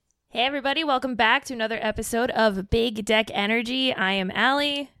Hey everybody, welcome back to another episode of Big Deck Energy. I am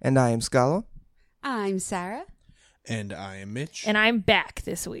Allie. And I am Scala. I'm Sarah. And I am Mitch. And I'm back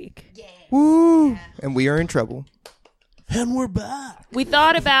this week. Yeah. Woo! And we are in trouble. And we're back. We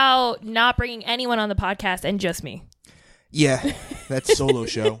thought about not bringing anyone on the podcast and just me. Yeah, that's Solo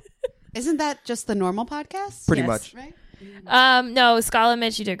show. Isn't that just the normal podcast? pretty Yes. much. Right? No, Scala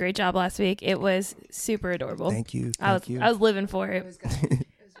Mitch, you did a great job last week. It was super adorable. Thank you. I Thank you. was living for It it. was good.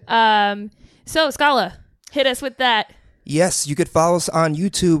 So Scala, hit us with that. Yes, you could follow us on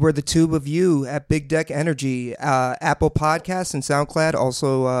YouTube or the tube of you at Big Deck Energy, Apple Podcasts and SoundCloud,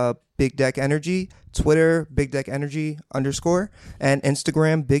 also Big Deck Energy, Twitter, Big Deck Energy _, and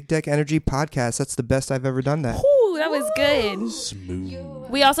Instagram, Big Deck Energy Podcast. That's the best I've ever done that. Ooh, that was good. Smooth.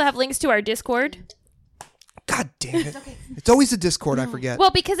 We also have links to our Discord. God damn it. It's always a Discord, I forget. Well,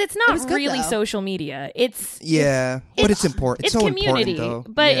 because it's not was good, really though. social media. It's yeah, but it's important. It's so community, important,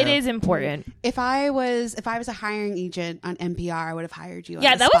 though. but it Yeah. is important. If I was a hiring agent on NPR, I would have hired you. On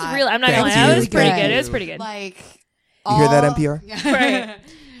Yeah, the that spot. was real. I'm not gonna lie, Thank that you. was pretty Good. good. It was pretty good. Like, You hear that, all- NPR? Right.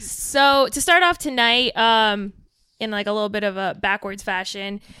 So to start off tonight, in like a little bit of a backwards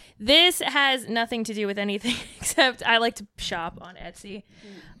fashion, this has nothing to do with anything except I like to shop on Etsy.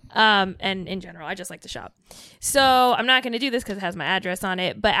 And in general, I just like to shop. So I'm not going to do this because it has my address on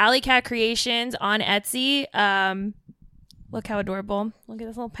it. But Alley Cat Creations on Etsy. Look how adorable! Look at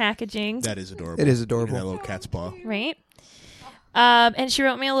this little packaging. That is adorable. It is Look adorable. at that little cat's paw. Right. And she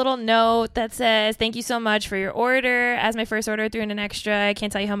wrote me a little note that says, "Thank you so much for your order. As my first order, threw in an extra. I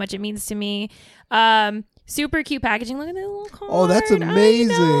can't tell you how much it means to me." Super cute packaging. Look at that little card. Oh, that's I amazing.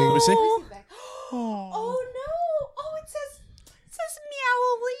 know. Let me see. Oh no! Oh, it says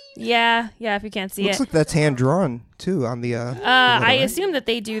meowly. Yeah. If you can't see Looks it, like that's hand drawn too on the. I assume that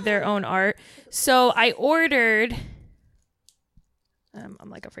they do their own art. So I ordered. I'm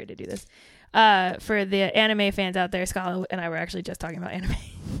like afraid to do this. For the anime fans out there, Scala and I were actually just talking about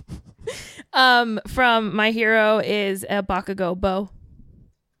anime. From My Hero is a Bakugo bow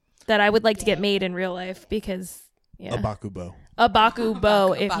that I would like to get made in real life because A Bakubo. a Baku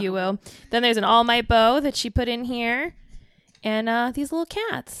bow, if you will. Then there's an All Might bow that she put in here, and these little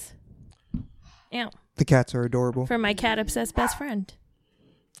cats. Yeah, The cats are adorable. for my cat obsessed best friend.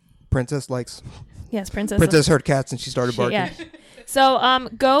 Princess likes. Yes, Princess. Princess heard cats and she started barking. Yeah. So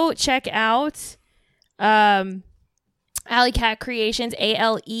go check out Alley Cat Creations,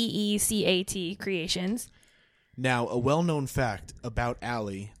 ALEECAT Creations. Now, a well-known fact about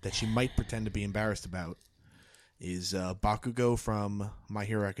Allie that she might pretend to be embarrassed about is Bakugo from My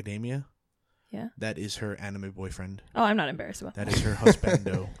Hero Academia. Yeah. That is her anime boyfriend. Oh, I'm not embarrassed about that. That is her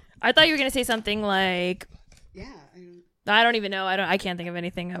husbando. I thought you were gonna say something like Yeah. I don't even know. I can't think of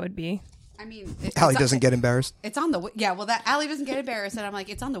anything I would be. I mean, Allie doesn't get embarrassed. It's on the well. That Allie doesn't get embarrassed, and I'm like,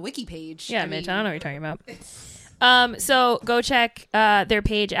 it's on the wiki page. Yeah, Mitch, I don't know what you're talking about. So go check their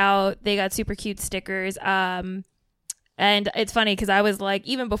page out. They got super cute stickers. And it's funny because I was like,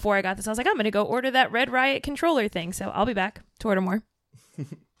 even before I got this, I was like, I'm gonna go order that Red Riot controller thing. So I'll be back to order more.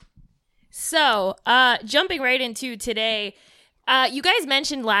 So jumping right into today, you guys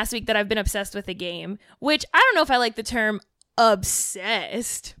mentioned last week that I've been obsessed with a game, which I don't know if I like the term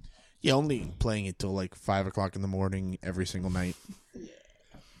obsessed. Yeah, only playing it till like 5 o'clock in the morning every single night.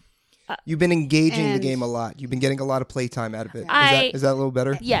 You've been engaging the And- game a lot. You've been getting a lot of playtime out of it. I- Is that a little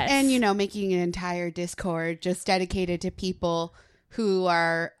better? Yes. And making an entire Discord just dedicated to people who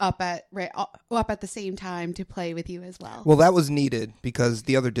are up at the same time to play with you as well. Well, that was needed because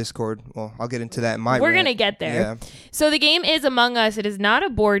the other Discord. Well, I'll get into that in my. We're rant. gonna get there. Yeah. So the game is Among Us. It is not a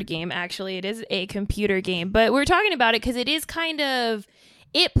board game, actually. It is a computer game. But we're talking about it because it is kind of.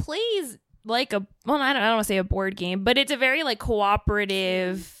 It plays like a. Well, I don't want to say a board game, but it's a very like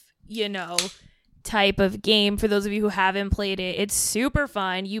cooperative, type of game. For those of you who haven't played it, it's super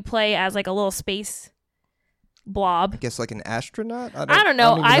fun. You play as like a little space blob. I guess like an astronaut. I don't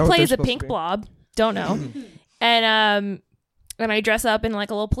know. even I what play they're as a supposed pink to be. blob. Don't know. And I dress up in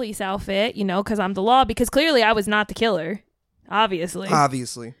like a little police outfit, because I'm the law. Because clearly I was not the killer, obviously.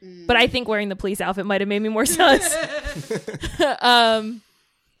 Obviously. But I think wearing the police outfit might have made me more sus.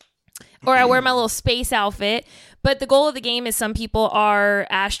 Or I wear my little space outfit. But the goal of the game is some people are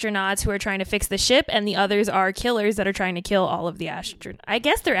astronauts who are trying to fix the ship, and the others are killers that are trying to kill all of the astronauts. I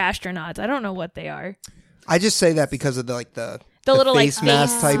guess they're astronauts. I don't know what they are. I just say that because of the little like face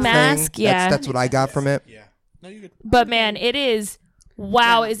mask face type mask, thing. yeah. That's what I got from it. Yeah. No, you're good. But man, it is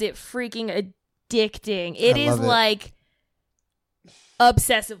wow, is it freaking addicting. It I is love it. like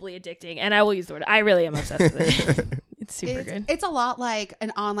obsessively addicting. And I will use the word. I really am obsessed with it. It's super good. It's a lot like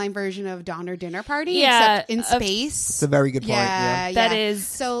an online version of Donner Dinner Party, Yeah, except in space. It's a very good point. Yeah. That is-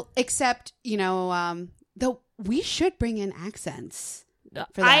 So, except, though we should bring in accents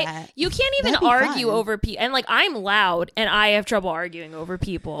for that. You can't even That'd be argue fun. over people. And like, I'm loud and I have trouble arguing over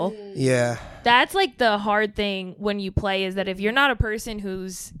people. Yeah. That's like the hard thing when you play, is that if you're not a person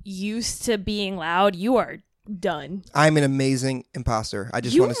who's used to being loud, you are done. I'm an amazing imposter. I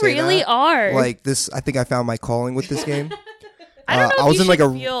just You want to say really that. are. Like this, I think I found my calling with this game. I don't know if I was you in like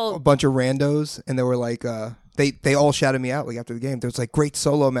should a feel- bunch of randos, and they were like, they all shouted me out like after the game. There was like, great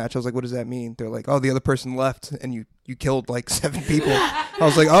solo match. I was like, what does that mean? They're like, oh, the other person left, and you killed like 7 people. I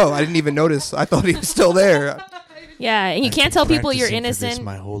was like, oh, I didn't even notice. I thought he was still there. Yeah, and you can't tell people you're Practicing for this innocent.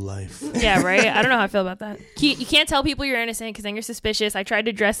 my whole life. Yeah, right? I don't know how I feel about that. You can't tell people you're innocent because then you're suspicious. I tried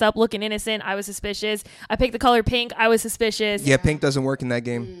to dress up looking innocent. I was suspicious. I picked the color pink. I was suspicious. Yeah, pink doesn't work in that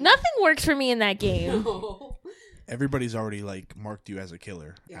game. Nothing works for me in that game. Everybody's already like marked you as a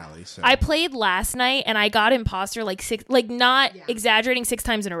killer, Allie. So I played last night and I got imposter like 6, like not exaggerating, 6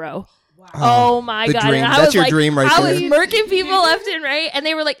 times in a row. Oh my the god! dream. And I That's was your like, dream right I there. was murking people left and right, and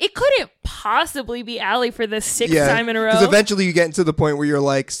they were like, "It couldn't possibly be Allie for the 6th time in a row." Because eventually you get into the point where you're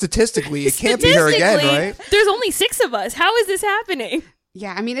like, statistically, it can't be her again, Statistically, right? There's only 6 of us. How is this happening?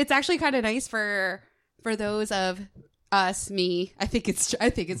 Yeah, I mean, it's actually kind of nice for those of us, me. I think it's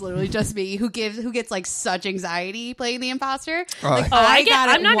literally just me who gets like such anxiety playing the imposter. Like, Oh, I get. got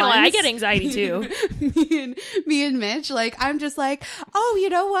it I'm not gonna lie. I once. get anxiety too. me and Mitch, like, I'm just like, oh, you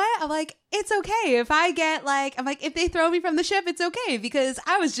know what? I'm like, it's okay if I get like, I'm like, if they throw me from the ship, it's okay because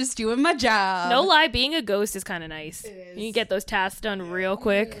I was just doing my job. No lie, being a ghost is kind of nice. You can get those tasks done real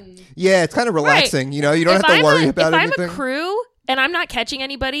quick. Yeah, it's kind of relaxing. Right. You know, you don't If have to I'm worry about if anything. I'm a crew and I'm not catching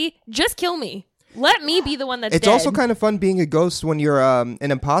anybody, just kill me. Let me be the one that's It's dead. also kind of fun being a ghost when you're an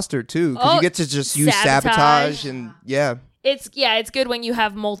imposter too, because Oh, you get to just use sabotage and yeah. It's good when you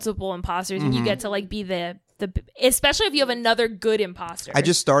have multiple imposters and you get to like be the especially if you have another good imposter. I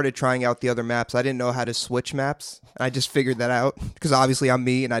just started trying out the other maps. I didn't know how to switch maps. I just figured that out because obviously I'm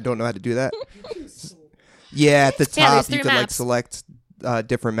me and I don't know how to do that. Yeah, at the Yeah, top there's you 3 could like maps. select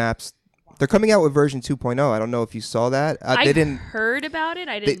different maps. They're coming out with version 2.0. I don't know if you saw that. I They didn't. heard about it.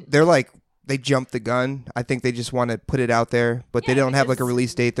 I didn't. They're like they jumped the gun. I think they just want to put it out there, but they Yeah, don't have like a because-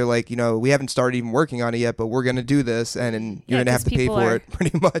 release date. They're like, we haven't started even working on it yet, but we're gonna do this, and you're Yeah, gonna have 'cause to pay people for are- it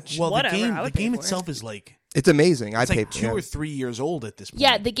pretty much. well, Whatever, the I would game pay for itself is like It's amazing. it's I like paid 2 or 3 years old at this point.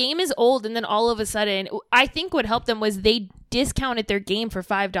 Yeah, the game is old, and then all of a sudden, I think what helped them was they discounted their game for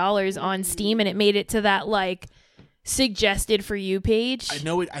 $5 on Steam, and it made it to that like suggested for you page. I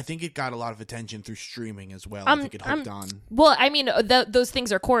know it. I think it got a lot of attention through streaming as well. Um, I think it hooked on. Well, I mean, those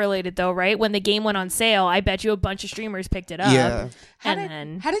things are correlated though, right? When the game went on sale, I bet you a bunch of streamers picked it up. Yeah.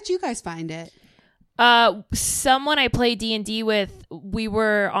 How did you guys find it? Someone I play D&D with, we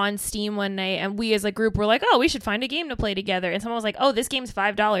were on Steam one night, and we as a group were like, oh, we should find a game to play together. And someone was like, oh, this game's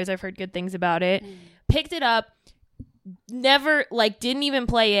 $5. I've heard good things about it. Picked it up, never, like, didn't even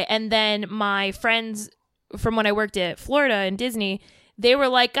play it. And then my friends from when I worked at Florida and Disney, they were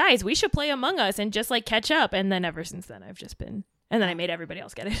like, guys, we should play Among Us and just, like, catch up. And then ever since then, I've just been... And then I made everybody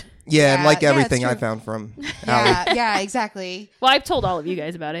else get it. Yeah, and Yeah, like yeah, everything it's I true. found from Allie. Yeah, exactly. Well, I've told all of you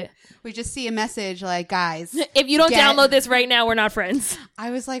guys about it. We just see a message like, guys. If you don't Get- download this right now, we're not friends. I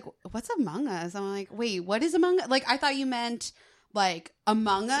was like, what's Among Us? I'm like, wait, what is Among Us? Like, I thought you meant like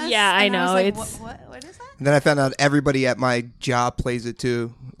Among Us. Yeah, I And was know, like, it's- what is that? And then I found out everybody at my job plays it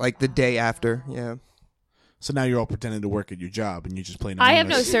too, like the day after. Yeah. So now you're all pretending to work at your job, and you're just playing. I Among have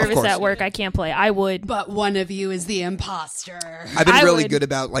no Us. service course. at work. I can't play. I would. But one of you is the imposter. I've been I really would- good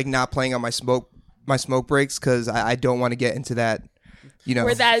about like not playing on my smoke breaks because I don't want to get into that.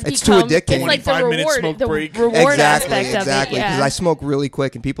 Where that it's too becomes, addicting. it's like the 25-minute reward, smoke the break. reward exactly, aspect of exactly. it. Because Yeah. I smoke really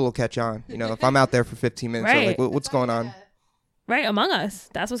quick and people will catch on. If I'm out there for 15 minutes, they're Right. like, what's going on? Right, Among Us.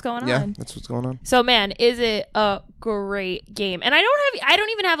 That's what's going Yeah, on. that's what's going on. So man, is it a great game? And I don't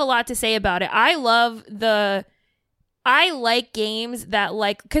even have a lot to say about it. I like games that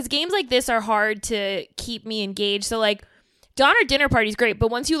because games like this are hard to keep me engaged. So like Donner Dinner Party is great, but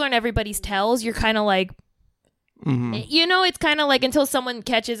once you learn everybody's tells, you're kind of like, it's kind of like until someone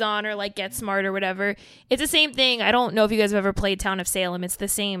catches on or like gets smart or whatever. It's the same thing. I don't know if you guys have ever played Town of Salem. It's the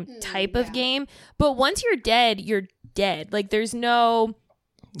same type of game, but once you're dead, you're dead. Like there's no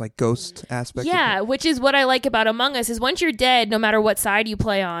Like ghost aspect. of yeah, it. which is what I like about Among Us is once you're dead, no matter what side you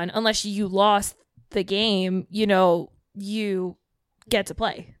play on, unless you lost the game, you get to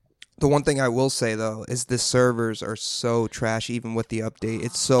play. The one thing I will say though is the servers are so trash. Even with the update,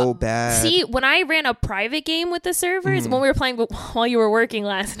 it's so bad. See, when I ran a private game with the servers, when we were playing while you were working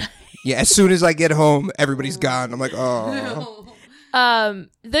last night, Yeah, as soon as I get home, everybody's gone. I'm like, oh,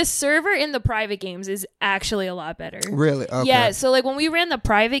 The server in the private games is actually a lot better. really? Okay. Yeah, so like when we ran the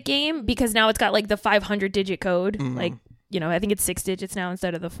private game, because now it's got like the 500 digit code, like, you know, I think it's 6 digits now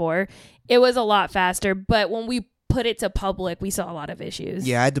instead of the 4. It was a lot faster, but when we put it to public, we saw a lot of issues.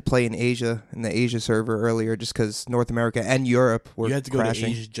 Yeah, I had to play in Asia, in the Asia server earlier, just because North America and Europe were You had to go crashing.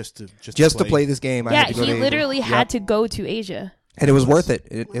 to Asia just to play this game. I Yeah, had to go to he Asia. literally Yep. had to go to Asia. And it was worth it.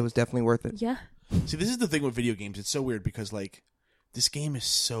 It was definitely worth it. Yeah. See, this is the thing with video games. It's so weird because like this game is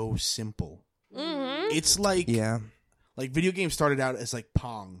so simple. Mm-hmm. It's like Yeah. like video games started out as like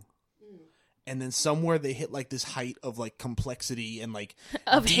Pong. And then somewhere they hit like this height of like complexity and like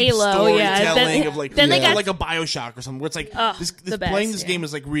Of deep Halo, yeah. storytelling Then- of like then they got- like a BioShock or something where it's like Oh, this the best, playing this yeah. game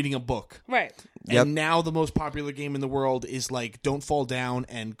is like reading a book. Right. Yep. And now the most popular game in the world is like Don't Fall Down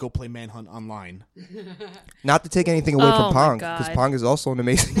and go play Manhunt Online. Not to take anything away Oh from my Pong, because God. Pong is also an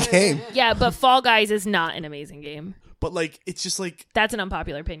amazing game. Yeah, but Fall Guys is not an amazing game. But like it's just like That's an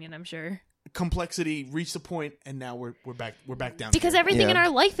unpopular opinion, I'm sure. complexity reached a point and now we're back down. Because here. everything in Yeah. our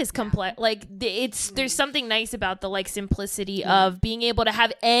life is complex. Like there's something nice about the like simplicity of being able to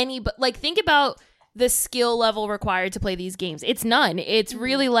have like think about the skill level required to play these games. It's none. It's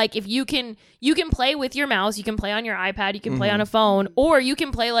really like if you can play with your mouse, you can play on your iPad, you can play on a phone, or you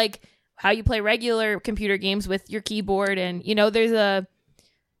can play like how you play regular computer games with your keyboard, and you know there's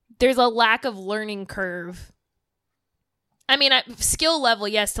a lack of learning curve. I mean, skill level,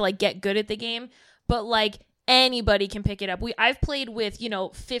 yes, to like get good at the game, but like anybody can pick it up. I've played with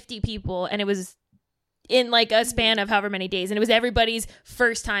 50 people, and it was in like a span of however many days, and it was everybody's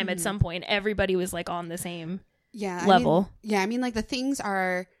first time at some point. Everybody was like on the same level. I mean, like the things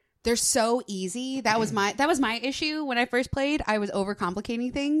they're so easy. That was my issue when I first played. I was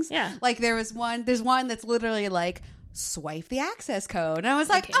overcomplicating things. Yeah. Like there's one that's literally like swipe the access code, and I was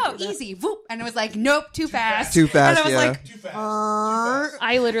like, can't oh, do that. easy. Whoop. And it was like, nope, too fast. Too fast, And I was yeah. like, Too fast.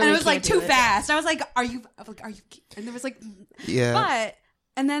 I literally and it was like can't do too it. fast. I was like, are you? And there was like, Yeah. but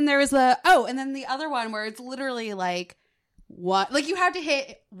and then there was and then the other one where it's literally like what, like you have to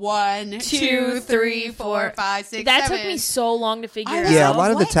hit 1, 2, 3, 4, 5, 6, That 7. took me so long to figure I out. was Yeah, a like,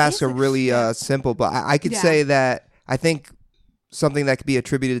 lot of the what tasks is are it? really Yeah. simple, but I could Yeah. say that I think something that could be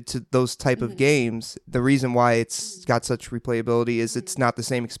attributed to those type Mm-hmm. of games, the reason why it's got such replayability is it's not the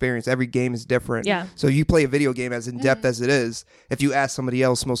same experience. Every game is different. Yeah. So you play a video game as in Mm-hmm. depth as it is. If you ask somebody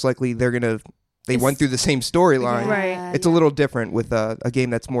else, most likely they went through the same storyline. Right. It's a little different with a game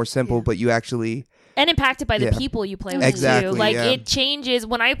that's more simple, but you actually And impacted by the Yeah. people you play with Exactly, too. Like yeah. it changes.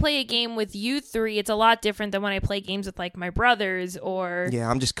 When I play a game with you three, it's a lot different than when I play games with like my brothers or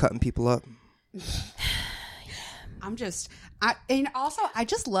I'm just cutting people up. And also I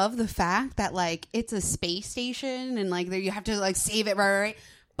just love the fact that like it's a space station and like there you have to like save it right,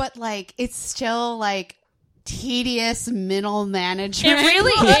 but like it's still like tedious middle management. It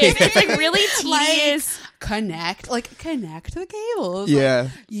really Like, is. It's like really like, tedious. connect the cables. Yeah.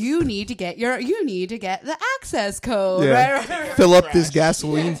 Like, you need to get the access code. Yeah. Right. Fill up this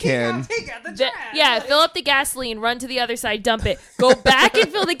gasoline can. Take out the The- trash. yeah, fill up the gasoline, run to the other side, dump it, go back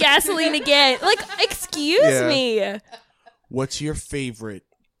and fill the gasoline again. Like, excuse Yeah. me. What's your favorite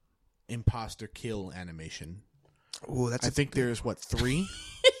imposter kill animation? Oh, that's I think there's 3.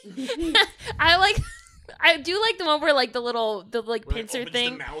 I do like the one where like the pincer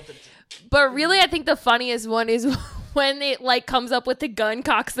thing. But really, I think the funniest one is when it like comes up with the gun,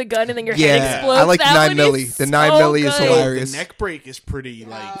 cocks the gun, and then your head Yeah, explodes. I like That 9 one milli. is The 9 so milli is good. hilarious. The neck break is pretty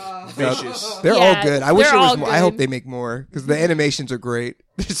vicious. They're Yeah, all good. I wish they're there was all more. I hope good. they make more because the animations are great.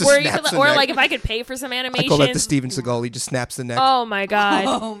 Just Where you snaps could, the or neck. like if I could pay for some I animation. call that the Steven Seagal. He just snaps the neck. Oh my god!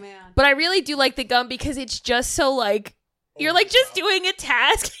 Oh man. But I really do like the gun because it's just so like you're like just doing a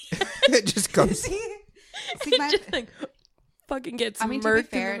task. It just comes. See, It just like fucking gets I mean, to be murked in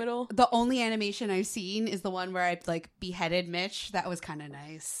fair, the middle. the only animation I've seen is the one where I like beheaded Mitch. That was kind of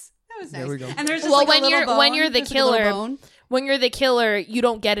nice. That was nice. There we go. And there's just Well, like when a little you're- bone, when you're the just like a little killer, bone. When you're the killer, you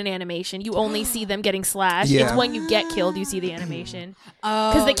don't get an animation. You only see them getting slashed. Yeah. It's when you get killed you see the animation.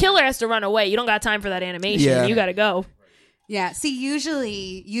 Because Oh, the killer has to run away. You don't got time for that animation. Yeah. You got to go. yeah. See,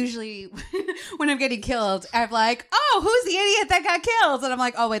 usually when I'm getting killed, I'm like, oh, who's the idiot that got killed? And I'm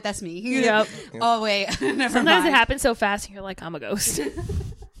like, oh wait, that's me. Yep. Oh wait, never Sometimes mind. it happens so fast and you're like, I'm a ghost.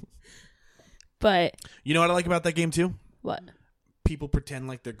 But You know what I like about that game too? what? People pretend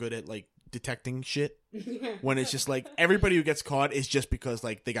like they're good at like detecting shit when it's just like everybody who gets caught is just because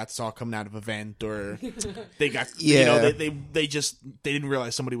like they got saw coming out of a vent or they got Yeah. they didn't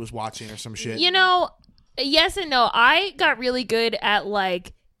realize somebody was watching or some shit. You know, yes and no. I got really good at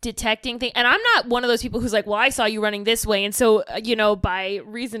like detecting things. And I'm not one of those people who's like, well, I saw you running this way. And so, by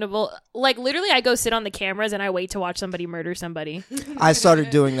reasonable, like literally I go sit on the cameras and I wait to watch somebody murder somebody. I started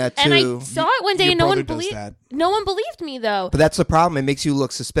doing that too. And I saw it one day Your and no one brother does believed that. no one believed me though. But that's the problem. It makes you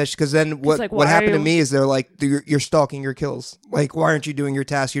look suspicious because then what like, what why happened are to you- me is they're like, you're stalking your kills. Like, why aren't you doing your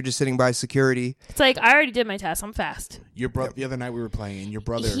task? You're just sitting by security. It's like, I already did my task. I'm fast. Your brother. The other night we were playing, and your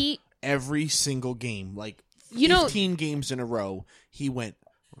brother. Every single game, like 15 games in a row, he went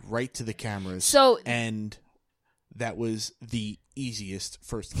right to the cameras. So- and that was the easiest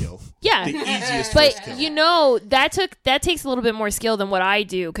first kill. Yeah. The easiest But first kill. that takes a little bit more skill than what I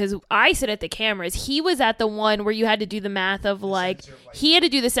do because I sit at the cameras. He was at the one where you had to do the math of like he had to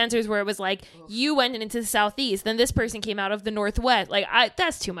do the sensors where it was like you went into the southeast, then this person came out of the northwest. Like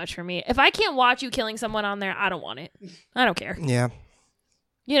that's too much for me. If I can't watch you killing someone on there, I don't want it. I don't care. Yeah.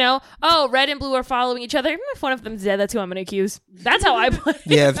 Red and blue are following each other. If one of them's dead, that's who I'm going to accuse. That's how I play.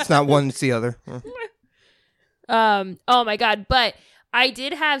 Yeah, if it's not one, it's the other. Oh my god, but I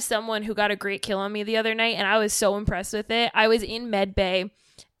did have someone who got a great kill on me the other night and I was so impressed with it. I was in Med Bay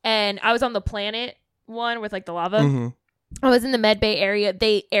and I was on the planet one with like the lava. Mm-hmm. I was in the Med Bay area.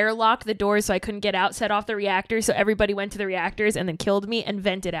 They airlocked the doors so I couldn't get out, set off the reactors, so everybody went to the reactors and then killed me and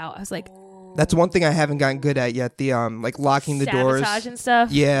vented out. I was like, That's one thing I haven't gotten good at yet. The like locking the doors. sabotage and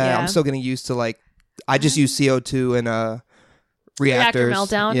stuff. Yeah, I'm still getting used to like I just use CO2 and Reactor reactors.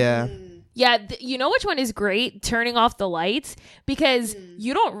 meltdown. Yeah. Yeah, you know which one is great? Turning off the lights because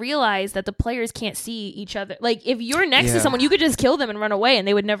you don't realize that the players can't see each other. Like if you're next to Yeah. someone, you could just kill them and run away and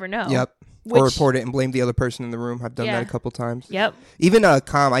they would never know. Yep. Or Which- report it and blame the other person in the room. I've done Yeah. that a couple times. Yep. Even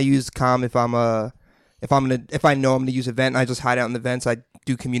comm, I use comm if I know I'm gonna use a vent, I just hide out in the vents. I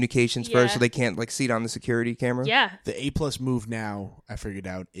do communications Yeah. first so they can't like see it on the security camera. Yeah. The A+ move now, I figured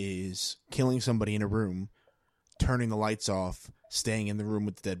out, is killing somebody in a room, turning the lights off, staying in the room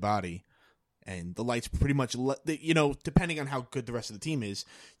with the dead body, and the lights pretty much, depending on how good the rest of the team is,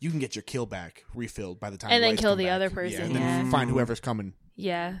 you can get your kill back refilled by the time. And the then lights kill come the back. other person, and then yeah. find whoever's coming.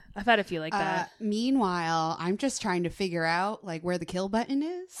 Yeah. I've had a few like that. Meanwhile, I'm just trying to figure out like where the kill button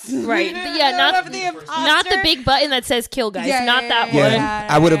is. Right. Yeah, not the big button that says kill guys. Yeah, not yeah, that yeah, one. yeah.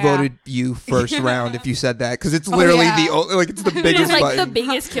 I would have voted you first round if you said that because it's literally yeah. it's the It's biggest like button. the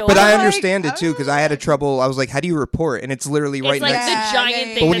biggest kill. But I like, understand it too because I had a trouble. I was like, "How do you report?" And it's literally right it's like next. the Yeah, giant yeah, yeah.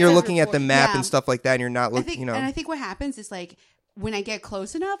 thing. But when that you're says looking at the report. map Yeah. and stuff like that, and you're not I looking, think, and I think what happens is like when I get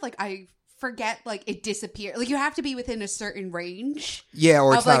close enough, like I forget, like it disappears. Like you have to be within a certain range. yeah,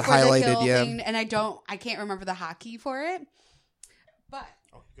 or it's of, like, not where the highlighted. kill Yeah, thing, and I can't remember the hotkey for it. But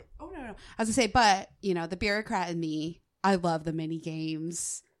no, I was gonna say, but the bureaucrat in me, I love the mini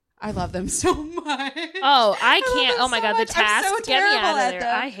games. I love them so much. Oh, I love can't. them Oh my so god, the much. I'm task. so Get me terrible out at of there.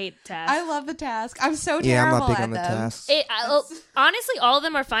 them. I hate tasks. I love the task. I'm so terrible yeah, I'm not big at on the them. tasks. Honestly, all of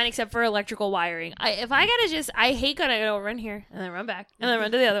them are fine except for electrical wiring. If I gotta I hate gonna run here and then run back and then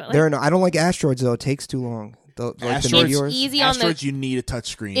run to the other. Like, There are no. I don't like asteroids though. It takes too long. The Asteroids- meteors. it's easy on Asteroids, the. you need a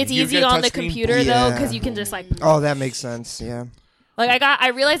touchscreen. It's If you easy get a on the touchscreen, computer boom. though Yeah. because you can just like. Oh, that makes sense. Yeah. Like I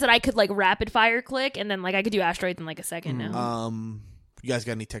realized that I could like rapid fire click and then like I could do asteroids in like a second now. You guys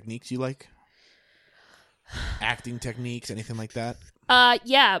got any techniques you like? Acting techniques, anything like that?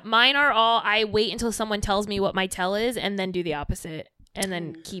 Yeah, mine are all I wait until someone tells me what my tell is and then do the opposite and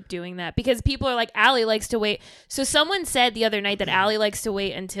then keep doing that because people are like Allie likes to wait. So someone said the other night that Allie likes to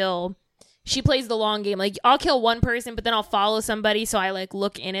wait until she plays the long game. Like I'll kill one person but then I'll follow somebody so I like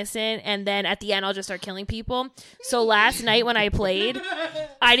look innocent and then at the end I'll just start killing people. So last night when I played,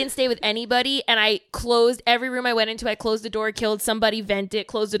 I didn't stay with anybody and I closed every room I went into. I closed the door, killed somebody, vented,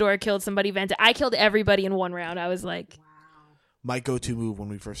 closed the door, killed somebody, vented. I killed everybody in one round. I was like, My go-to move when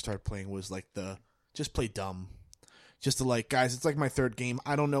we first started playing was like just play dumb. Just to like, guys, it's like my third game.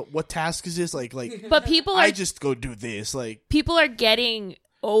 I don't know what task is this. Like, but people are I just go do this. Like, people are getting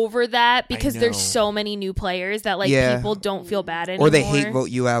over that because there's know. so many new players that like Yeah. people don't feel bad anymore. Or they hate vote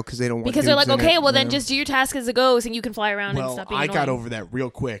you out because they don't want because they're like, dudes in okay, it, well you then know? just do your task as a ghost and you can fly around and well, stop being I got annoying. over that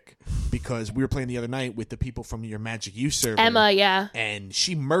real quick because we were playing the other night with the people from your Magic U server. Emma, yeah, And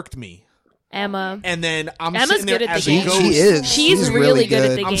she murked me. Emma. And then I'm Emma's sitting there good at the as a game. ghost. She is. She's really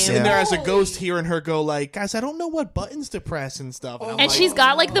good at the I'm game. sitting there as a ghost hearing her go like, guys, I don't know what buttons to press and stuff. I'm And like, she's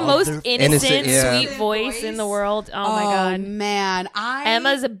got like the most Mother- innocent, yeah. sweet voice in the world. Oh my god, man,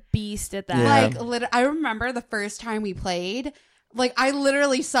 Emma's a beast at that. Yeah. like I remember the first time we played. Like I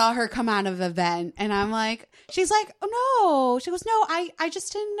literally saw her come out of the vent, and I'm like, she's like, oh no, she goes, no, I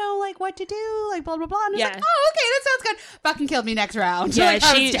just didn't know like what to do, like blah blah blah. And I was Yeah. like, oh okay, that sounds good. Fucking killed me next round. Yeah, Like,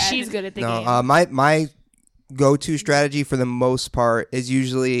 I was dead. she's good at the No, game. my go-to strategy for the most part is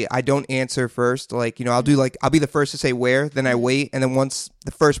usually I don't answer first. Like, I'll be the first to say where, then I wait, and then once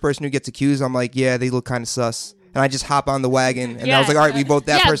the first person who gets accused, I'm like, yeah, they look kind of sus. And I just hop on the wagon, and I was like, all right, we vote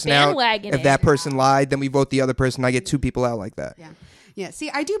that person out. If that person lied, then we vote the other person. I get 2 people out like that. Yeah. See,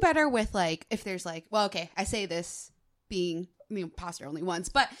 I do better with like if there's like, well, okay, I say this being imposter only once,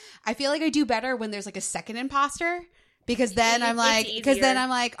 but I feel like I do better when there's like a second imposter. Because then I'm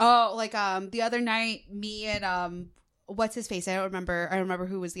like, oh, like the other night, me and what's his face? I don't remember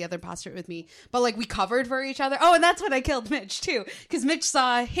who was the other imposter with me. But like we covered for each other. Oh, and that's when I killed Mitch too, because Mitch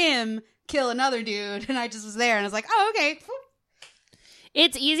saw him kill another dude, and I just was there, and I was like, oh, okay.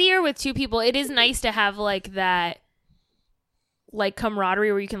 It's easier with 2 people. It is nice to have like that, like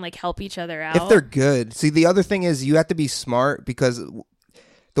camaraderie where you can like help each other out if they're good. See, the other thing is you have to be smart because.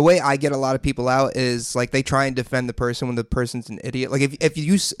 The way I get a lot of people out is like they try and defend the person when the person's an idiot. Like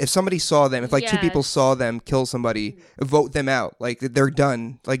if somebody saw them, if like 2 people saw them kill somebody, vote them out. Like they're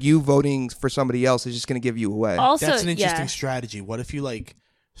done. Like you voting for somebody else is just going to give you away. Also, that's an interesting strategy. What if you like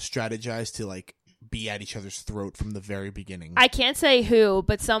strategize to like be at each other's throat from the very beginning? I can't say who,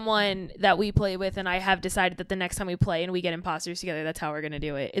 but someone that we play with and I have decided that the next time we play and we get imposters together, that's how we're going to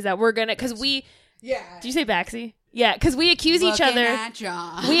do it. Is that we're going to, because we... Yeah. Did you say Baxi? Yeah, because we accuse each other.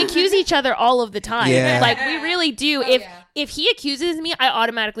 John. We accuse each other all of the time. Yeah. Like we really do. If he accuses me, I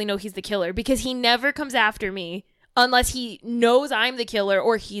automatically know he's the killer because he never comes after me unless he knows I'm the killer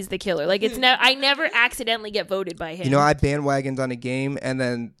or he's the killer. Like I never accidentally get voted by him. I bandwagoned on a game and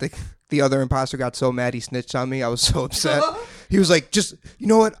then the other imposter got so mad he snitched on me. I was so upset. He was like, just, you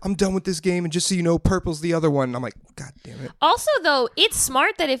know what? I'm done with this game. And just so you know, purple's the other one. And I'm like, God damn it. Also, though, it's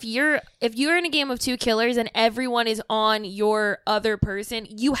smart that if you're in a game of 2 killers and everyone is on your other person,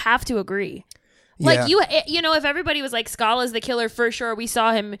 you have to agree. Like, if everybody was like, Scala's the killer for sure, we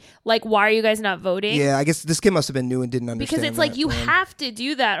saw him, like, why are you guys not voting? Yeah, I guess this kid must have been new and didn't understand because it's like, you have to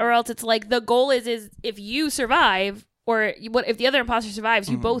do that, or else it's like, the goal is if you survive, or if the other imposter survives,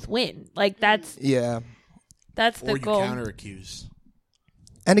 you both win. Like, that's the goal. Or you counter-accuse.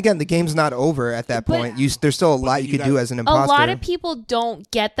 And again, the game's not over at that point. There's still a lot you could do as an imposter. A lot of people don't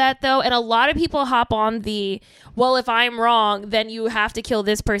get that, though, and a lot of people hop on well, if I'm wrong, then you have to kill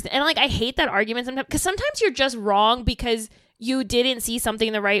this person. And, like, I hate that argument sometimes, because sometimes you're just wrong because you didn't see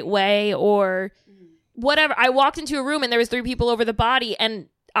something the right way or whatever. I walked into a room and there was 3 people over the body, and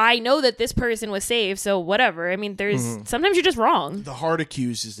I know that this person was saved, so whatever. I mean, sometimes you're just wrong. The hard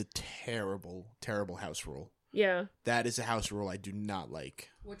accuse is a terrible, terrible house rule. Yeah. That is a house rule I do not like.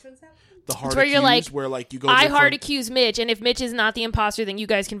 Which one's that? The hard where accuse, you're like, where like you go. I hard accuse Mitch, and if Mitch is not the imposter, then you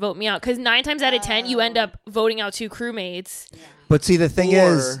guys can vote me out. Because 9 times out of 10, you end up voting out 2 crewmates. Yeah. But see, the thing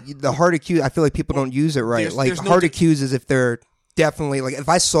is, the hard accuse, I feel like people don't use it right. Like, hard accuse is if they're definitely, like, if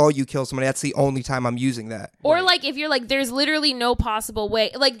I saw you kill somebody, that's the only time I'm using that. Or, like, if you're like, there's literally no possible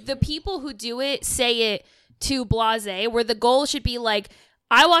way. Like, the people who do it say it to blasé, where the goal should be like,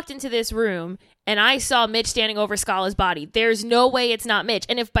 I walked into this room and I saw Mitch standing over Scala's body. There's no way it's not Mitch.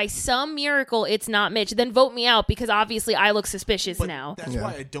 And if by some miracle it's not Mitch, then vote me out because obviously I look suspicious now. That's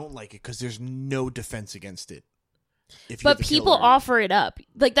why I don't like it, because there's no defense against it. But people offer it up.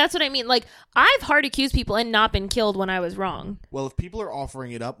 Like, that's what I mean. Like, I've hard accused people and not been killed when I was wrong. Well, if people are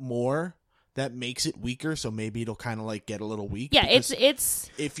offering it up more, that makes it weaker, so maybe it'll kind of like get a little weak. Yeah, it's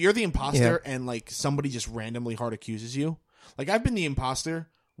if you're the imposter and like somebody just randomly hard accuses you. Like, I've been the imposter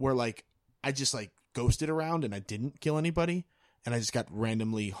where like I just like ghosted around and I didn't kill anybody, and I just got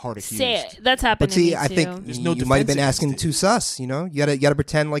randomly hard accused. Say it. That's happened. But see, to me I too. think There's no you might have been defense asking too sus. You gotta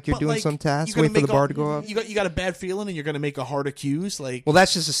pretend like you're doing like, some task, wait for the bar to go up. You got a bad feeling, and you're gonna make a hard accuse. Like, well,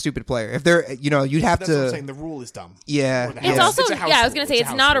 that's just a stupid player. If they're, you'd have that's to. what I'm saying. The rule is dumb. Yeah, It's also, a house I was rule. going to say,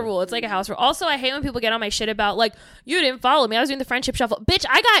 it's not a rule. It's like a house rule. Also, I hate when people get on my shit about, like, you didn't follow me. I was doing the friendship shuffle. Bitch,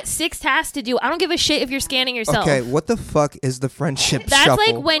 I got 6 tasks to do. I don't give a shit if you're scanning yourself. Okay, what the fuck is the friendship That's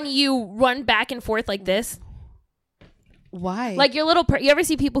shuffle? like when you run back and forth like this. Why? Like your little, you ever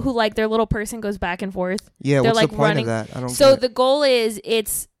see people who like their little person goes back and forth? Yeah, They're what's like the point running. of that? I don't So get it. the goal is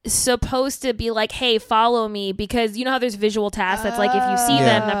it's supposed to be like, hey, follow me, because you know how there's visual tasks that's like if you see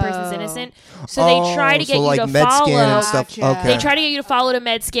them, that person's innocent. So they try to get you like to med follow. scan and stuff. Gotcha. Okay. They try to get you to follow to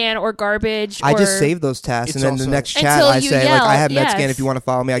med scan or garbage. I or, just save those tasks, and It's then the also- next chat Until I you say yell, like I have med scan. yes. If you want to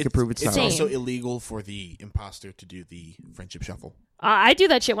follow me, I can prove it's It's not. also illegal for the imposter to do the friendship shuffle. I do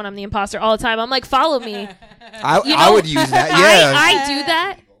that shit when I'm the imposter all the time. I'm like, follow me. I would use that. Yeah. I do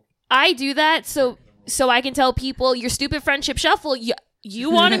that. I do that so I can tell people your stupid friendship shuffle. You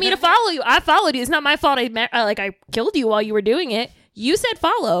wanted me to follow you. I followed you. It's not my fault. I killed you while you were doing it. You said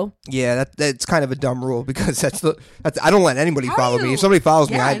follow. Yeah, that's kind of a dumb rule because that's I don't let anybody How follow do me. you- If somebody follows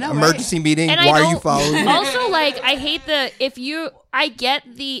me, Yeah, I I know, emergency meeting. And I Why are don't- you following me? Also, like, I hate if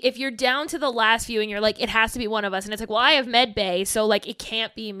you're down to the last few and you're like, it has to be one of us. And it's like, well, I have med bay, so like it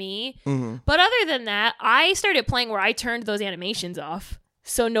can't be me. Mm-hmm. But other than that, I started playing where I turned those animations off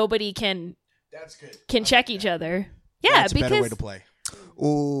so nobody can That's good. check each other. Yeah, That's a because better way to play.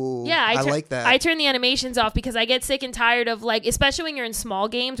 Ooh, yeah, I like that. I turn the animations off because I get sick and tired of like, especially when you're in small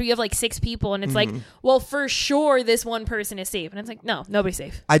games where you have like 6 people and it's Mm-hmm. like, well, for sure this one person is safe, and it's like, no, nobody's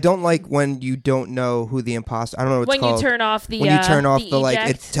safe. I don't like when you don't know who the imposter. I don't know what it's When called. you turn off the when you turn off the the like, it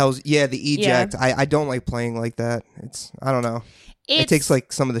eject. tells the eject. I don't like playing like that. I don't know. It takes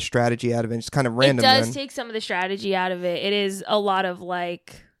like some of the strategy out of it. It's kind of random. It does then. take some of the strategy out of it. It is a lot of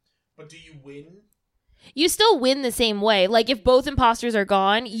like. But do you win? You still win the same way. Like if both imposters are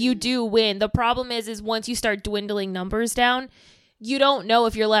gone, you do win. The problem is once you start dwindling numbers down, you don't know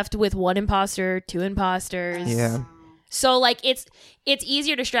if you're left with 1 imposter, 2 imposters. Yeah. So like it's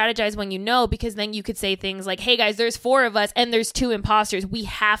easier to strategize when you know, because then you could say things like, "Hey guys, there's 4 of us and there's 2 imposters. We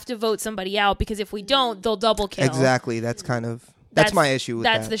have to vote somebody out because if we don't, they'll double kill." Exactly. That's kind of that's my issue with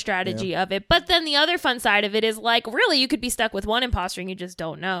That's that. the strategy Yeah. of it. But then the other fun side of it is like, really, you could be stuck with 1 imposter and you just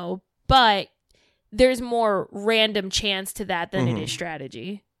don't know. But there's more random chance to that than it is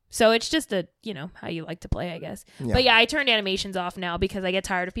strategy. So it's just how you like to play, I guess. Yeah. But yeah, I turned animations off now because I get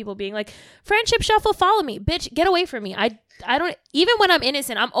tired of people being like, "Friendship shuffle, follow me, bitch, get away from me." I don't, even when I'm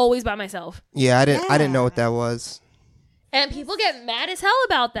innocent, I'm always by myself. Yeah, I didn't know what that was. And people get mad as hell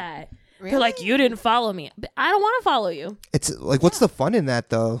about that. Really? They're like, "You didn't follow me." But I don't want to follow you. It's like, what's the fun in that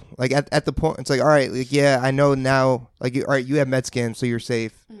though? Like at the point, it's like, all right, like, yeah, I know now. Like, all right, you have med scan, so you're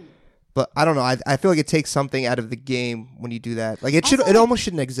safe. But I don't know. I feel like it takes something out of the game when you do that. Like it almost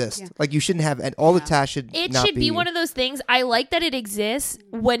shouldn't exist. Yeah. Like you shouldn't have, and all the tasks should. It not should be one of those things. I like that it exists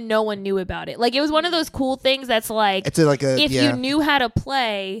when no one knew about it. Like it was one of those cool things that's like, It's like a if yeah. you knew how to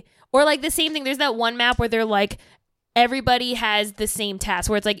play, or like the same thing. There's that one map where they're like, everybody has the same task,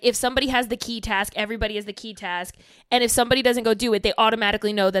 where it's like if somebody has the key task, everybody has the key task, and if somebody doesn't go do it, they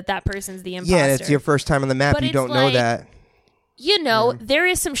automatically know that person's the imposter. Yeah, it's your first time on the map. But You it's don't know like- that. There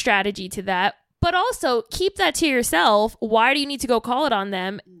is some strategy to that. But also, keep that to yourself. Why do you need to go call it on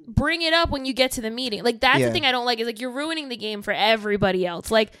them? Bring it up when you get to the meeting. Like, that's Yeah. the thing I don't like, is like you're ruining the game for everybody else.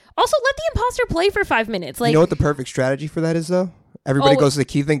 Like, also let the imposter play for 5 minutes. Like, You know what the perfect strategy for that is though? Everybody Oh, goes to the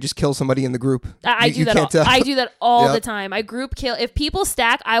key thing, just kill somebody in the group. I You do that. can't tell. I do that all Yep. the time. I group kill. If people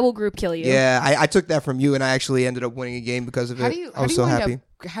stack, I will group kill you. Yeah, I took that from you, and I actually ended up winning a game because of How it. do you? I How was do so you wind happy.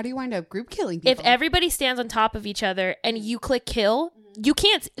 up? How do you wind up group killing people? If everybody stands on top of each other and you click kill, you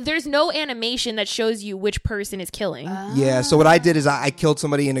can't. There's no animation that shows you which person is killing. Yeah, so what I did is I killed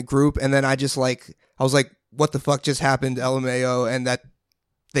somebody in a group, and then I was like, what the fuck just happened, LMAO, and that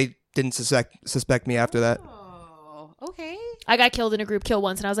they didn't suspect me after that. Oh, okay. I got killed in a group kill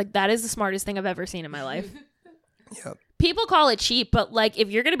once, and I was like, that is the smartest thing I've ever seen in my life. Yep. People call it cheap, but like if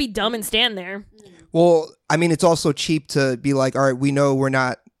you're gonna be dumb and stand there, Well, I mean, it's also cheap to be like, all right, we know we're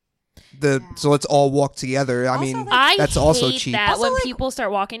not so let's all walk together. I Also, mean, like- I that's hate also cheap. that Also, when like- people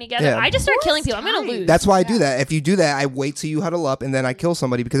start walking together. Yeah. I just start Who killing has people. I'm gonna time? lose. That's why I do Yeah. that. If you do that, I wait till you huddle up, and then I kill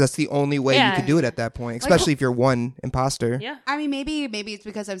somebody because that's the only way Yeah. you can do it at that point, especially if you're one imposter. yeah. I mean, maybe it's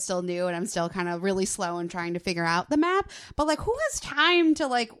because I'm still new and I'm still kind of really slow and trying to figure out the map. But like, who has time to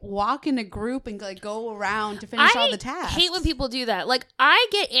like walk in a group and like go around to finish all the tasks? hate when people do that. Like I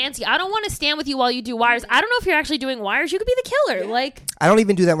get antsy. I don't want to stand with you while you do wires. I don't know if you're actually doing wires. You could be the killer. Like I don't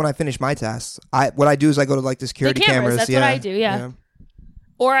even do that when I finish my tasks. What I do is I go to like the security cameras, that's what yeah. I do, yeah.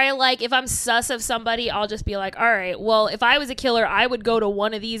 Or I like, if I'm sus of somebody, I'll just be like, all right, well, if I was a killer, I would go to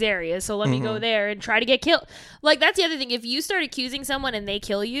one of these areas. So let me go there and try to get killed. Like, that's the other thing. If you start accusing someone and they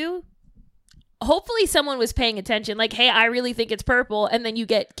kill you, hopefully someone was paying attention. Like, hey, I really think it's purple. And then you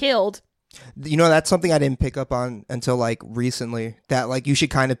get killed. You know, that's something I didn't pick up on until like recently. That like you should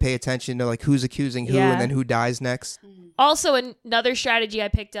kind of pay attention to like who's accusing who Yeah. and then who dies next. Also, another strategy I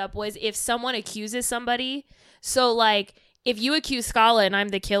picked up was if someone accuses somebody. So, like, if you accuse Scala and I'm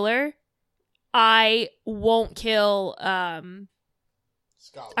the killer, I won't kill Scala.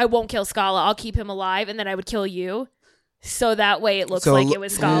 I'll keep him alive, and then I would kill you. So that way it looks like it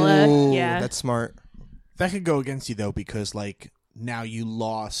was Scala. Ooh, Yeah. that's smart. That could go against you though, because like now you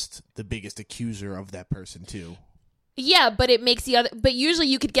lost the biggest accuser of that person too. Yeah, but it makes the other. But usually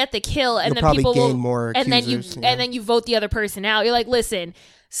you could get the kill, and You'll then probably people gain will. more and then you accusers, yeah. and then you vote the other person out. You're like, listen,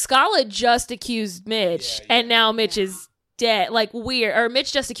 Scala just accused Mitch, and now Mitch is dead. Like weird, or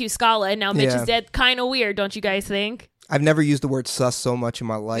Mitch just accused Scala, and now Mitch Yeah. is dead. Kind of weird, don't you guys think? I've never used the word sus so much in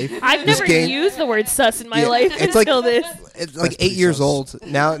my life. I've This never game- used the word sus in my Yeah, life it's like- until this. It's like That's 8 pretty years sus. old.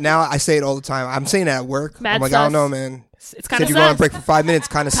 Now I say it all the time. I'm saying it at work. Mad I'm like, sus. I don't know, man. It's kind Said of you're going on sus. break for 5 minutes.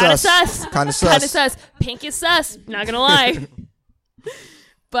 Kind of Kind of sus. sus. Kind of Kind of sus. sus. Pink is sus. Not gonna lie.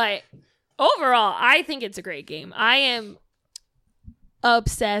 But overall, I think it's a great game. I am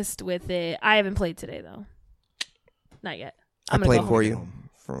obsessed with it. I haven't played today though. Not yet. I I'm gonna played go for home. you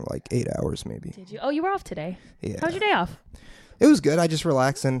for like 8 hours maybe. Did you? Oh, you were off today. Yeah. How was your day off? It was good. I just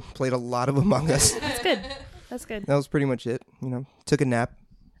relaxed and played a lot of Among Us. That's good. That's good. That was pretty much it. Took a nap.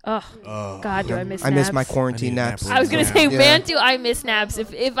 Oh Oh, God, do I miss? I miss my naps. quarantine I need a naps. nap I was gonna Yeah. say, Yeah. man, do I miss naps?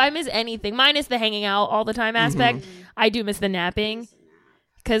 If I miss anything, minus the hanging out all the time aspect, I do miss the napping.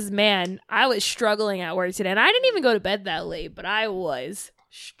 Cause man, I was struggling at work today, and I didn't even go to bed that late, but I was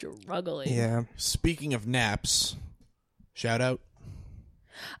struggling. Yeah. Speaking of naps, shout out.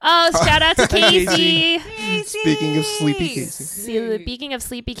 Oh, shout out to Casey. Casey. Speaking of Sleepy Casey. Speaking of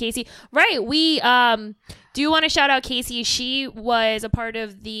Sleepy Casey, right? We do want to shout out Casey. She was a part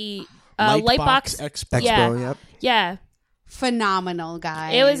of the Lightbox. Expo. Expo, Yeah. yep. Yeah, Phenomenal,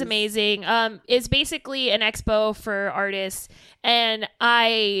 guys. it was amazing. It's basically an expo for artists, and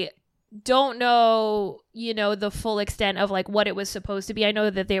I don't know, the full extent of like what it was supposed to be. I know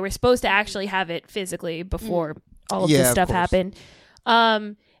that they were supposed to actually have it physically before all of Yeah, this of stuff course. happened.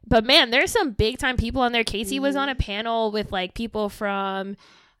 But man, there's some big time people on there. Casey was on a panel with like people from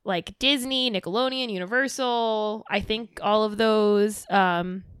like Disney, Nickelodeon, Universal. I think all of those.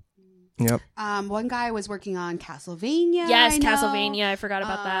 Yep. One guy was working on Castlevania. Yes, I know. Castlevania. I forgot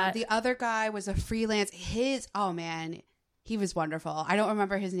about that. The other guy was a freelance. He was wonderful. I don't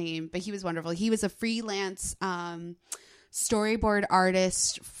remember his name, but he was wonderful. He was a freelance storyboard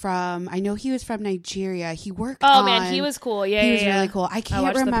artist from. I know he was from Nigeria. He worked. Oh man, he was cool. Yeah, He was yeah, really yeah. cool. I watched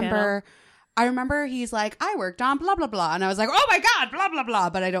can't the remember. I remember he's like, I worked on blah blah blah, and I was like, oh my god, blah blah blah,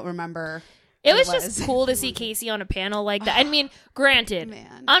 but I don't remember. It what was just cool to see Casey on a panel like that. I mean, granted,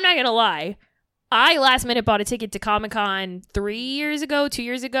 Man. I'm not gonna lie. I last minute bought a ticket to Comic-Con 2 years ago,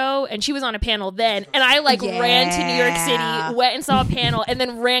 and she was on a panel then. And I ran to New York Yeah. City, went and saw a panel, and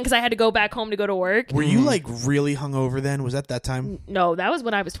then ran because I had to go back home to go to work. Were you like really hungover then? Was that time? No, that was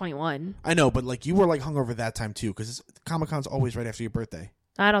when I was 21. I know, but like you were like hungover that time too, because Comic Con's always right after your birthday.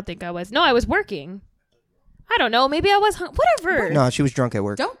 I don't think I was. No, I was working. I don't know. Maybe I was. Whatever. No, she was drunk at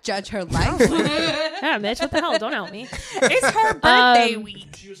work. Don't judge her life. Yeah, Mitch, what the hell? Don't help me. It's her birthday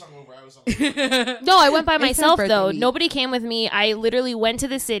week. She was hungover. I was hungover. No, I went by It's her myself birthday though. week. Nobody came with me. I literally went to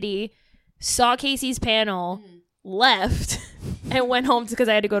the city, saw Casey's panel, left, and went home because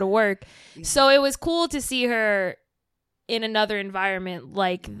I had to go to work. So it was cool to see her in another environment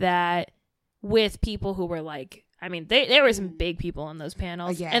like that with people who were like, I mean, there were some big people on those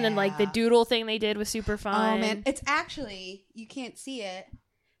panels. Yeah. And then like the doodle thing they did was super fun. Oh man, it's actually, you can't see it,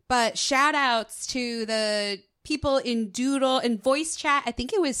 but shout outs to the people in Doodle and voice chat. I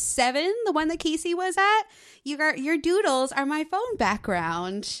think it was 7, the one that Casey was at. Your doodles are my phone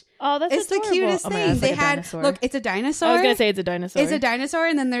background. Oh, that's It's adorable. the cutest Oh my God, thing. it's They like a had dinosaur. look, it's a dinosaur. I was gonna say it's a dinosaur. It's a dinosaur,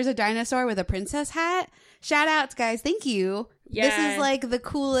 and then there's a dinosaur with a princess hat. Shout outs, guys. Thank you. This Yeah. is like the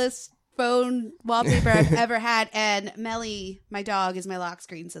coolest phone wallpaper I've ever had. And Melly, my dog, is my lock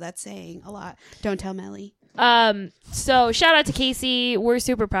screen, so that's saying a lot. Don't tell Melly. So shout out to Casey. We're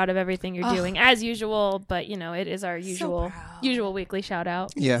super proud of everything you're Ugh. doing as usual, but it is our proud. usual weekly shout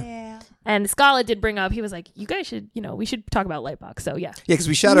out. Yeah. And Scala did bring up, he was like, you guys should, we should talk about Lightbox. So yeah. Yeah, because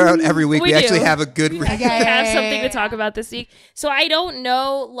we shout her out every week. We We, do. actually have a good. We Yeah, have yeah, something yeah. to talk about this week. So I don't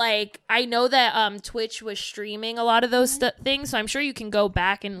know, I know that Twitch was streaming a lot of those things, so I'm sure you can go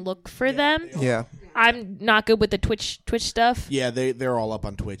back and look for them. Yeah. I'm not good with the Twitch stuff. Yeah, they're all up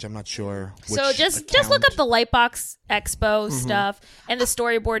on Twitch. I'm not sure. So which just look account. up the Lightbox Expo stuff, and the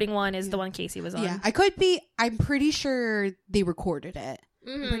storyboarding one is the one Casey was on. Yeah, I'm pretty sure they recorded it.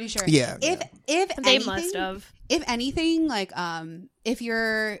 I'm pretty sure. Yeah, If They anything, must have. If anything,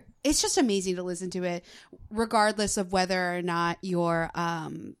 it's just amazing to listen to it, regardless of whether or not you're a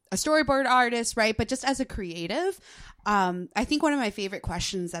storyboard artist, right? But just as a creative, I think one of my favorite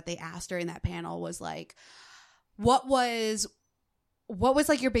questions that they asked during that panel was like, what was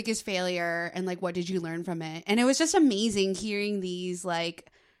like your biggest failure, and like what did you learn from it? And it was just amazing hearing these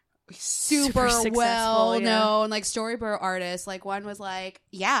like super successful, well yeah. known like storyboard artists. Like one was like,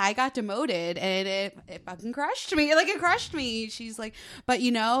 yeah, I got demoted and it fucking crushed me. Like it crushed me. She's like, but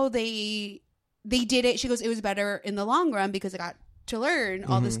they did it. She goes, it was better in the long run because I got to learn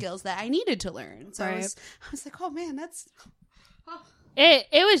all the skills that I needed to learn. So I Right. was like, oh man, that's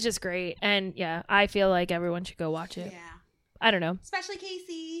It was just great, and yeah, I feel like everyone should go watch it. yeah. I don't know. Especially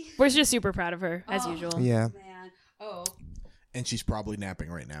Casey. We're just super proud of her as Oh. usual. Yeah. Man. Oh. And she's probably napping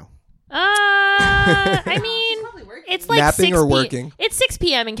right now. I mean, Probably working. it's like Napping 6 or working? It's 6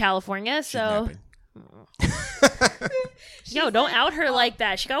 p.m. in California, She's so napping. yo, don't out her like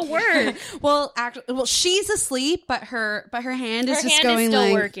that. She got work. Well, actually, she's asleep, but her hand is Her just hand going is still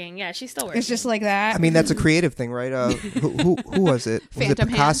like working. Yeah, she's still working. it's just like that. I mean, that's a creative thing, right? Who was it? Was Phantom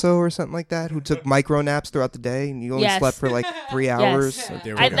it Picasso or something like that? Who took micro naps throughout the day and you only Yes. slept for like 3 hours? Yes.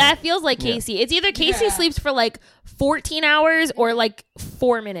 There we go. That feels like Casey. It's either Casey sleeps for like 14 hours or like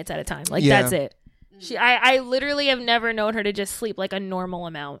 4 minutes at a time. Like Yeah. that's it. I literally have never known her to just sleep like a normal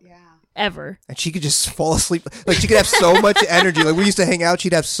amount yeah. ever. And she could just fall asleep. Like she could have so much energy. Like we used to hang out,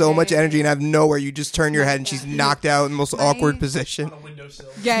 she'd have so much energy, and out of nowhere, you just turn your head and she's knocked out in the most awkward position.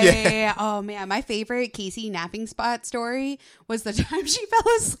 Yeah. Oh man, my favorite Casey napping spot story was the time she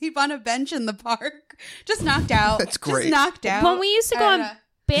fell asleep on a bench in the park, just knocked out. That's great. Just knocked out. When we used to go And, on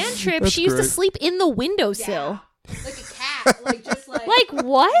band trips, That's she used to great. sleep in the windowsill. like a cat, like just like Like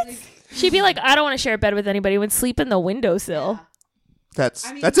what? She'd be like, I don't want to share a bed with anybody. Would sleep in the windowsill. That's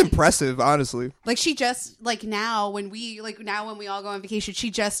I mean- that's impressive, honestly. Like she just like now when we all go on vacation, she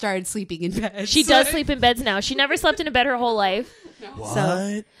just started sleeping in bed. She does sleep in beds now. She never slept in a bed her whole life. What?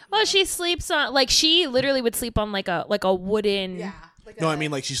 So, well, she sleeps on like she literally would sleep on like a wooden. Yeah. Like No, I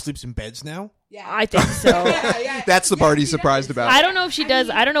mean like she sleeps in beds now. yeah. I think so. yeah. That's the part he's surprised about. I don't know if she does.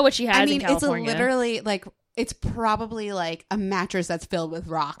 I don't know what she has I mean, in California. it's literally like it's probably like a mattress that's filled with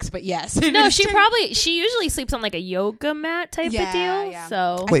rocks, but yes. No, she usually sleeps on like a yoga mat type of Yeah, deal. yeah.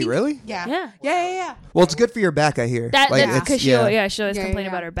 So Wait, really? Yeah. Yeah. Well, it's good for your back, I hear. that's it's- because she always complain yeah.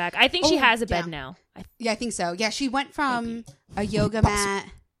 about her back. I think she Oh, has a bed yeah. now. Yeah, I think so. Yeah, she went from a yoga mat.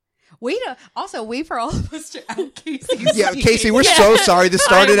 Wait for all of us to out Casey's Yeah, speech. Casey, we're so sorry. This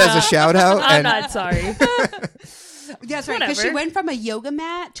started as a shout out. I'm And not sorry. That's right, because she Whatever. went from a yoga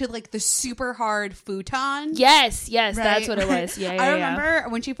mat to like the super hard futon. yes, that's Right? what it was. Yeah, I remember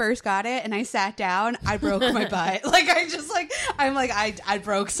when she first got it and I sat down, I broke my butt. Like I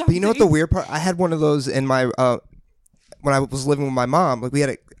broke something. But you know what the weird part? I had one of those in my when I was living with my mom. Like we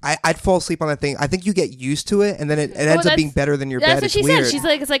had I'd fall asleep on that thing. I think you get used to it, and then it ends up that's- being better than your That's bed. what It's she weird. said. She's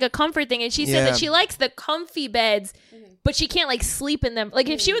like, it's like a comfort thing, and she said Yeah. that she likes the comfy beds, but she can't like sleep in them. Like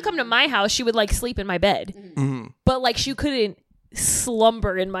if she would come to my house, she would like sleep in my bed, Mhm. but like she couldn't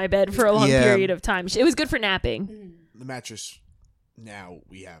slumber in my bed for a long Yeah. period of time. It was good for napping. The mattress now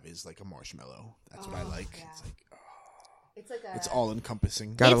we have is like a marshmallow. That's what I like. yeah. It's like It's like it's all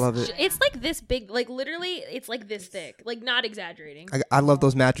encompassing. Gotta it's, love it. It's like this big, like literally, it's like this thick. Like not exaggerating. I love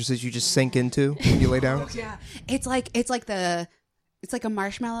those mattresses you just sink into when you lay down. yeah. It's like a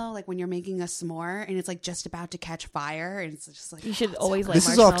marshmallow, like when you're making a s'more and it's like just about to catch fire, and it's just like You should always like. This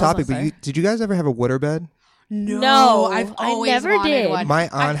is off marshmallows topic, on but fire. did you guys ever have a water bed? No, I've I always never wanted did. one. My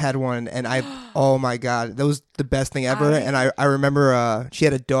aunt had one, and oh my god, that was the best thing ever. And I remember she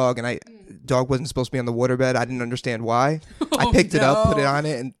had a dog, and dog wasn't supposed to be on the waterbed. I didn't understand why. I picked it up, put it on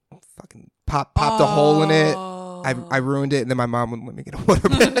it, and fucking popped a hole in it. I ruined it, and then my mom wouldn't let me get a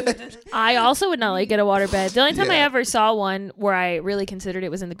waterbed. I also would not like get a waterbed. The only time I Yeah. ever saw one where I really considered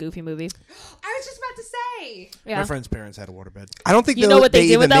it was in the Goofy movie. I was just about to say. Yeah. My friend's parents had a waterbed. I don't think You know what they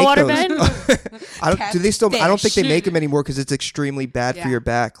did even with that make those. I don't. Do they still? I don't think they Catfish. make them anymore because it's extremely bad for Yeah. your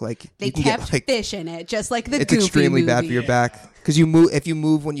back. Like They you can kept get like fish in it, just like the it's Goofy extremely bad movie. for your back because you move if you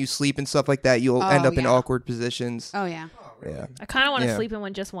move when you sleep and stuff like that. You'll end up in yeah. awkward positions. Oh yeah. Yeah, I kind of want to Yeah. sleep in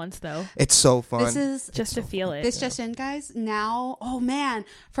one just once though, it's so fun. This is just to feel it. this just in, guys. Now, oh man,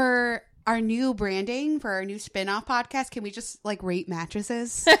 for our new branding, for our new spin-off podcast, can we just like rate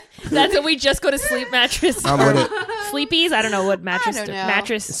mattresses? That's what we just go to sleep mattress. I'm or with it. Sleepies. I don't know what mattress. don't know.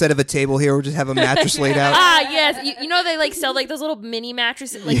 Mattress. Instead of a table here, we'll just have a mattress laid out. Ah yes, you know they like sell like those little mini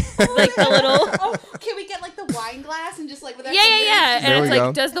mattresses, like like the little. Oh, can we get like the wine glass and just like with our Yeah. fingers? There And we it's like,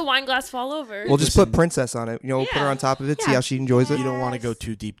 go. does the wine glass fall over? We'll just put Princess on it. You know, we'll put her Yeah. on top of it, see Yeah. how she enjoys it. You don't want to go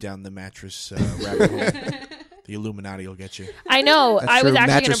too deep down the mattress rabbit hole. The Illuminati will get you. I know. That's I was true. actually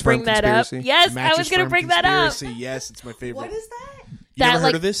going Mattress to bring firm that up. conspiracy. Yes, I Mattress was going to firm bring that up. conspiracy. Yes, it's my favorite. What is that? You That, never like-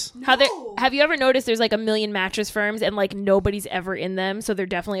 heard of this? How there? No. Have you ever noticed there's like a million mattress firms and like nobody's ever in them, so they're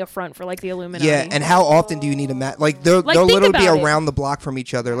definitely a front for like the Illuminati. Yeah, and how often do you need a mat? Like they'll Like, they'll think literally be about it. around the block from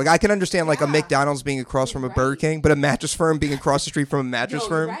each other. Like I can understand like a McDonald's being across from a Burger King, but a mattress firm being across the street from a mattress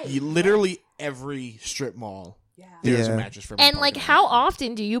firm. Right. Literally every strip mall, there's Yeah. a mattress firm. And in like, parking how lot.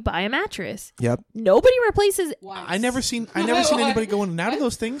 often do you buy a mattress? Yep. Nobody replaces. I never seen anybody going in and out of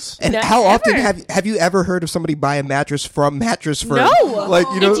those things. And No, how often ever. have you ever heard of somebody buy a mattress from mattress firm? No, Like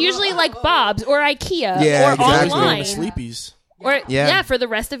you know, it's usually like Bob's or IKEA Yeah, or exactly. Going online to Sleepies. or Yeah. for the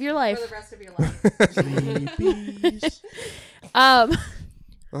rest of your life. For the rest of your life. Sleepies.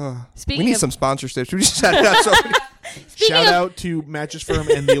 we Speaking need of some sponsorships. We just had it out so many. Shout out to Mattress Firm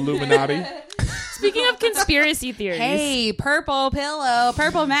and the Illuminati. Speaking of conspiracy theories. Hey, purple pillow,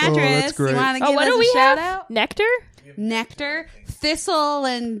 purple mattress. that's great. You want to give what us do a we shout have? out? Nectar? Nectar, Thistle,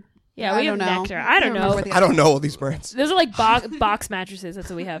 and Yeah, I we have don't know. Nectar. I don't know. remember the I don't know all these brands. Those are like box mattresses. That's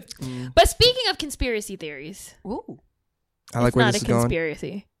what we have. But speaking of conspiracy theories, Ooh. I like it's where not this a is going.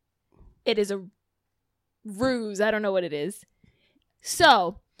 conspiracy. It is a ruse. I don't know what it is.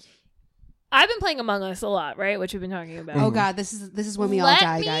 So, I've been playing Among Us a lot, right? Which we've been talking about. Oh God, this is when we all Let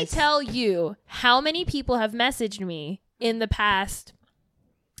die, me guys. tell you how many people have messaged me in the past.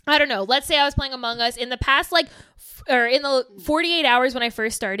 I don't know. Let's say I was playing Among Us in the past, or in the 48 hours when I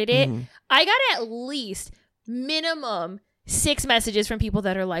first started it. I got at least minimum 6 messages from people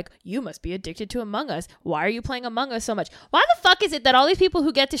that are like, you must be addicted to Among Us. Why are you playing Among Us so much? Why the fuck is it that all these people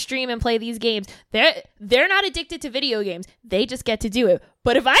who get to stream and play these games, they're not addicted to video games. They just get to do it.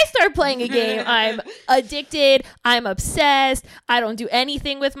 But if I start playing a game, I'm addicted, I'm obsessed, I don't do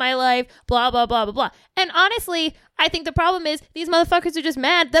anything with my life, blah, blah, blah, blah, blah. And honestly, I think the problem is these motherfuckers are just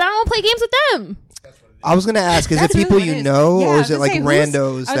mad that I don't play games with them. I was gonna ask, is it That's people really what you it is. know, Yeah, I or was is it gonna like say,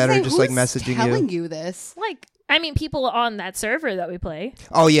 randos that are just like who's messaging telling you? you this? Like, I mean, people on that server that we play.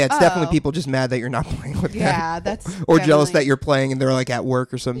 Oh yeah, it's definitely Oh. people just mad that you're not playing with them. Yeah, that's Or jealous definitely- that you're playing and they're like at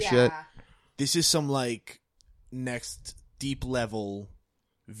work or some shit. Yeah. This is some like next deep level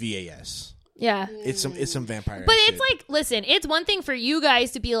VAS. Yeah. It's some vampire. But shit. it's like, listen, it's one thing for you guys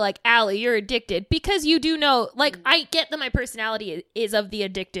to be like, Allie, you're addicted, because you do know, like, I get that my personality is of the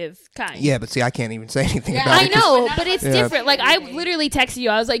addictive kind. Yeah, but see, I can't even say anything Yeah, about I it. 'cause- know, but it's Yeah. different. Like, I literally texted you.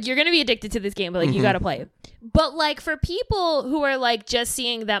 I was like, you're going to be addicted to this game, but, like, you got to play it. But, like, for people who are, like, just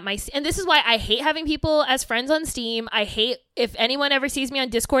seeing that and this is why I hate having people as friends on Steam. I hate if anyone ever sees me on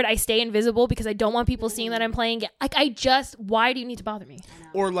Discord, I stay invisible because I don't want people seeing that I'm playing. Like, why do you need to bother me?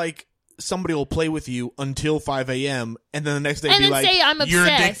 or like somebody will play with you until 5 a.m. and then the next day And be then like, say I'm you're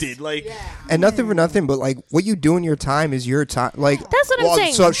obsessed. addicted. Like, And nothing for nothing, but like what you do in your time is your time. Like That's what I'm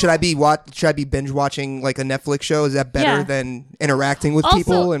saying. So should I be binge watching like a Netflix show? Is that better Yeah. than interacting with Also,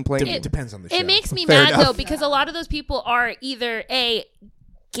 people and playing? it- depends on the show. It makes me Fair mad enough. though, because a lot of those people are either A,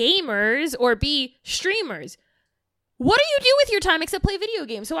 gamers, or B, streamers. What do you do with your time except play video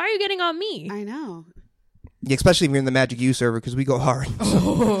games? So why are you getting on me? I know. Yeah, especially if you're in the Magic U server because we go hard.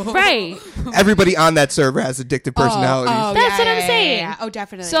 Right. Everybody on that server has addictive personalities. That's what I'm saying. Oh,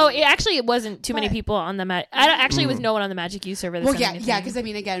 definitely. So it wasn't too many But- people on the actually it was no one on the Magic U server. That well, said yeah, anything. yeah. Because I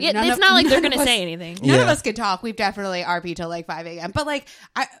mean, again, Yeah, none it's of- not like they're none gonna of say us- anything. None of Yeah. us can talk. We've definitely RP till like 5 a.m. But like,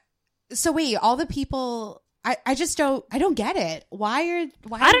 so wait, all the people. I just don't. I don't get it. Why?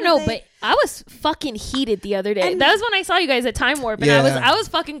 I don't know, would they- but I was fucking heated the other day. And- that was when I saw you guys at Time Warp, and Yeah. I was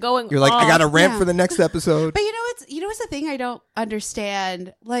fucking going. You're like, I got a rant Yeah. for the next episode. But you know what's the thing I don't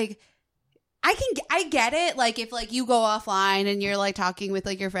understand? Like, I get it. Like, if like you go offline and you're like talking with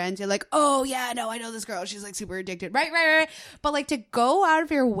like your friends, you're like, oh yeah, no, I know this girl. She's like super addicted. Right. But like to go out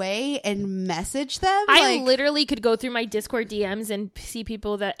of your way and message them, I like, literally could go through my Discord DMs and see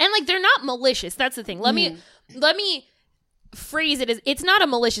people that, and like they're not malicious. That's the thing. Let me phrase it as, it's not a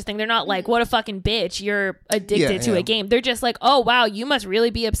malicious thing. They're not like, what a fucking bitch, you're addicted Yeah, to yeah. a game. They're just like, oh wow, you must really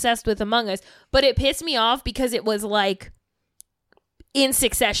be obsessed with Among Us. But it pissed me off because it was like in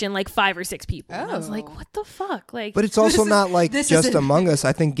succession, like 5 or 6 people. And I was like, Oh. what the fuck? Like, But it's also not like this just isn't- Among Us.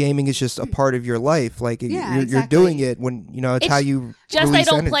 I think gaming is just a part of your life. Like Yeah, you're exactly. doing it when it's how It's you just I release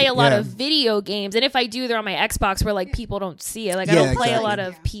don't energy. play a lot Yeah. of video games, and if I do, they're on my Xbox where like people don't see it. Like I Yeah, don't play a exactly. lot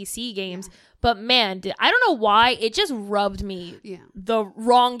of PC games. But man, I don't know why it just rubbed me Yeah. the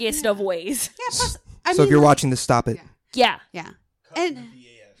wrongest of ways. Yeah. Plus, I So mean, if you're watching this, stop it. Yeah. Yeah, yeah,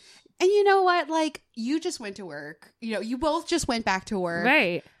 and you know what? Like, you just went to work. You know, you both just went back to work.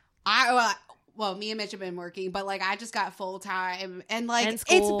 right. Well, me and Mitch have been working, but like I just got full time, and like And it's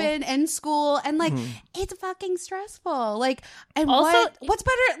school. been in school, and like it's fucking stressful. Like, and Also- what's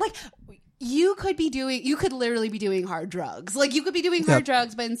better? Like, you could literally be doing hard drugs. Like, you could be doing hard Yep.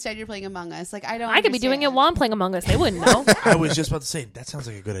 drugs, but instead you're playing Among Us. Like, I could be doing it understand. while I'm playing Among Us. They wouldn't know. I was just about to say that sounds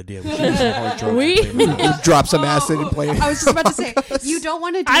like a good idea. We should do some hard drugs We- and play Among Us. Just drop some acid and play. I was just about to say, you don't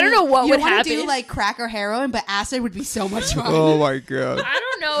want to do. I don't know what you would don't wanna do happen. like crack or heroin, but acid would be so much fun. Oh my god. I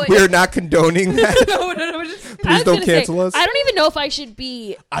don't know. We are not condoning that. no, Please don't cancel us. I don't even know if I should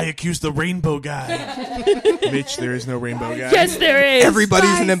be. I accuse the rainbow guy. Mitch, there is no rainbow guy. Yes, there is.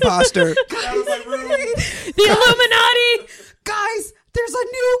 Everybody's an imposter. The Illuminati. Guys, there's a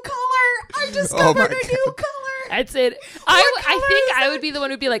new color. I Oh discovered my a new color. That's it. I think I would be the one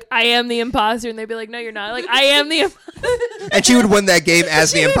who'd be like, I am the imposter, and they'd be like, no, you're not. Like, I am the imposter. And she would win that game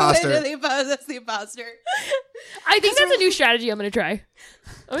as the imposter. That's the imposter. I think that's a new strategy I'm going to try.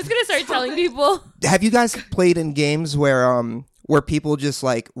 I'm just going to start telling people. Have you guys played in games where people just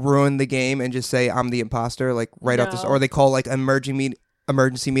like ruin the game and just say I'm the imposter, like right off the, or they call like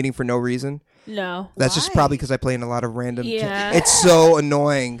emergency meeting for no reason? No. That's just probably because I play in a lot of random. Yeah. It's so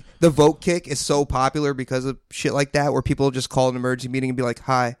annoying. The vote kick is so popular because of shit like that, where people just call an emergency meeting and be like,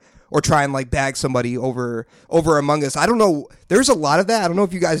 hi, or try and like bag somebody over Among Us. I don't know. There's a lot of that. I don't know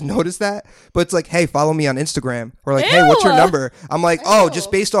if you guys noticed that, but it's like, hey, follow me on Instagram, or like, hey, what's your number? I'm like, oh,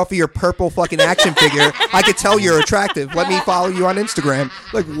 just based off of your purple fucking action figure, I could tell you're attractive. Let me follow you on Instagram.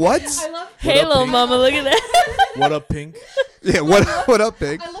 Like, what? Hey, little mama, look at that. What up, Pink? Yeah, what up,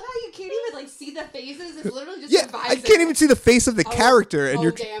 Pink? I love how you can't even like see the faces. It's literally just Yeah, I can't even see the face of the character, and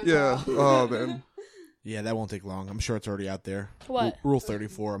you're damn, yeah. girl. Oh man. Yeah, that won't take long. I'm sure it's already out there. What? Rule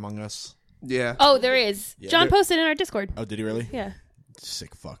 34 Among Us. Yeah. Oh, there is. Yeah, John there- posted in our Discord. Oh, did he really? Yeah.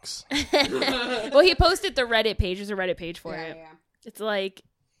 Sick fucks. Well, he posted the Reddit page. There's a Reddit page for it. Yeah. It's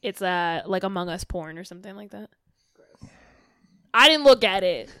like Among Us porn or something like that. I didn't look at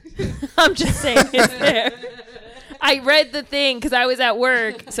it. I'm just saying it's there. I read the thing because I was at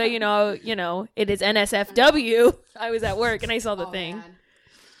work. So, you know, it is NSFW. I was at work and I saw the thing. Man.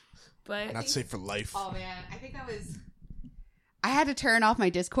 But Not safe for life. Oh man, I think that was. I had to turn off my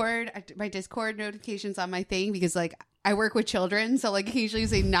Discord notifications on my thing because like I work with children, so like occasionally you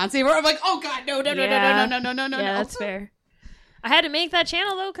say not safe. I'm like, oh god, no. Yeah, no. that's fair. I had to make that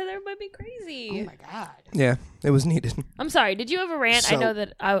channel though because everybody be crazy. Oh my god. Yeah, it was needed. I'm sorry. Did you have a rant? I So- know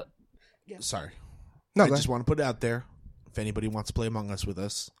that I. Sorry. No, I go just want to put it out there. If anybody wants to play Among Us with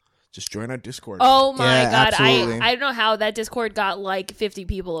us, just join our Discord. Oh my Yeah, god! absolutely. I don't know how that Discord got like 50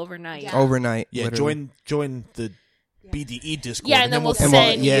 people overnight. Yeah. overnight. yeah, literally. join the BDE Discord. Yeah, and then we'll send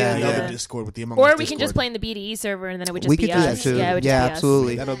send you yeah, the- another the- Discord with the Among Us Or we Discord. can just play in the BDE server, and then it would just We be could do that us. too. Yeah, it would Yeah, just be us.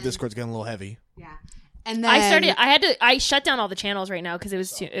 absolutely. That other Discord's getting a little heavy. Yeah. And then I shut down all the channels right now because it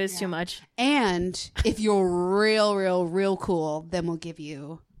was too much. And if you're real cool, then we'll give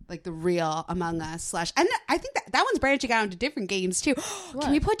you like the real Among Us / and I think that one's branching out into different games too. Can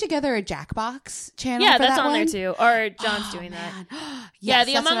we put together a Jackbox channel? Yeah, for that's that on one? there too. Or John's doing that. Yeah, Yes,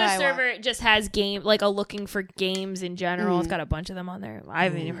 the that's Among what Us I want. server just has game like a looking for games in general. It's got a bunch of them on there. I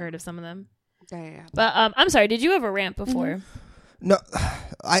haven't even heard of some of them. Yeah. But I'm sorry. Did you have a rant before? No,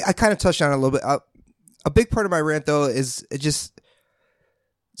 I kind of touched on it a little bit. A big part of my rant though is it just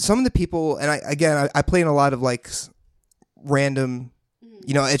some of the people, and I play in a lot of like random.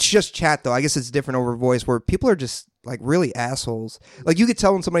 You know, it's just chat though. I guess it's different over voice where people are just like really assholes. Like you could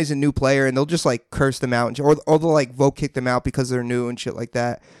tell when somebody's a new player and they'll just like curse them out or they'll like vote kick them out because they're new and shit like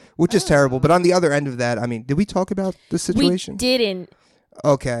that, which is terrible. But on the other end of that, I mean, did we talk about this situation? We didn't.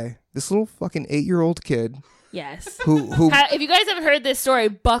 Okay, this little fucking 8-year-old kid Yes. who If you guys haven't heard this story,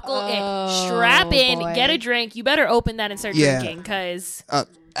 buckle in, strap in, boy. get a drink. You better open that and start Yeah. drinking because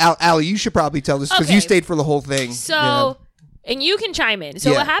Allie, you should probably tell this because you Okay. stayed for the whole thing. so. And you can chime in.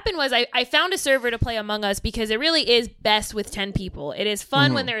 So Yeah. what happened was I found a server to play Among Us because it really is best with 10 people. It is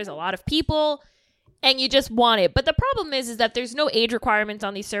fun when there is a lot of people and you just want it. But the problem is that there's no age requirements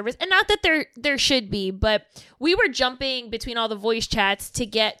on these servers. And not that there should be, but we were jumping between all the voice chats to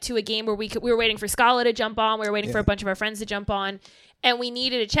get to a game where we were waiting for Scala to jump on. We were waiting for a bunch of our friends to jump on. And we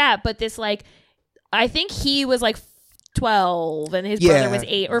needed a chat. But this like, I think he was like 12 and his brother was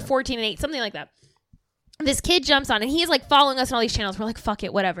 8 or 14 and 8, something like that. This kid jumps on and he's like following us on all these channels. We're like, fuck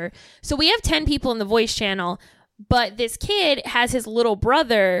it, whatever. So we have 10 people in the voice channel, but this kid has his little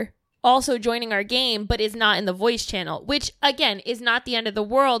brother also joining our game, but is not in the voice channel, which again is not the end of the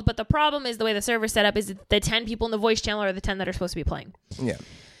world. But the problem is the way the server's set up is the 10 people in the voice channel are the 10 that are supposed to be playing. Yeah.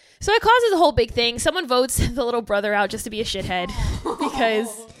 So it causes a whole big thing. Someone votes the little brother out just to be a shithead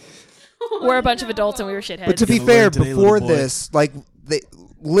because we're a bunch of adults and we were shitheads. But to be Gonna fair, learn today, before little boy. this, like they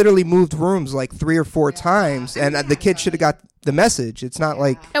literally moved rooms like 3 or 4 times, and the kid should have got the message. It's not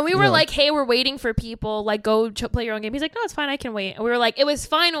like And we you were know. like, hey, we're waiting for people. Like, go play your own game. He's like, no, it's fine. I can wait. And we were like, it was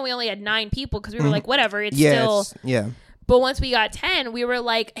fine when we only had 9 people because we were like, whatever. It's yeah, still. yeah. But once we got 10, we were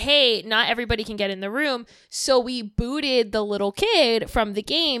like, hey, not everybody can get in the room. So we booted the little kid from the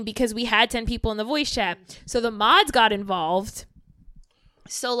game because we had 10 people in the voice chat. So the mods got involved.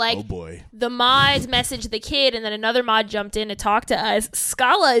 So, like, Oh boy. the mods messaged the kid, and then another mod jumped in to talk to us.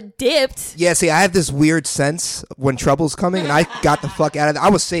 Scala dipped. Yeah, see, I have this weird sense when trouble's coming, and I got the fuck out of it. I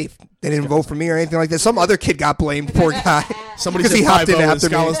was safe. They didn't vote for me or anything like that. Some other kid got blamed, poor guy. Somebody Because said he hopped in 5-0 and after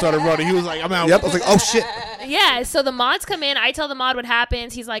me. Scala started running. He was like, I'm out. Yep, I was like, oh shit. Yeah, so the mods come in. I tell the mod what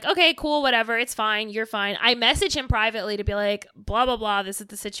happens. He's like, okay, cool, whatever. It's fine. You're fine. I message him privately to be like, blah, blah, blah. This is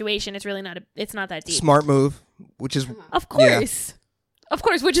the situation. It's really it's not that deep. Smart move, which is Of course. Of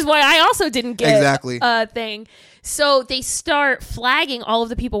course, which is why I also didn't get Exactly. a thing. So they start flagging all of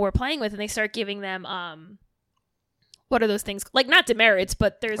the people we're playing with, and they start giving them, what are those things? Like, not demerits,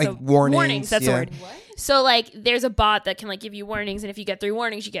 but there's like warnings. That's the yeah. word. So, like, there's a bot that can, like, give you warnings, and if you get 3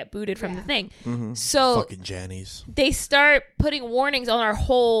 warnings, you get booted from the thing. Mm-hmm. So Fucking Jannies. they start putting warnings on our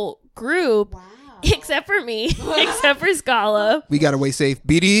whole group, except for me, except for Scala. We gotta way safe.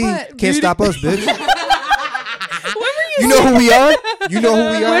 BD But- can't stop us, bitch. When were You know who we are. You know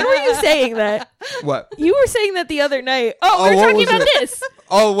who we When are. were you saying that? What? You were saying that the other night. Oh, we what were talking was about it? this.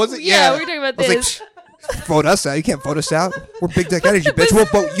 Oh, was it? Yeah, Yeah, we were talking about I was like, this. vote us out. You can't vote us out. We're Big Deck Energy, bitch. We'll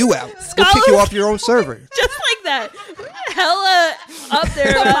vote you out. We'll Scholars- kick you off your own server. Just like that. Hella up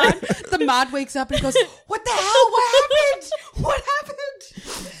there about it. The mod wakes up and goes, "What the hell? What happened? What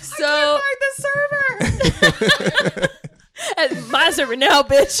happened? So, I can't find the server." my server now,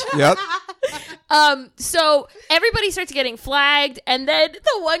 bitch. Yep. So everybody starts getting flagged, and then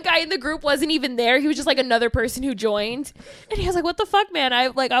the one guy in the group wasn't even there. He was just like another person who joined, and he was like, "What the fuck, man? I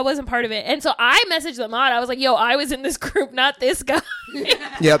wasn't part of it." And so I messaged the mod. I was like, "Yo, I was in this group, not this guy."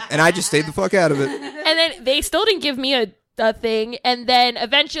 Yep. And I just stayed the fuck out of it. And then they still didn't give me a thing, and then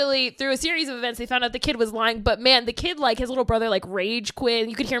eventually through a series of events they found out the kid was lying. But man, the kid, like, his little brother, like, rage quit.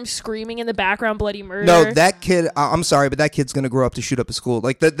 You could hear him screaming in the background, bloody murder. No, that kid. I'm sorry, but that kid's gonna grow up to shoot up a school.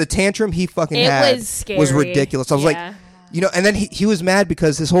 Like the tantrum he fucking It had was scary. ridiculous. I was Yeah. like, you know, and then he was mad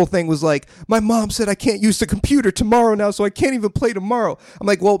because his whole thing was like, my mom said I can't use the computer tomorrow now, so I can't even play tomorrow. I'm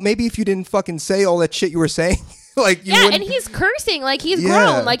like, well, maybe if you didn't fucking say all that shit you were saying, like, you Yeah, wouldn't. and he's cursing, like, he's Yeah.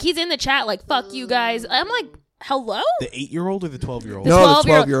 grown, like, he's in the chat, like, fuck you guys. I'm like, hello? The 8-year-old or the 12-year-old? No, the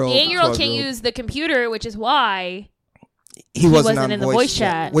 12-year-old. The 8-year-old can't 12-year-old. use the computer, which is why. he wasn't wasn't on in the voice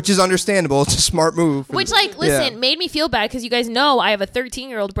chat. which is understandable. It's a smart move. Which, like, listen, made me feel bad because you guys know I have a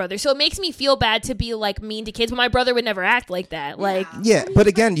 13-year-old brother, so it makes me feel bad to be, like, mean to kids, but my brother would never act like that. Like, Yeah, but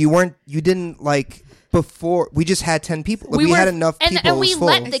again, you didn't like before. We just had 10 people. Like, we had enough people. and we it was full.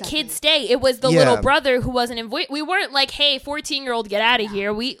 let the kids stay. It was the Yeah. little brother who wasn't in voice. We weren't like, hey, 14-year-old, get out of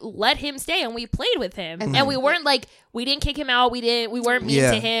here. We let him stay and we played with him, and we weren't like, we didn't kick him out. We weren't mean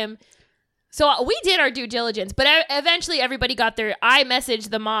Yeah. to him. So we did our due diligence, but eventually everybody got their. I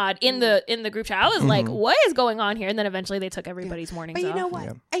messaged the mod in the group chat. I was like, "What is going on here?" And then eventually they took everybody's warnings But you off. know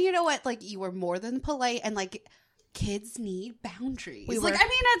what? And you know what? Like, you were more than polite, and like, kids need boundaries. We like, were. I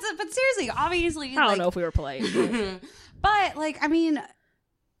mean, but seriously, obviously, I don't know if we were polite. but like, I mean,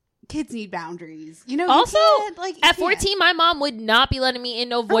 kids need boundaries. You know. Also, you can't, like, you At can't. 14, my mom would not be letting me in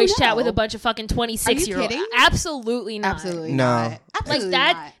no voice chat with no. a bunch of fucking 26-year-olds. kidding? Absolutely not. Absolutely No. not. Like Absolutely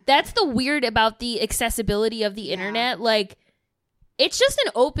that. not. That's the weird about the accessibility of the internet. Like, it's just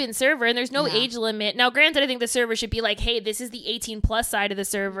an open server and there's no Yeah. age limit. Now, granted, I think the server should be like, hey, this is the 18 plus side of the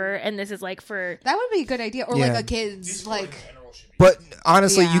server, and this is like for. That would be a good idea, or Yeah. like a kid's like. But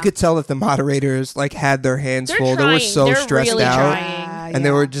honestly, Yeah. you could tell that the moderators like had their hands They're full. trying. They were so They're stressed really out. trying. And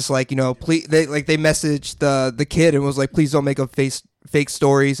they were just like, you know, please. They messaged the kid and was like, please don't make up fake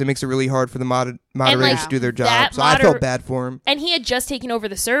stories. It makes it really hard for the moderators to do their job. that So I felt bad for him. And he had just taken over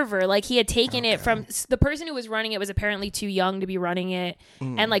the server. Like, he had taken it from the person who was running it was apparently too young to be running it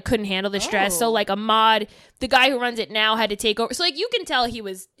and like couldn't handle the stress. So like a mod, the guy who runs it now had to take over. So like you can tell he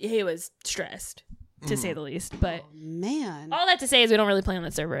was stressed, to say the least. But Man. all that to say is we don't really play on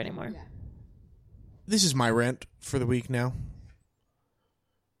that server anymore. This is my rant for the week now.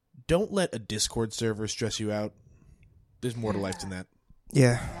 Don't let a Discord server stress you out. There's more to life than that.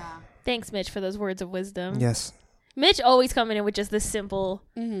 Yeah. Thanks, Mitch, for those words of wisdom. Yes. Mitch always coming in with just the simple,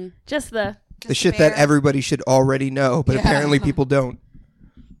 just the The shit that everybody should already know, but apparently people don't.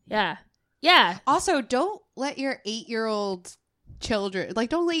 yeah. Also, don't let your 8-year-old children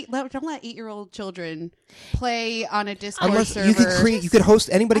don't let 8-year-old children play on a Discord Unless server. you could host.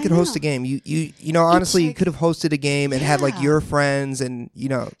 Anybody I could host know. a game. You know, honestly, you like- could have hosted a game and had like Yeah. your friends and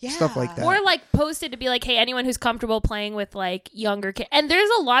stuff like that. Or like posted to be like, hey, anyone who's comfortable playing with like younger kids. And there's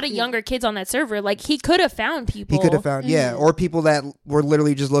a lot of younger kids on that server. Like he could have found people. He could have found, or people that were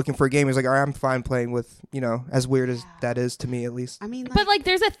literally just looking for a game. He's like, all right, I'm fine playing with, as weird as that is to me, at least. I mean, But like,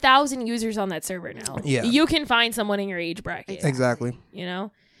 there's 1,000 users on that server now. Yeah. You can find someone in your age bracket. Exactly. You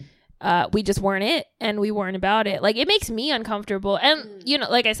know, we just weren't it, and we weren't about it. Like, it makes me uncomfortable. And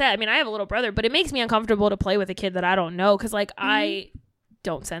like I said, I mean, I have a little brother, but it makes me uncomfortable to play with a kid that I don't know because like I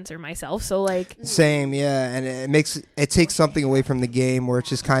don't censor myself. So like, Same, yeah, and it takes something away from the game where it's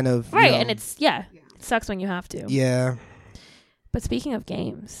just kind of right, and it sucks when you have to. yeah. But speaking of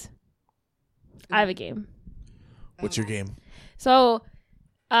games, I have a game. What's your game? So,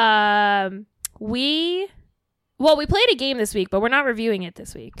 we played a game this week, but we're not reviewing it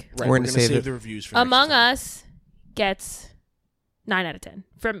this week. Right, We're we're gonna going to save save it. the reviews for Among next time. Us gets 9 out of 10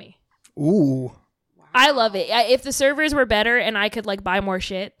 from me. Ooh. I love it. If the servers were better and I could like buy more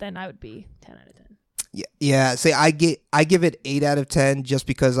shit, then I would be 10 out of 10. Yeah. See, I give it 8 out of 10 just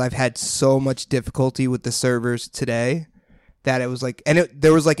because I've had so much difficulty with the servers today that it was like, and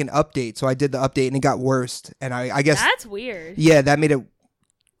there was like an update, so I did the update and it got worse, and I guess That's weird. yeah, that made it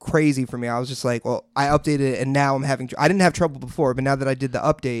crazy for me. I was just like, well, I updated it and now I'm having. I didn't have trouble before, but now that I did the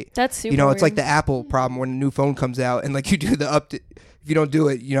update, That's super. you know, it's like weird. the Apple problem when a new phone comes out and like you do the update. If you don't do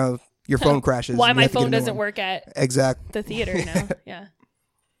it, you know, your phone crashes. Why and you my have to get a phone new doesn't one. work at Exactly. the theater now.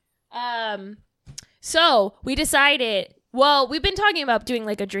 Yeah. So we decided. Well, we've been talking about doing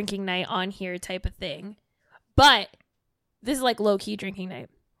like a drinking night on here type of thing, but this is like low key drinking night.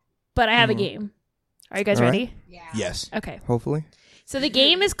 But I have a game. Are you guys All right. ready? Yeah. Yes. Okay. Hopefully. So the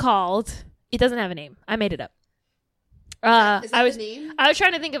game is called. It doesn't have a name. I made it up. Is that I was the name? I was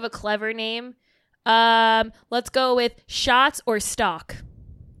trying to think of a clever name. Let's go with shots or stock.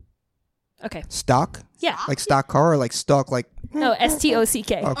 Okay. Stock, Yeah. like stock car, or like stock, like. No,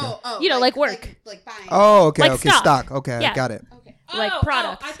 STOCK. Okay. Oh, You know, like work. Like buying. Oh, okay, Like okay, stock. stock. Okay, Yeah. got it. Okay. Like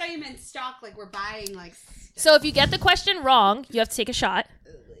products. I thought you meant stock, like we're buying, like. So if you get the question wrong, you have to take a shot.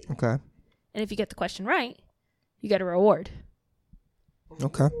 Okay, And if you get the question right, you get a reward.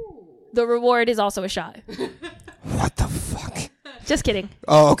 okay. The reward is also a shot. What the fuck? Just kidding.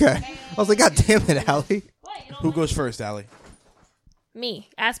 Oh, okay. I was like, God damn it, Allie. Who goes first, Allie? Me.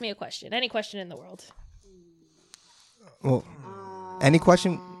 Ask me a question. Any question in the world. Well, any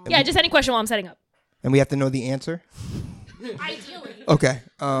question? Yeah, just any question while I'm setting up. And we have to know the answer. Ideally. Okay.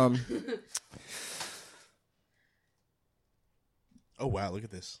 Oh, wow. Look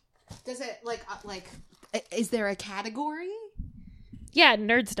at this. Does it is there a category? Yeah,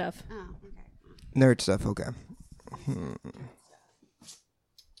 nerd stuff. Oh, okay. Nerd stuff. Okay.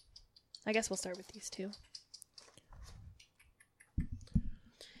 I guess we'll start with these two.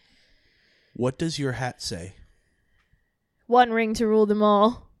 What does your hat say? One ring to rule them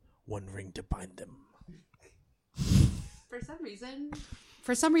all. One ring to bind them. For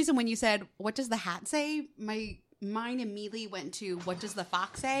some reason, when you said, "What does the hat say?" my mind immediately went to, "What does the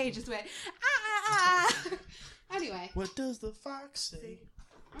fox say?" It just went, ah. Anyway. What does the fox say?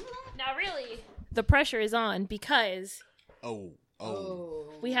 Now, really, the pressure is on because Oh,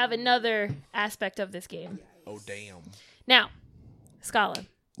 we have another aspect of this game. oh, damn. Now, Scala,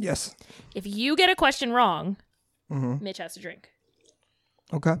 Yes. if you get a question wrong, Mitch has to drink.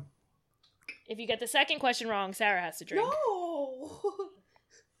 Okay. If you get the second question wrong, Sarah has to drink. No.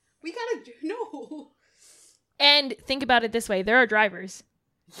 We gotta no. And think about it this way: there are drivers,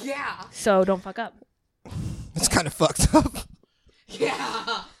 Yeah. so don't fuck up. It's kind of fucked up.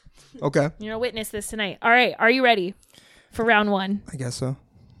 Yeah. Okay. You're gonna witness this tonight. All right, are you ready for round one? I guess so.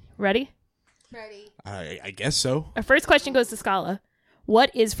 Ready? Ready. I guess so. Our first question goes to Scala.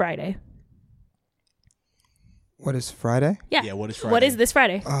 What is Friday? What is Friday? Yeah, what is Friday? What is this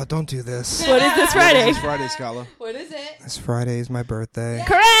Friday? Oh, don't do this. What is this Friday? It's Friday, Scala. What is it? This Friday is my birthday.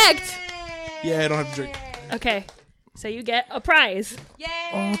 Correct. Yeah, I don't have to drink. Okay, so you get a prize. Yay!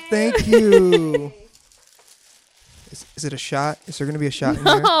 Oh, thank you. Is it a shot? Is there going to be a shot in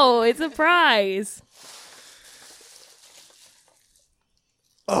here? Oh, it's a prize.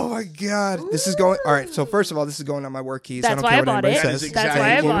 Oh my God. This is going. All right. So, first of all, this is going on my work keys. That's I don't why care I what bought anybody it. That is says. That's why I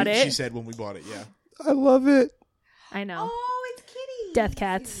exactly bought what it. she said when we bought it, yeah. I love it. I know. Oh, it's Kitty. Death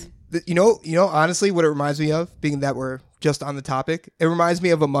cats. You know, honestly, what it reminds me of, being that we're just on the topic, it reminds me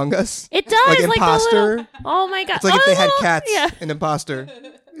of Among Us. It does. Like the Imposter. little- oh my god. It's like if they had Oh, cats Yeah. in Imposter.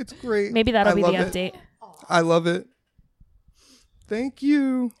 It's great. Maybe that'll I be the love it. update. I love it. Thank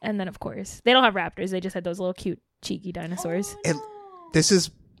you. And then, of course, they don't have raptors. They just had those little cute, cheeky dinosaurs. This is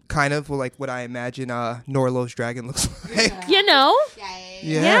kind of like what I imagine Norlo's dragon looks like. You know? Yay.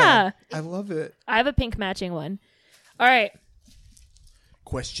 Yeah. I love it. I have a pink matching one. All right.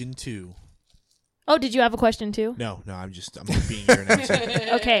 Question 2. Oh, did you have a question too? No, I'm being your announcer.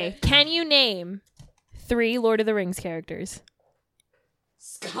 Okay. Can you name 3 Lord of the Rings characters?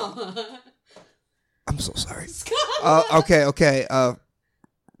 I'm so sorry. Okay.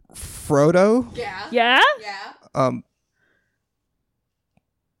 Frodo. Yeah. Yeah? Yeah.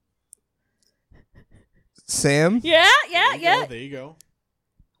 Sam. Yeah, There you go.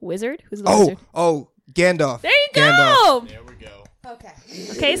 Wizard? Who's the wizard? Oh, Gandalf. There you go. Gandalf. There we go. Okay.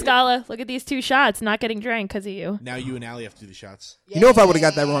 Okay, Scala, look at these 2 shots. Not getting drank because of you. Now you and Allie have to do the shots. You know, if I would have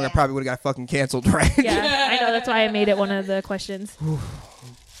got that wrong, I probably would have got fucking canceled, right? Yeah, I know. That's why I made it one of the questions.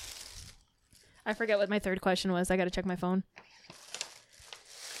 I forget what my third question was. I got to check my phone.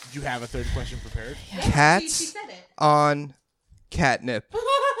 Did you have a third question prepared? Cats She said it. on catnip.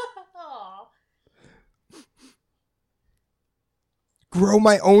 Grow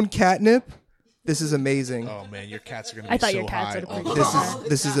my own catnip? This is amazing. Oh man, your cats are gonna be I thought so your cats high. would Oh, appreciate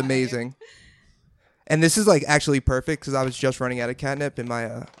This is amazing. And this is like actually perfect because I was just running out of catnip and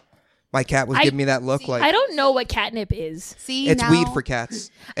my cat was giving me that look like I don't know what catnip is. See, it's now, weed for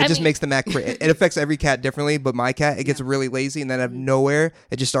cats. It I just mean- makes them act it affects every cat differently, but my cat, it gets really lazy and then out of nowhere,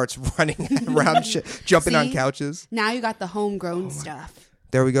 it just starts running around jumping on See? couches. Now you got the homegrown stuff.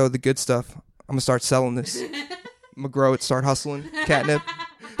 There we go, the good stuff. I'm going to start selling this. I'm going to grow it, start hustling. Catnip.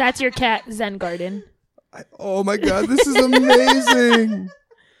 That's your cat Zen garden. Oh my god, this is amazing.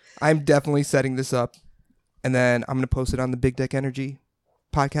 I'm definitely setting this up. And then I'm going to post it on the Big Deck Energy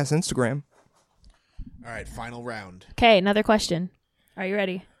podcast Instagram. All right, final round. Okay, another question. Are you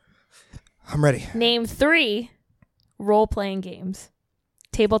ready? I'm ready. Name 3 role-playing games.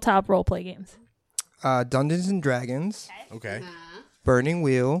 Tabletop role-play games. Dungeons and Dragons, Okay. Burning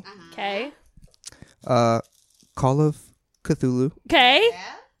Wheel, Okay. Call of Cthulhu. Okay.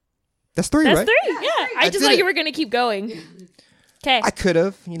 That's 3, That's right? 3. Yeah. I That's just thought it. you were going to keep going. Okay. I could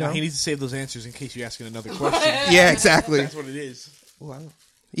have, you know. Now he needs to save those answers in case you ask another question. Yeah, exactly. That's what it is. Wow.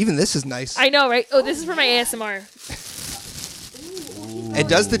 Even this is nice. I know, right? Oh, this is for my ASMR. It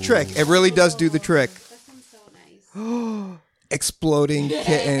does the trick. It really does do the trick. That sounds so nice. Exploding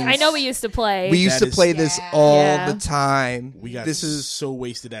kittens. I know we used to play. We used That to is- play this Yeah. all Yeah. the time. We got this is so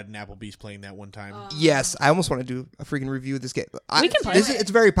wasted at an Applebee's playing that one time. yes. I almost want to do a freaking review of this game. We can play it.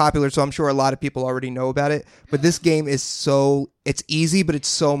 It's very popular, so I'm sure a lot of people already know about it. But this game is it's easy, but it's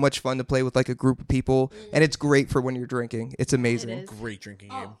so much fun to play with like a group of people, and it's great for when you're drinking. It's amazing. It is. Great drinking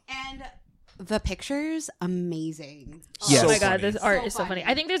game. And the pictures, amazing. Yes. Oh my So god, funny. this art So is so funny.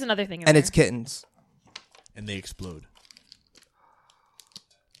 funny. I think there's another thing in And there. it's kittens. And they explode.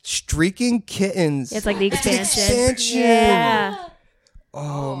 Streaking kittens. It's like the It's an expansion. expansion. Yeah.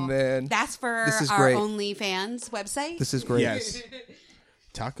 Oh man, That's for This is our great. OnlyFans website. this is great. Yes.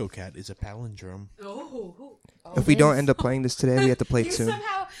 Taco Cat is a palindrome. If we don't end up playing this today, we have to play it You soon.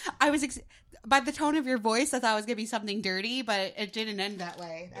 somehow, I was by the tone of your voice, I thought it was gonna be something dirty, but it didn't end that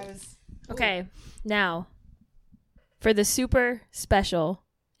way. I was Okay. Now, for the super special,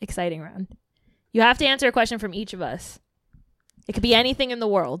 exciting round, you have to answer a question from each of us. It could be anything in the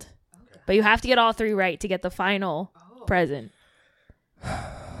world, but you have to get all 3 right to get the final present.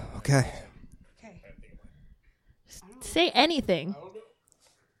 Okay. okay. Say anything.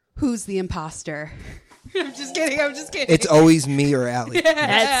 Who's the imposter? I'm just kidding. I'm just kidding. It's always me or Allie.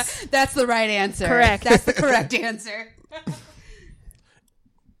 That's the right answer. Correct. That's the correct answer.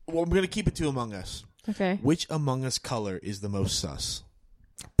 Well, I'm going to keep it to Among Us. Okay. Which Among Us color is the most sus?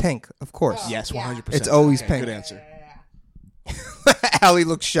 Pink, of course. Yes, 100%. It's always Okay, pink. Good answer. Allie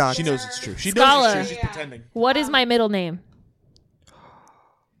looks shocked. She knows it's true. She Scala. knows it's true. She's pretending. What is my middle name?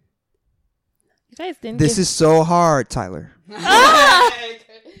 You guys didn't This is so hard, Tyler. All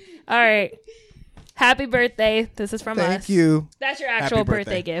right. Happy birthday. This is from us. Thank you. That's your actual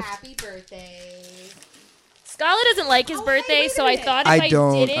birthday. birthday gift. Happy birthday. Scala doesn't like his birthday, wait so a I minute. thought if I I,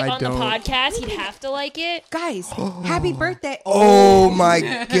 don't, did it I on the don't. podcast, he'd have to like it. Guys, happy birthday. Oh my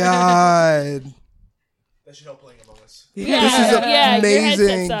god. That should help playing Among Us. Yeah, This is yeah, your headset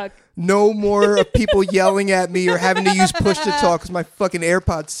amazing. suck. No more of people yelling at me or having to use push to talk because my fucking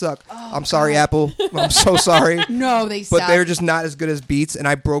AirPods suck. I'm sorry, Apple. I'm so sorry. No, they But suck. they're just not as good as Beats, and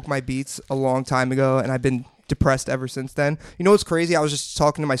I broke my Beats a long time ago, and I've been depressed ever since then. You know what's crazy? I was just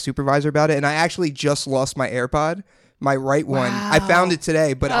talking to my supervisor about it, and I actually just lost my AirPod, my right one. I found it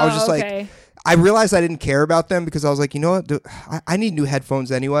today, but I was just okay. like, I realized I didn't care about them because I was like, you know what? I need new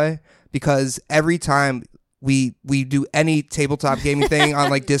headphones anyway, because every time we do any tabletop gaming thing on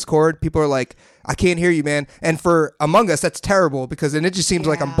like Discord, people are like, I can't hear you, man. And for Among Us, that's terrible because then it just seems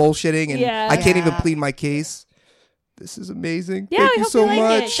like I'm Yeah. bullshitting and Yeah. I can't even Yeah. plead my case. This is amazing. Yeah, Thank I you hope so you like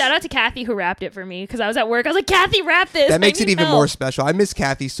much. it. Shout out to Kathy who wrapped it for me because I was at work. I was like, Kathy, wrap this. That makes I it need even help. more special. I miss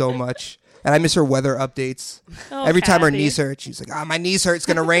Kathy so much. And I miss her weather updates. Oh, Every time her Kathy. knees hurt, she's like, my knees hurt. It's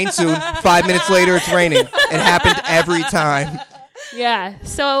going to rain soon. 5 minutes later, it's raining. It happened every time. Yeah.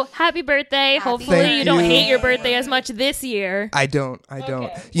 So happy birthday. Hopefully Thank you don't you. hate your birthday as much this year. I don't.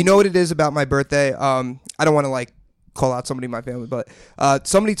 You know what it is about my birthday? I don't want to like call out somebody in my family, but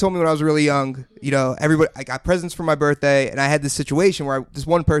somebody told me when I was really young, you know, everybody, I got presents for my birthday, and I had this situation where this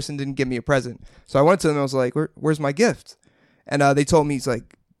one person didn't give me a present. So I went to them and I was like, where's my gift? And they told me, it's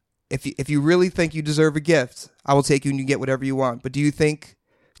like, if you really think you deserve a gift, I will take you and you get whatever you want. But do you think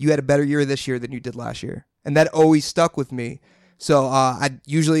you had a better year this year than you did last year? And that always stuck with me. So I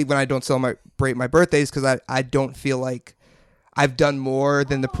usually when I don't celebrate my birthdays because I don't feel like I've done more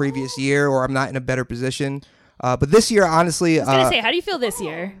than the previous year or I'm not in a better position. But this year, honestly, I was gonna say, how do you feel this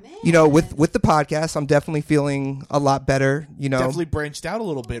year? you know, with the podcast, I'm definitely feeling a lot better. You know, Definitely branched out a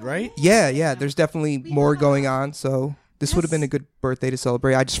little bit, right? yeah. There's definitely more going on. So this would have been a good birthday to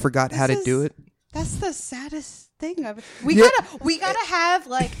celebrate. I just forgot how to do it. That's the saddest thing of it. Yeah. We gotta have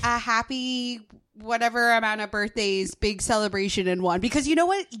like a happy whatever amount of birthdays, big celebration in one. Because you know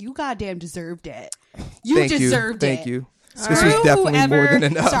what? You goddamn deserved it. You deserved it. Thank you. This Screw was definitely whoever, more than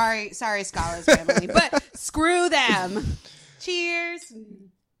enough. Sorry, Scala's family, but screw them. Cheers.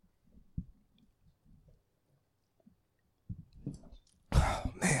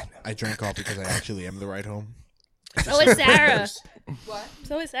 Man, I drank coffee because I actually am the ride home. So is Sarah. What?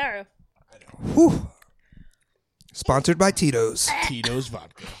 So is Sarah. whew. Sponsored by Tito's. Tito's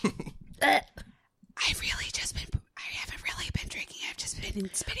vodka. I haven't really been drinking. I've just been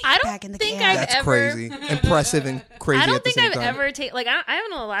spitting I it don't back in the think can. I've That's ever- crazy, impressive, and crazy. I don't at the think same I've time. ever taken, like, I don't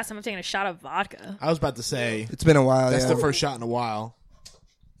know the last time I've taken a shot of vodka. I was about to say, It's been a while. that's yeah. the first shot in a while.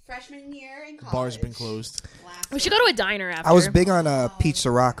 Freshman year in college. Bar's been closed. We should go to a diner after. I was big on Peach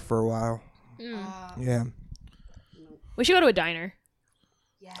Ciroc for a while. Yeah, We should go to a diner.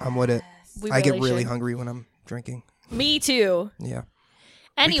 I'm with it. We I get really should. hungry when I'm drinking. Me too. Yeah.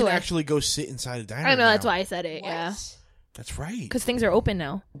 We can Anyway, actually go sit inside a diner. I know that's now. why I said it. Yeah, That's right. because things are open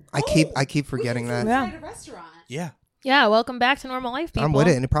now. I keep forgetting that. Yeah. At a restaurant. Yeah. Yeah, welcome back to normal life, people. I'm with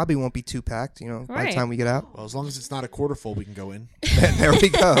it, and it probably won't be too packed. You know, by the Right. time we get out. Well, as long as it's not a quarter full, we can go in. There we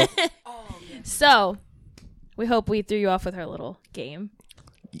go. So, we hope we threw you off with our little game.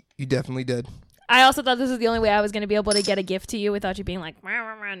 You definitely did. I also thought this was the only way I was going to be able to get a gift to you without you being like, "Rah,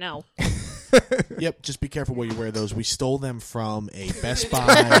 rah, rah," no. Yep. Just be careful where you wear those. We stole them from a Best Buy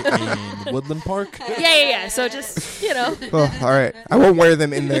in Woodland Park. Yeah. So just, Oh, all right. I won't wear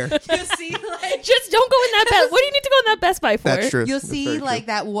them in there. You'll see, like, just don't go in that Best. What do you need to go in that Best Buy for? That's true. you'll That's see very like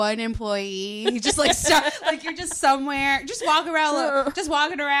that one employee. He just like like you're just somewhere, just walk around, just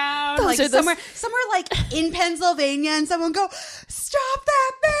walking around, Those like are the- somewhere like in Pennsylvania, and someone go, "Stop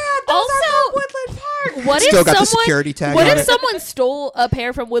that man!" Those Also, are from Woodland Park. What Still if got the someone? security tag What on if it. someone stole a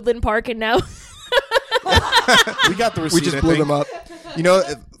pair from Woodland Park and now? We got the receipt. We just blew them up. You know,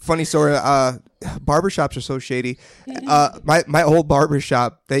 funny story. Barbershops are so shady. My old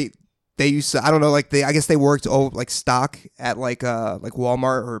barbershop, they used to, I don't know, like I guess they worked like stock at like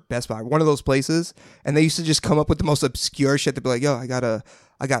Walmart or Best Buy, one of those places, and they used to just come up with the most obscure shit. They'd be like, "Yo, I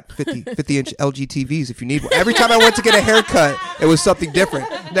got 50 inch LG TVs if you need one." Every time I went to get a haircut, it was something different.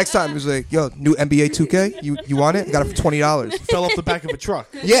 Next time it was like, "Yo, new NBA 2K, you want it? I got it for $20." Fell off the back of a truck.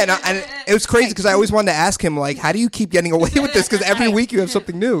 Yeah, and it was crazy because I always wanted to ask him, like, how do you keep getting away with this? Because every week you have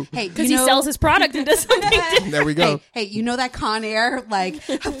something new. Hey, Because he sells his product and does something different. There we go. Hey, you know that Conair like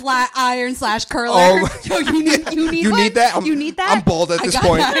flat iron / curler? Oh, Yo, you need You one? need that? You need that? I'm bald at I this got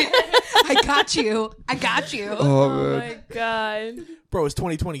point. that. I got you. Oh, Oh man. my god. Bro, it's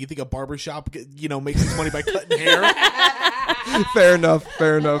 2020. You think a barbershop, makes its money by cutting hair? Fair enough.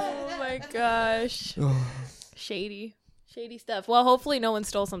 Oh my gosh. Shady stuff. Well, hopefully no one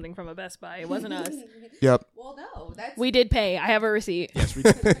stole something from a Best Buy. It wasn't us. Yep. Well, no, that's We did pay. I have a receipt. Yes, we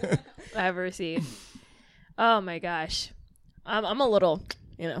did. I have a receipt. Oh my gosh. I'm a little,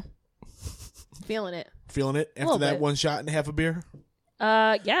 feeling it. Feeling it little after that bit. one shot and a half a beer?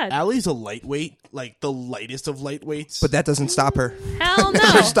 Yeah. Allie's a lightweight, like the lightest of lightweights. But that doesn't stop her. Hell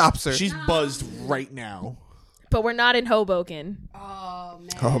Never no. stops her. She's buzzed right now. But we're not in Hoboken. Oh man.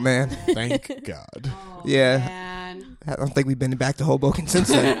 Oh, man. Thank God. Yeah. Man. I don't think we've been back to Hoboken since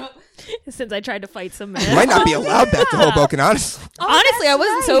then. Since I tried to fight some We man. might not be allowed back to Hoboken, honestly. Honestly, I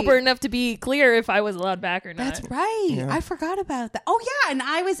wasn't right. sober enough to be clear if I was allowed back or not. That's right. Yeah. I forgot about that. Oh yeah, and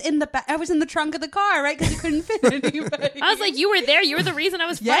I was in the trunk of the car, right? Because you couldn't fit anybody. I was like, you were there. You were the reason I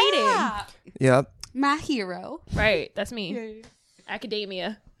was fighting. yeah, Yep. my hero. Right. That's me.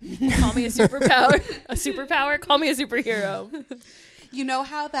 Academia. Call me a superpower. A superpower? Call me a superhero. You know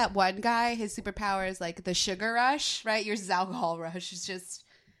how that one guy, his superpower is like the sugar rush, right? Yours is alcohol rush. It's just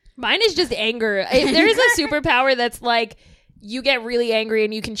Mine is just anger. If there's a superpower that's like you get really angry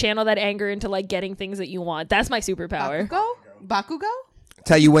and you can channel that anger into like getting things that you want. That's my superpower. Bakugo.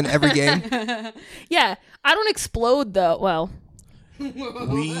 Tell you win every game. Yeah. I don't explode though. Well.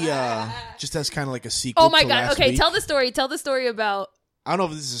 We, just as kind of like a sequel Oh my to god. last Okay, week. tell the story. Tell the story about I don't know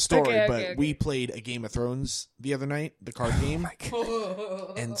if this is a story, Okay, but okay. we played a Game of Thrones the other night, the card game,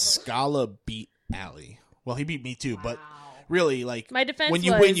 and Scala beat Allie. Well, he beat me too, but really, like, My defense when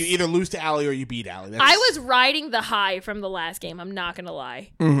you was- win, you either lose to Allie or you beat Allie. I was riding the high from the last game. I'm not gonna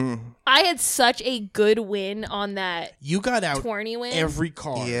lie. Mm-hmm. I had such a good win on that You got out tourney win. every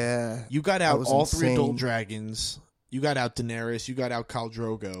card. Yeah. You got That out was all three insane. adult dragons. You got out Daenerys. You got out Khal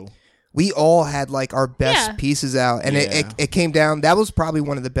Drogo. We all had like our best Yeah. pieces out, and Yeah. it came down. That was probably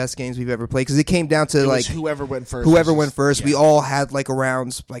one of the best games we've ever played because it came down to It like was whoever went first. whoever versus- went first. yeah. We all had like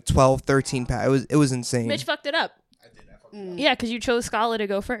around like 12, 13 packs. It was insane. Mitch fucked it up. Yeah, because you chose Scala to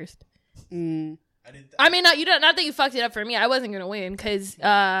go first. Mm. I mean, not that you fucked it up for me. I wasn't gonna win because you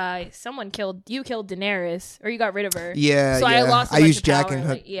killed Daenerys, or you got rid of her. Yeah, So yeah. I lost a I bunch used of Jack power, and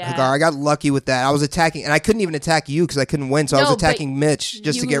like, yeah. Hagar. I got lucky with that. I was attacking, and I couldn't even attack you because I couldn't win. So I was No, but attacking Mitch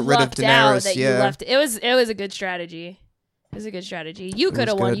just to You get rid of lucked out Daenerys. that Yeah, you left. It was a good strategy. It was a good strategy. You could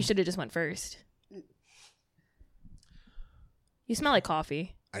have was won. good. You should have just went first. You smell like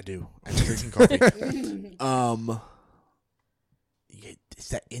coffee. I do. I'm drinking coffee. It's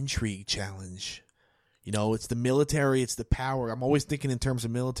that intrigue challenge. You know, it's the military, it's the power. I'm always thinking in terms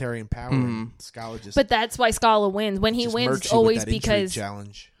of military and power. And Scala just, But that's why Scala wins. When he just wins, murks it's you with always that intrigue because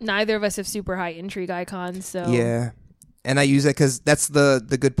challenge. neither of us have super high intrigue icons. So yeah. And I use it because that's the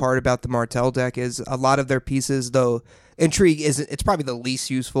good part about the Martell deck is a lot of their pieces, though intrigue isn't. It's probably the least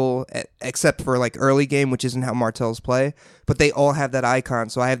useful, except for like early game, which isn't how Martells play. But they all have that icon.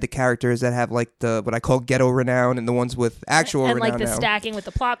 So I have the characters that have like the what I call ghetto renown, and the ones with actual and renown. like the now. stacking with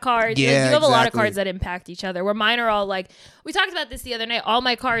the plot cards. Yeah, Like, you have a lot of exactly. cards that impact each other. Where mine are all like we talked about this the other night. All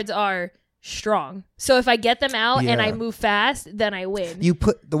my cards are strong. So if I get them out and I Yeah. move fast, then I win. You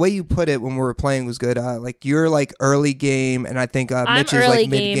put the way you put it when we were playing was good. Like you're like early game, and I think I'm Mitch is early like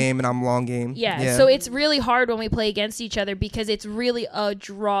mid game. game, and I'm long game. Yeah, so it's really hard when we play against each other because it's really a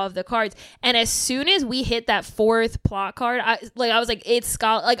draw of the cards. And as soon as we hit that fourth plot card, I was like, it's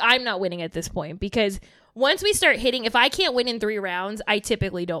Scala. Like, I'm not winning at this point because once we start hitting, if I can't win in 3 rounds, I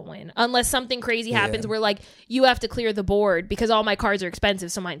typically don't win unless something crazy happens where like you have to clear the board because all my cards are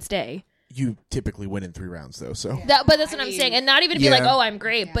expensive, so mine stay. You typically win in 3 rounds, though. So But that's what I'm saying, and not even to be like, Yeah. oh, I'm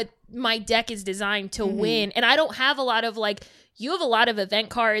great, but my deck is designed to win, and I don't have a lot of like. You have a lot of event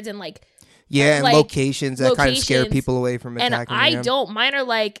cards and like. Yeah, and like, locations that kind of scare locations, people away from And attacking. I yeah. don't. Mine are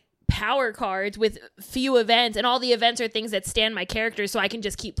like power cards with few events, and all the events are things that stand my character, so I can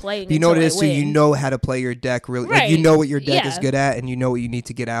just keep playing. You know what it until is, I so you win. know how to play your deck really. Like, you Right. know what your deck is Yeah. good at, and you know what you need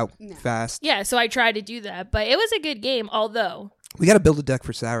to get out fast. Yeah, so I tried to do that, but it was a good game. Although We got to build a deck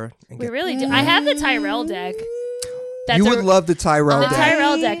for Sarah. And we get- really do. I have the Tyrell deck. That's you a- would love the Tyrell the deck.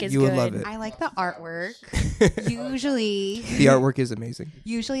 Tyrell deck is You good. would love it. I like the artwork. usually, The artwork is amazing.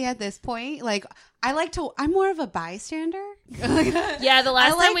 usually at this point, like I'm more of a bystander. Yeah, the last I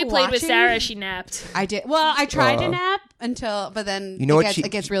time like we played with watching- Sarah, she napped. I did. Well, I tried to Uh, nap but then You know what? it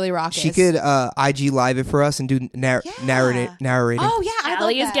gets really raucous. She could IG live it for us and do narrating. Oh yeah, I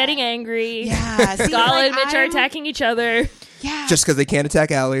Allie love is that. getting angry. Yeah, see, Scala like, and Mitch are I'm- attacking each other. Yeah, Just because they can't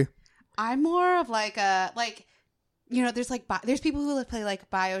attack Allie. I'm more of like a there's like there's people who play like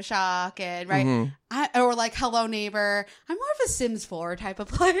BioShock and right Mm-hmm. or like Hello Neighbor. I'm more of a Sims 4 type of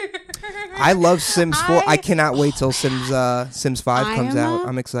player. I love Sims 4. I cannot wait till man. Sims 5 comes I am, out.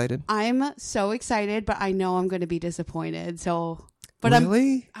 I'm excited. I'm so excited, but I know I'm going to be disappointed. So, but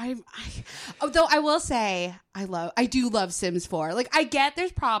Really? although I will say I do love Sims 4. Like I get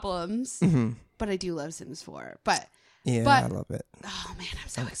there's problems, but I do love Sims 4. But Yeah, But- I love it. oh man, I'm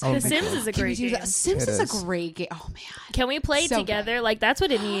so Oh, excited. The Sims is a Can we great do game. that? Sims It is is. a great game. Oh man. Can we play So together? Like that's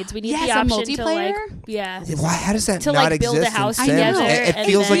what it needs. We need Yes, the a option to like, multiplayer? yeah. Why? How does that To, not like, build a exist house in Sims? together It and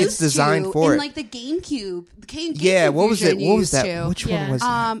feels like then- it's designed for in it. like the GameCube. Yeah, what was it? version What was used that? to. Which Yeah. one was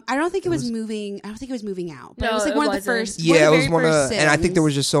that? I don't think it was moving. I don't think it was moving out. But No, it was like it one of the wasn't. first. Yeah, it was one one of the of, very and I think first there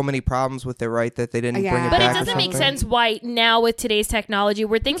was Sims. just so many problems with it, right? That they didn't bring Yeah. it But back. it or doesn't make something. sense why now with today's technology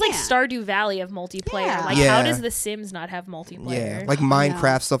where things like Yeah. Stardew Valley have multiplayer. Yeah. Like Yeah. how does The Sims not have multiplayer? Yeah, like know.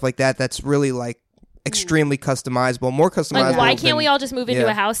 Minecraft stuff like that. That's really like extremely customizable, more customizable. Like, why can't than- we all just move into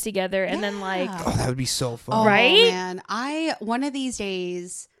yeah. a house together and then like Yeah. Oh, that would be so fun. Oh, Right? man, one of these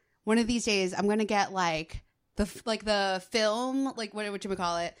days, I'm gonna get like the film, like what you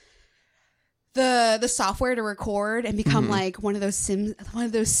call it, the software to record and become Mm-hmm. like one of those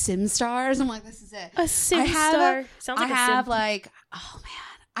sim stars. I'm like, this is it. a Sim I have star? Sounds like I a have Sim. like, oh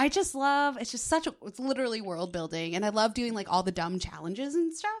man, I just love. It's just it's literally world building, and I love doing like all the dumb challenges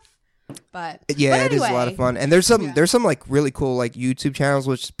and stuff. But Yeah, but it is a lot of fun. And there's some like really cool like YouTube channels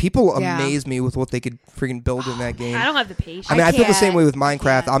which people amaze me with what they could freaking build in that game. I don't have the patience. I mean, I feel the same way with I Minecraft.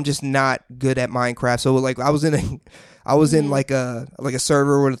 can't. I'm just not good at Minecraft. So like I was in like a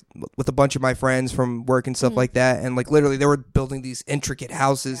server with a bunch of my friends from work and stuff like that, and like literally they were building these intricate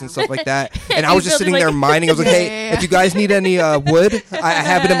houses and stuff like that. And I was just sitting there mining. I was like, hey, if you guys need any wood, I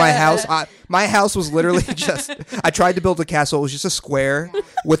have it in my house. My house was literally just. I tried to build a castle. It was just a square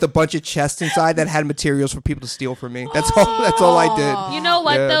with a bunch of chests inside that had materials for people to steal from me. That's all I did. You know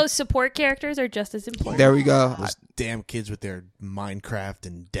what? Yeah. Those support characters are just as important. There we go. Those damn kids with their Minecraft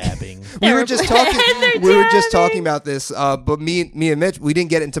and dabbing. We were just talking. They're We were just dabbing. talking about this, but me and Mitch, we didn't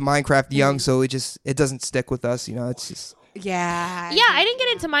get into Minecraft young, so it doesn't stick with us. You know, it's just Yeah. Yeah, I didn't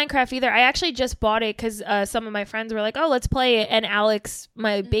get into Minecraft either. I actually just bought it because some of my friends were like, "Oh, let's play it," and Alex,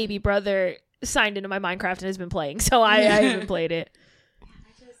 my baby brother, signed into my Minecraft and has been playing. So I haven't played it.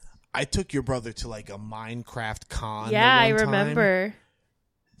 I took your brother to like a Minecraft con. Yeah, I one time. remember.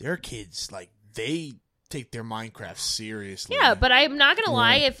 Their kids, like, they take their Minecraft seriously. Yeah, but I'm not gonna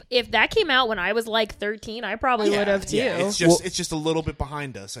lie. If that came out when I was like 13, I probably would have too. Yeah, it's just a little bit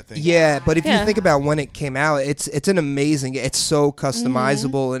behind us, I think. yeah. But if Yeah. you think about when it came out, it's an amazing. It's so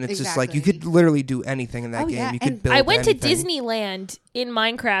customizable, and it's just like you could literally do anything in that Oh, game. yeah, You could and build. I went to anything. Disneyland in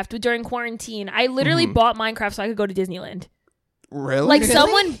Minecraft during quarantine. I literally bought Minecraft so I could go to Disneyland. Really? Like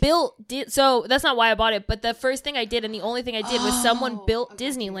someone built, so that's not why I bought it. But the first thing I did, and the only thing I did, was someone built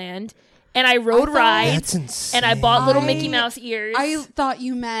Disneyland, and I rode rides, That's insane. and I bought little I- Mickey Mouse ears. I thought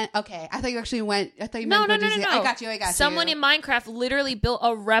you meant okay. I thought you actually went. I thought you No, meant no, go no, no, Disney- no. I got you. Someone in Minecraft literally built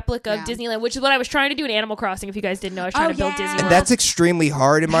a replica of Yeah. Disneyland, which is what I was trying to do in Animal Crossing. If you guys didn't know, I was trying to build yeah. Disney And And World. that's extremely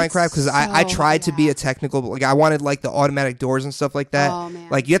hard in Minecraft because I so tried to be hard. a technical, like I wanted like the automatic doors and stuff like that. Oh, man.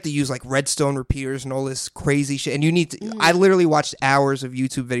 Like you have to use like redstone repeaters and all this crazy shit. And you need to, Mm. I literally watched hours of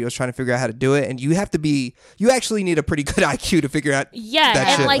YouTube videos trying to figure out how to do it. And you actually need a pretty good IQ to figure out. yeah, that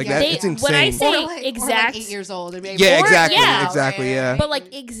and shit. like Like, that- they, it's when I insane. say Or like exact, 8 years old. And Yeah, Or- exactly, yeah. exactly, yeah. but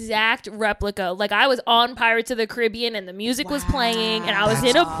like exact replica. Like I was on Pirates of the Caribbean, and the music was playing, and I was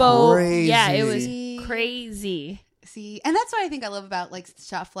in a That's boat. Yeah, it crazy. was crazy. See, and that's what I think I love about like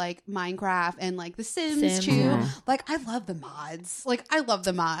stuff like Minecraft and like The Sims, Sims, too. yeah. Like I love the mods. Like I love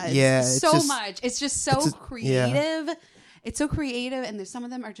the mods. Yeah, it's so just- much. It's just so yeah. creative. It's so creative, and there's some of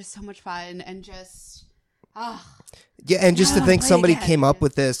them are just so much fun and just. Oh, Yeah, and just I to wanna think play somebody again. came up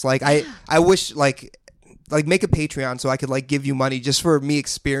with this, like I wish like make a Patreon so I could like give you money just for me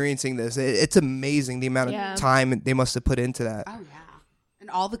experiencing this. It's amazing the amount of Yeah. time they must have put into that. oh yeah, and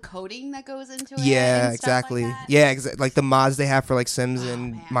all the coding that goes into it. Yeah, and stuff like exactly. that. Yeah, like the mods they have for like Sims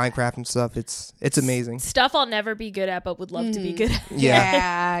and man. Minecraft and stuff. It's amazing. Stuff I'll never be good at, but would love to be good at.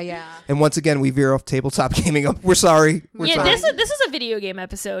 Yeah. Yeah. And once again, we veer off tabletop gaming. We're sorry. We're Yeah, sorry. this is a video game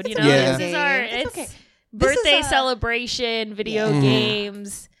episode. You know, Yeah. this is our It's it's okay. This is birthday a- celebration, video Mm-hmm.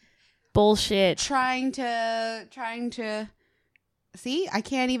 games, bullshit. Trying to. See, I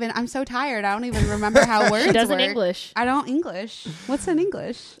can't even. I'm so tired. I don't even remember how words She does in work. English. I don't English. What's in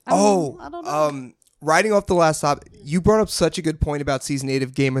English? I Oh, don't know. riding off the last topic, you brought up such a good point about season 8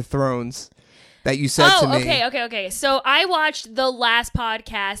 of Game of Thrones that you said to me. okay. So I watched the last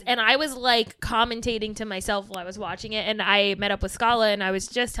podcast, and I was like commentating to myself while I was watching it, and I met up with Scala, and I was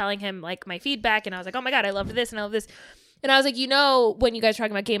just telling him like my feedback, and I was like, oh my god, I loved this and I love this. And I was like, you know, when you guys were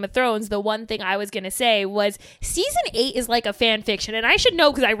talking about Game of Thrones, the one thing I was going to say was season 8 is like a fan fiction. And I should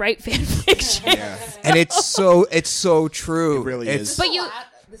know because I write fan fiction. Yeah. And it's so true. It really It's- is. But you,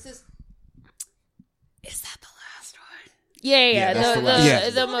 This is that the last one? yeah. that's the The, last the, Yeah.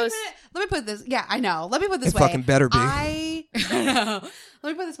 the most. Let me put this. Yeah, I know. Let me put this It way. fucking better be. I know. Let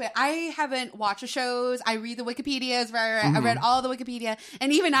me put it this way. I haven't watched the shows. I read the Wikipedias. I read all the Wikipedia,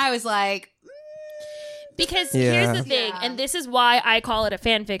 and even I was like, Because Yeah. here's the thing, Yeah. and this is why I call it a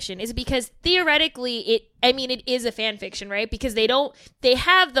fan fiction, is because theoretically it is a fan fiction, right? Because they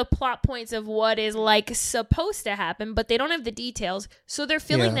have the plot points of what is like supposed to happen, but they don't have the details. So they're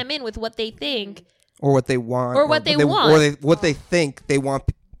filling Yeah. them in with what they think. or what they want, Or what they want. or what they think they want.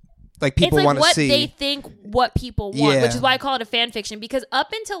 Like people It's like want to what see. they think what people want, Yeah. which is why I call it a fan fiction. Because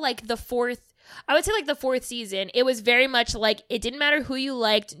up until like the fourth season, it was very much like it didn't matter who you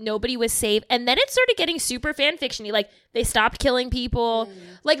liked, nobody was safe, and then it started getting super fan fictiony. Like they stopped killing people.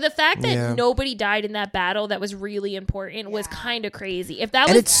 Like the fact that Yeah. nobody died in that battle that was really important was kind of crazy. If that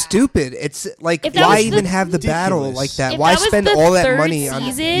and was it's stupid. It's like If that why was even the- have the battle Ridiculous. like that? if Why that was spend the all that third money on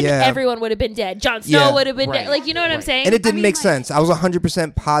season, yeah. everyone would have been dead. Jon Snow Yeah. would have been Right. dead. Like you know what I'm saying? And it didn't mean, make like- sense. I was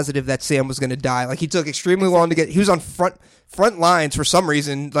 100% positive that Sam was going to die. Like he took extremely long to get. He was on front lines for some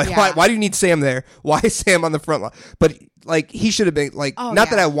reason. Like Yeah. why do you need Sam there? Why is Sam on the front line? But like he should have been like Oh, not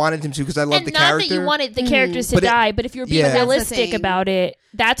yeah. that I wanted him to because I love And the not character. that you wanted the characters to But it- die, but if you're being Yeah. That's the realistic thing. about it,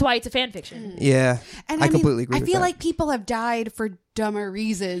 that's why it's a fan fiction. Yeah, And I completely agree I with feel that. like people have died for dumber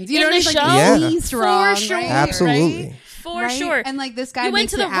reasons. You In know, the it's like show? Yeah. least For wrong, sure. right? Absolutely. Right? For Right? sure. And like this guy You went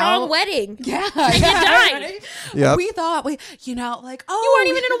makes to the it wrong out. wedding. Yeah, And you died. right? Yep. We thought you know, like oh, You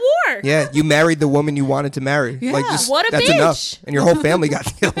weren't even in a war. Yeah, you married the woman you wanted to marry. Like Yeah. just What a that's bitch. enough, and your whole family got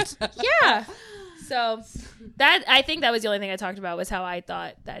killed. Yeah. So that I think that was the only thing I talked about was how I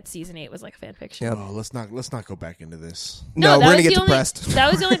thought that season 8 was like a fan fiction. Yep. Oh, let's not go back into this. No, that we're gonna was get the only- depressed. That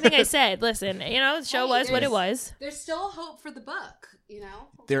was the only thing I said. Listen, you know, the show Hey, was what it was. There's still hope for the book. You know.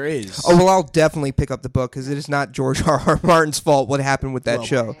 There is. Oh well, I'll definitely pick up the book because it is not George R.R. Martin's fault what happened with that Well,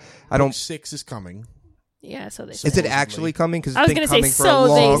 show. I don't. 6 is coming. Yeah, so they Is said. it actually coming? Because I it's was been gonna say, coming for so a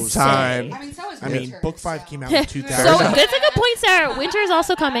they long say. time. I mean, so is I mean, Winter, book 5 so. came out in So 2000. that's a good point, Sarah. Winter is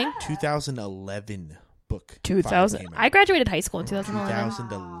also coming. 2011 book. 5 2000. came out. I graduated high school in 2011.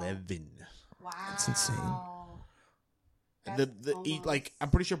 2011. Wow, That's insane. Like I'm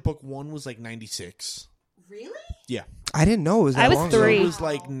pretty sure book 1 was like 96. Really? Yeah. I didn't know it was that I was long So 3. it was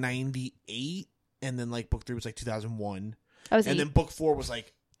like 98, and then like book 3 was like 2001, I was and 8. then book 4 was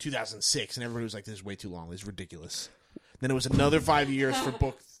like 2006, and everybody was like, "This is way too long. This is ridiculous." Then it was another 5 years for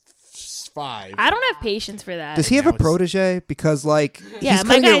book 5. I don't have patience for that. Does he have a now it's- protege? Because like Yeah, he's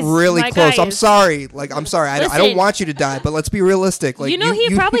my cutting it guy's- really my close. guy I'm is- sorry. Like I'm sorry. I don't Listen. want you to die, but let's be realistic. Like you know,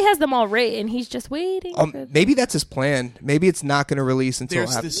 he probably has them all written. He's just waiting. for maybe that's his plan. Maybe it's not going to release until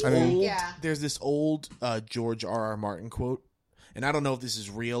There's after. this I mean, old, Yeah. there's this old George R.R. Martin quote, and I don't know if this is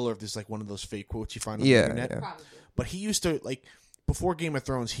real or if this is like one of those fake quotes you find on the yeah, internet. yeah. Probably. But he used to like before Game of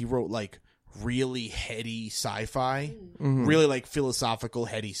Thrones, he wrote like really heady sci-fi, really like philosophical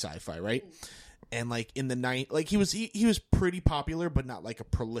heady sci-fi, right? And like in the like he was pretty popular, but not like a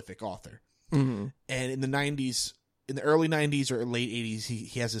prolific author. Mm-hmm. And in the 90s, in the early 90s or late 80s,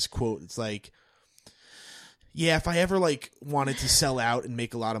 he has this quote. It's like, yeah, if I ever like wanted to sell out and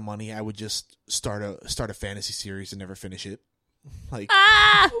make a lot of money, I would just start a fantasy series and never finish it. Like,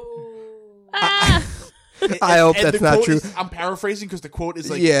 ah! I hope and that's the not quote true. is- I'm paraphrasing because the quote is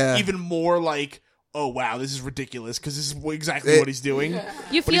like Yeah. even more like, oh wow, this is ridiculous because this is exactly what he's doing.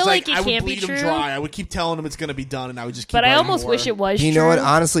 You But feel he's like I it would can't be bleed him true. dry. I would keep telling him it's going to be done, and I would just keep. But I writing almost more. wish it was You true. know what?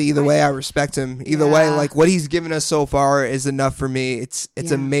 Honestly, either way, I respect him. Either way, Yeah. like what he's given us so far is enough for me. It's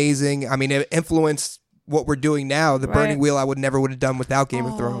Yeah. amazing. I mean, it influenced what we're doing now. The Right. Burning Wheel, I would have done without Game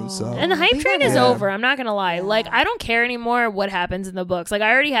of Thrones. So And the hype We train gotta- is Yeah. over. I'm not gonna lie. Like I don't care anymore what happens in the books. Like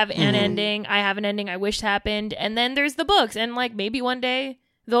I already have an ending. I have an ending I wished happened, and then there's the books. And like maybe one day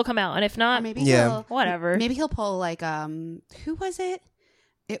they'll come out, and if Or not, maybe Yeah. he'll whatever. Maybe he'll pull like who was it?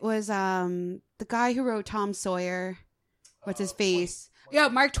 It was the guy who wrote Tom Sawyer. What's his face? Yeah,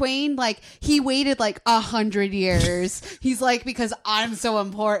 Mark Twain. Like he waited like 100 years. He's like, because I'm so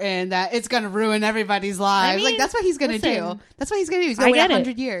important that it's gonna ruin everybody's lives. mean, like that's what he's gonna do. listen, That's what he's gonna do. He's I gonna wait get it.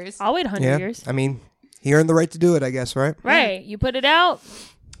 100 years. I'll wait 100 yeah, years. I mean, he earned the right to do it. I guess, right? Right. You put it out.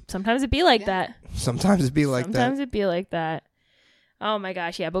 Sometimes it be like that. Sometimes it be like Sometimes that. it be like that. Oh my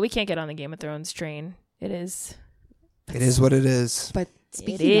gosh, yeah. But we can't get on the Game of Thrones train. It is. It is what it is. But It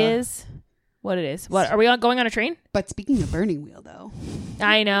speaking is what it is. What are we going on a train? but speaking of Burning Wheel, though,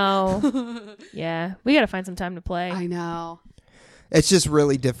 I know. Yeah, we got to find some time to play. I know. It's just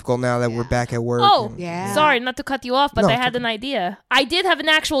really difficult now that we're back at work. Oh, and- Yeah. sorry, not to cut you off, but No, I it's had an idea. I did have an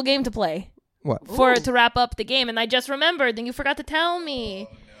actual game to play What? to wrap up the game, and I just remembered, and you forgot to tell me.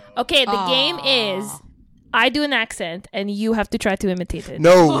 Okay, the game is I do an accent, and you have to try to imitate it.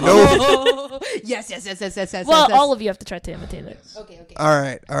 No, no. yes. Well, all of you have to try to imitate it. Okay. All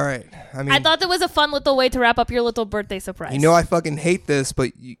right. I mean, I thought that was a fun little way to wrap up your little birthday surprise. you know, I fucking hate this,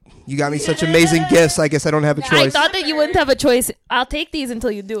 but you got me such amazing gifts. I guess I don't have a I choice. thought that you wouldn't have a choice. I'll take these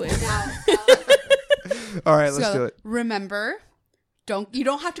until you do it. All right, let's So do it. remember, you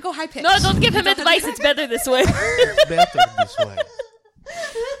don't have to go high pitch. No, don't give him advice. It's better this way. Better this way.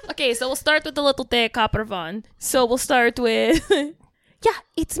 Okay, so we'll start with the little Thea Coppervon. So we'll start with, yeah,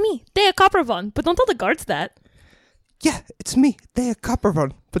 it's me, Thea Coppervon. But don't tell the guards that. Yeah, it's me, Thea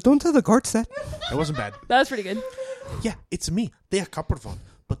Coppervon. But don't tell the guards that. That wasn't bad. That was pretty good. Yeah, it's me, Thea Coppervon.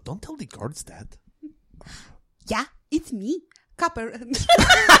 But don't tell the guards that. Yeah, it's me, Copper. I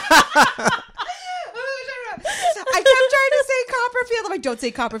kept trying to say Copperfield. I'm like, don't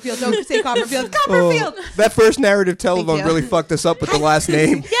say Copperfield. Don't say Copperfield. Copperfield. Oh, that first narrative telephone you. really fucked us up with the last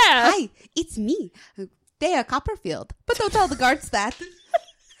name. Yeah. Hi, it's me, Thea Copperfield. But don't tell the guards that.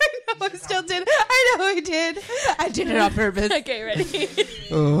 I know I still did. I know I did. I did it on purpose. Okay, ready?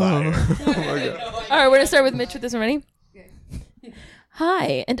 Oh my God. All right, we're going to start with Mitch with this one. Ready?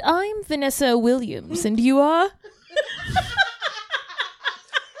 Hi, and I'm Vanessa Williams, and you are?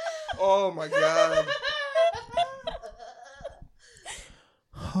 Oh my god.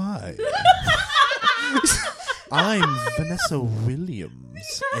 Hi. I'm Vanessa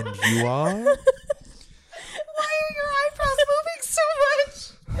Williams, and you are? Why are your eyebrows moving so much?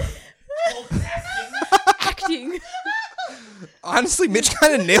 Acting. Honestly, Mitch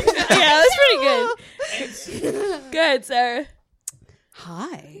kind of nailed that. Yeah, that's pretty good. Good, Sarah.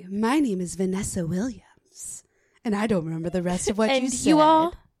 Hi, my name is Vanessa Williams, and I don't remember the rest of what And you said. you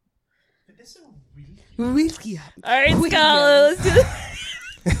all? Williams. All right, Williams. Scala, let's do this.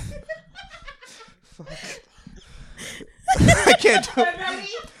 I can't do it.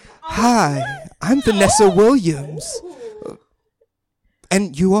 Hi, I'm Vanessa Williams.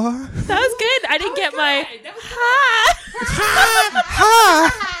 And you are? That was good. I didn't get my ha.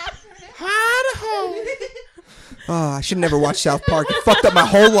 Oh, I should never watch South Park. It fucked up my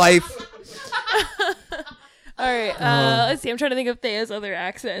whole life. All right, let's see. I'm trying to think of Thea's other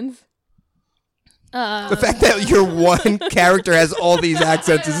accents. The fact that your one character has all these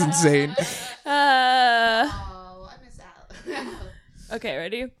accents is insane. Oh, I miss out. Okay,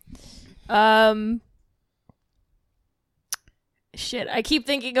 ready? Shit, I keep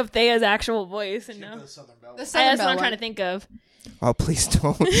thinking of Thea's actual voice, and no, The that's Southern what Belle I'm trying one. to think of. Oh, please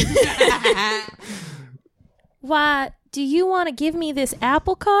don't. Why do you want to give me this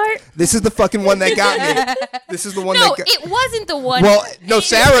apple cart? This is the fucking one that got me. This is the one No, that got it wasn't the one. Well, no,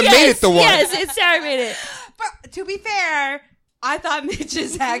 Sarah made it the one. Yes, it's Sarah made it. But to be fair, I thought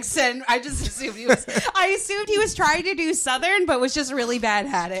Mitch's accent. I assumed he was trying to do Southern, but was just really bad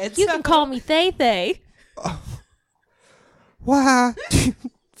at it. You can call me Thay Thay. Why?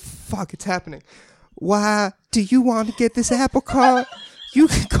 Fuck, it's happening. Why do you want to get this apple cart? You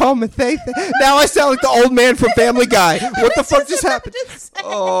can call me Thay Thay. Now I sound like the old man from Family Guy. What the fuck just happened?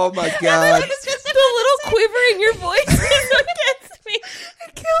 Oh my god. The little quiver in your voice is what gets me.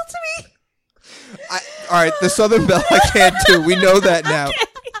 It killed me. All right, the Southern Belle I can't do. We know that now.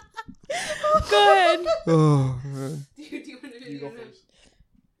 Go ahead. Oh, Do you want to go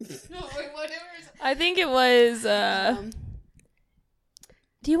first? No, wait, whatever. I think it was.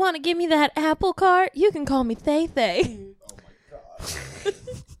 Do you want to give me that apple cart? You can call me Thay Thay.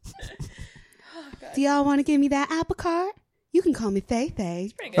 Do y'all want to give me that apple cart? You can call me Thay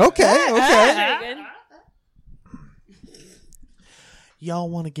Thay. Pretty good. okay. Pretty good. Y'all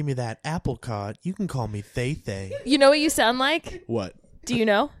want to give me that apple cart? You can call me Thay Thay. You know what you sound like? What? Do you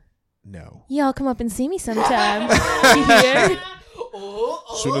know? No. Y'all come up and see me sometime. You hear?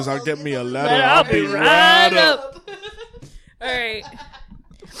 As soon as I get me a letter, But I'll be right up. All right.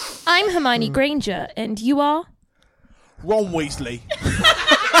 I'm Hermione Granger, and you are? Ron Weasley.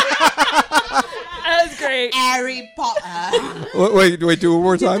 That was great. Harry Potter. Wait, do it one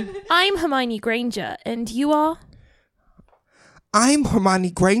more time. I'm Hermione Granger, and you are? I'm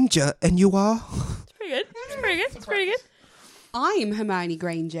Hermione Granger, and you are? It's pretty good. It's pretty good. It's pretty good. I'm Hermione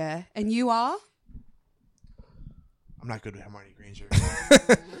Granger, and you are? I'm not good with Hermione Granger.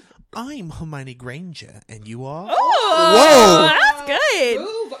 I'm Hermione Granger, and you are? Oh, that's good.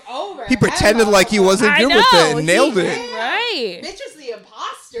 Move over. He pretended like he wasn't good with it and nailed it. Right. Mitch is the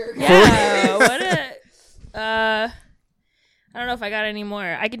imposter. Yeah. What a. I don't know if I got any more.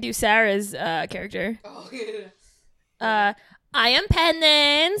 I could do Sarah's character. Oh, yeah. I am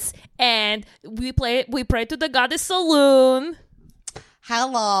Penance, and we pray to the goddess Saloon.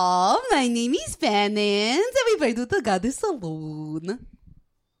 Hello, my name is Penance, and we pray to the goddess Saloon.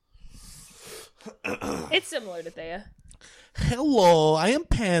 It's similar to Thea. Hello, I am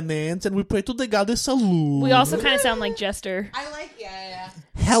Penance, and we pray to the goddess Saloon. We also kind of sound like Jester. I like, yeah.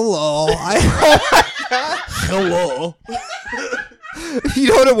 Hello. Hello. You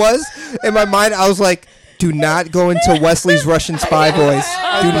know what it was? In my mind, I was like, do not go into Wesley's Russian spy voice.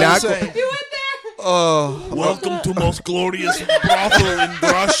 Do not go. You went there? Oh. Welcome to most glorious brothel in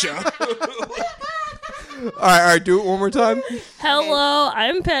Russia. All right, do it one more time. Hello,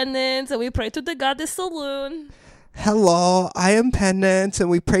 I'm Penance, and we pray to the goddess Saloon. Hello, I am Penance, and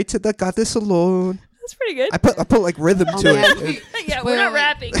we pray to the goddess alone. That's pretty good. I put like rhythm to it. Yeah, we're not Wait.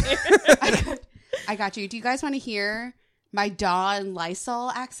 rapping here. I got you. Do you guys want to hear my Dawn Lysol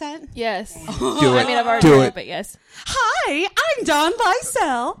accent? Yes. Do it. I mean, I've already Do heard it. it, but yes. Hi, I'm Dawn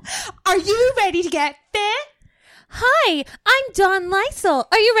Lysol. Are you ready to get fit? Hi, I'm Dawn Lysol.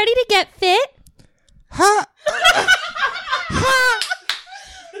 Are you ready to get fit? Ha!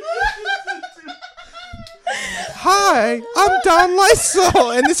 Hi, I'm Don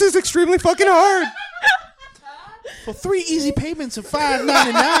Lysol, and this is extremely fucking hard. For 3 easy payments of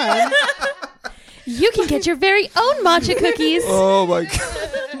 $5.99. You can get your very own matcha cookies. Oh my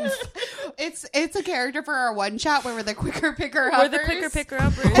god. it's a character for our one shot where we're the quicker picker We're uppers. the quicker picker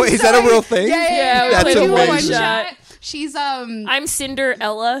uppers. Wait, is that a real thing? Yeah, we That's play amazing. one shot. She's I'm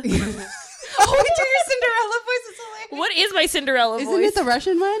Cinderella. Oh, we do your Cinderella voice. It's hilarious. What is my Cinderella voice? Isn't it the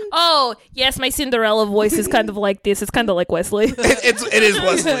Russian one? Oh, yes, my Cinderella voice is kind of like this. It's kind of like Wesley. It is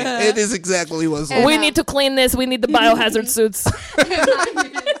Wesley. It is exactly Wesley. We need to clean this. We need the biohazard suits.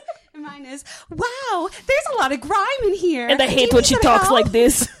 Mine is, wow, there's a lot of grime in here. And I Do hate you when need she some talks help? like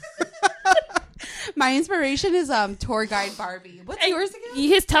this. My inspiration is tour guide Barbie. What's yours again?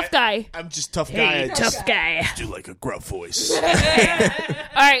 He's tough guy. I'm just tough guy. I Tough just guy. do like a gruff voice. All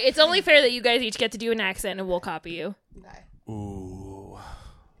right, it's only fair that you guys each get to do an accent and we'll copy you. Okay. Ooh.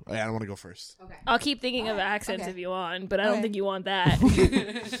 I don't want to go first. Okay. I'll keep thinking of accents Okay. if you want, but I don't Okay. think you want that. Do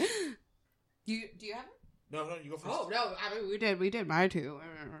you have it? No, you go first. Oh no, I mean, we did mine too.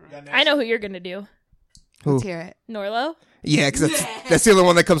 I know who you're going to do. Who? Let's hear it. Norlo? Yeah, because that's the only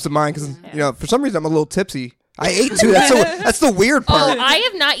one that comes to mind. Because for some reason I'm a little tipsy. I ate too. That's the weird Oh, part. I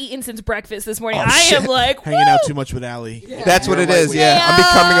have not eaten since breakfast this morning. Oh, I am shit. like, Hanging out woo! too much with Allie. That's what You're it a is. lightweight. Yeah, I'm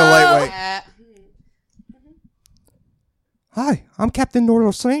becoming a lightweight. Yeah. Hi, I'm Captain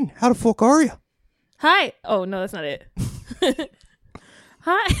Norlo Sane. How the fuck are you? Hi. Oh, no, that's not it.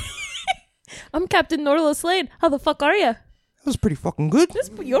 Hi. I'm Captain Norlo Slade. How the fuck are you? That was pretty fucking good.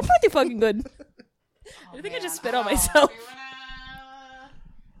 You're pretty fucking good. I think I just spit on myself.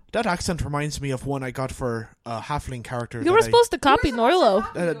 That accent reminds me of one I got for a halfling character. You that were I- supposed to copy Norlo.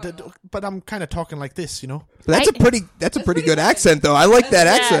 but I'm kind of talking like this, you know. That's a pretty good accent though. I like that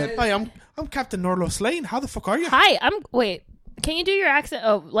accent. Hi, I'm Captain Norlo Slane. How the fuck are you? Hi, wait. Can you do your accent?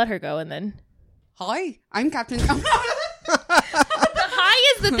 Oh, let her go and then. Hi, I'm Captain. The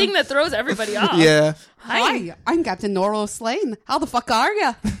hi is the thing that throws everybody off. Yeah. Hi, I'm Captain Norlo Slane. How the fuck are you?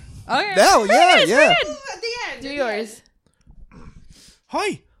 Okay. No, yeah, yeah. At the end. Do yours.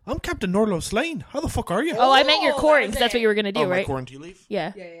 Hi, I'm Captain Norlo Slane. How the fuck are you? Oh, I meant your coring because that's what you were gonna do, Oh, my right? quarantine leave.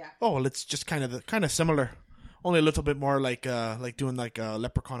 Yeah. Yeah. Oh, well, it's just kind of similar, only a little bit more like doing like a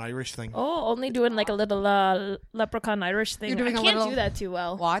leprechaun Irish thing. Oh, only doing like a little leprechaun Irish thing. You're doing I a can't little- do that too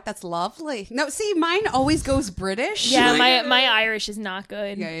well. What? That's lovely. No, see, mine always goes British. Yeah, my Irish is not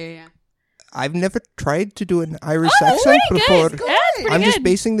good. Yeah. I've never tried to do an Irish Oh, accent pretty before. good. Yeah, it's pretty I'm good. just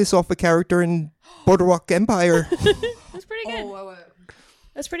basing this off a character in Boardwalk Empire. That's pretty good. Oh,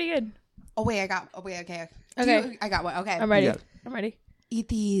 That's pretty good. wait, okay. Okay. I got one. Okay. I'm ready. Yeah. I'm ready. It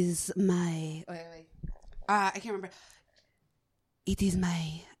is my. Wait. I can't remember. It is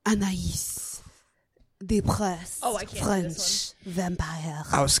my Anaïs, the press. Oh, I can't do French this vampire.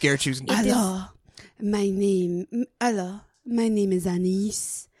 I was scared she was. Hello, my name is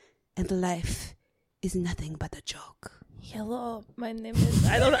Anaïs, and life is nothing but a joke. Hello, my name is.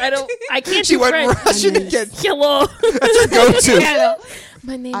 I can't She do went French. Russian again. Hello. That's her go-to. Hello.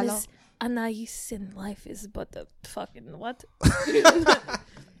 My name Hello. is Anais, and life is but a fucking what?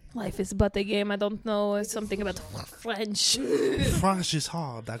 Life is but a game. I don't know something about French. French is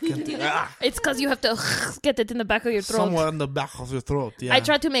hard. I can't. It's because you have to get it in the back of your throat. Somewhere in the back of your throat. Yeah. I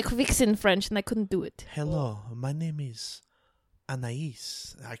tried to make Vixen French and I couldn't do it. Hello, my name is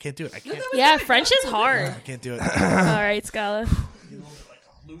Anaïs. I can't do it. I can't. Yeah, French is hard. I can't do it. All right, Scala.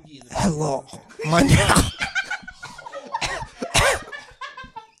 Hello. My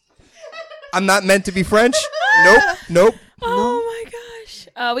I'm not meant to be French. Nope. Oh my gosh.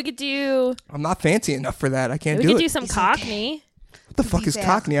 We could do. I'm not fancy enough for that. I can't We do could it. do some Cockney. What the fuck is Detail.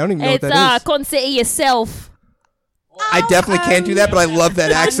 Cockney? I don't even know It's what that is. Conseil yourself. I definitely can't do that, but I love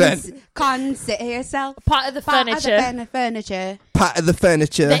that accent. Consider yourself Part of the part of furniture. the furniture. Part of the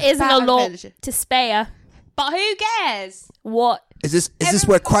furniture. There isn't Part a of the lot furniture. to spare. But who cares? What? Is this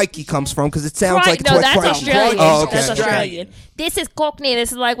where crikey comes from? Because it sounds like it's no, where that's crikey. Australian. Oh, okay. That's Australian. This is Cockney.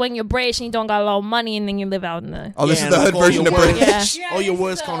 This is like when you're British and you don't got a lot of money and then you live out in the. Oh, this Yeah, is the like hood all version your of words- British. Yeah. All your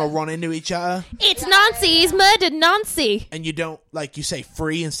words kind of run into each other, It's Nancy. He's murdered Nancy. and you don't like you say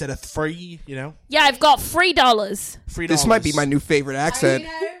free instead of free. You know, Yeah, I've got $3. free. This might be my new favorite accent.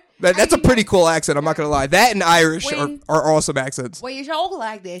 I know. That's a pretty cool accent. I'm not gonna lie. That and Irish When- are awesome accents. When you talk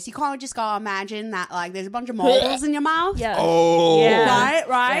like this, you can't just go imagine that like there's a bunch of moles in your mouth. Yeah. Oh, Yeah.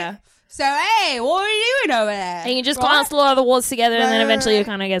 Right? Yeah. So hey, what are you doing over there? And you just Right? cancel all the words together, and then Right, eventually you right.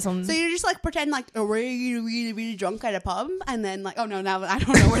 kind of get some. So you just like pretend like a really drunk at a pub, and then like, oh no, now I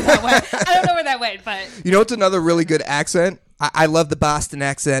don't know where that went. I don't know where that went, but You know what's another really good accent? I love the Boston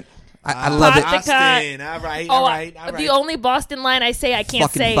accent. I love it. Boston. Boston. All right. Oh, All right. the only Boston line I say I can't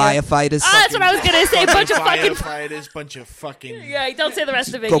Fucking say. firefighters. Ah, that's what I was gonna say. Bunch of fucking. firefighters. Bunch of fucking. Yeah, don't say the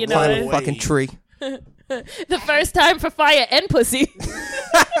rest of it. Go You know, climb it. a fucking tree. The first time for fire and pussy.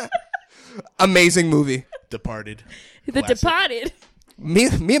 Amazing movie. Departed. The Classic. Departed. Me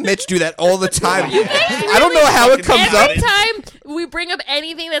and Mitch do that all the time. I don't know how it comes up. Every time we bring up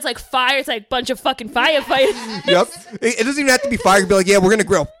anything that's like fire, it's like a bunch of fucking firefighters. Yep. It doesn't even have to be fire. You can be like, yeah, we're gonna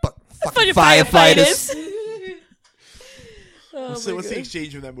grill fucking Bunch of firefighters. What's the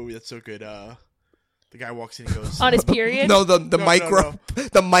exchange from that movie that's so good? The guy walks in and goes On his period. No, the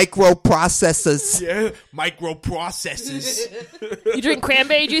microprocessors. Yeah, microprocessors. You drink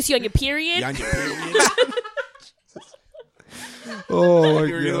cranberry juice, you on your period. You on your period? Oh my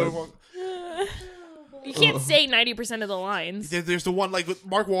You're god. You can't say 90% of the lines. There's the one, like,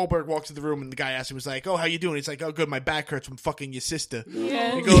 Mark Wahlberg walks in the room and the guy asks him, he's like, oh, how you doing? He's like, oh, good, my back hurts from fucking your sister.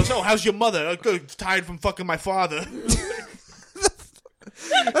 Yeah. He goes, oh, how's your mother? Oh, good, tired from fucking my father.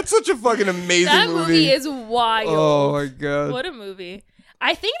 That's such a fucking amazing That movie is wild. Oh my god. What a movie.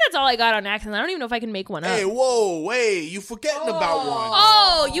 I think that's all I got on accent. I don't even know if I can make one up. Hey, whoa, wait, you forgetting about one.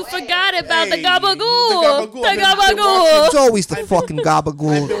 Oh, you forgot about the Hey, gabagool. the The gabagool. gabagool. It's always the fucking I've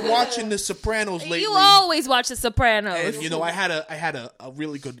gabagool. been watching The Sopranos lately. You always watch The Sopranos. And, you know, I had a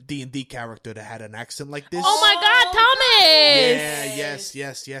really good D&D character that had an accent like this. Oh my God, Thomas!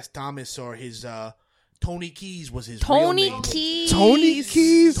 Yeah, yes. Thomas, or his, Tony Keys was his Tony real name. Keys. Tony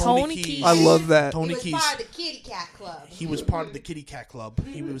Keys? Tony Keys. I love that. Tony Keys. Part of the Kitty Cat Club. He was part of the Kitty Cat Club.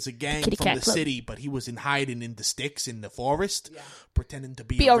 He was a gang Kitty from Cat the Club. city, but he was hiding in the sticks in the forest, pretending to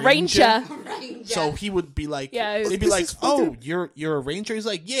be Be a ranger. So he would be like, Yeah, it was- they'd be like, "Oh, you're a ranger." He's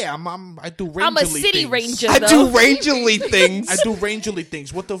like, "Yeah, I do rangerly I'm a city things. ranger, I though. do rangerly things. I do rangerly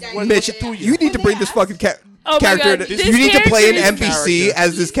things. What Mitch, do you need to bring this fucking Oh my character. God, to- this you need to play an character is- NPC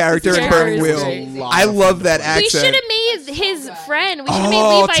as this character in character Burning is Wheel. great. I love that We accent. should have made his friend. We should have made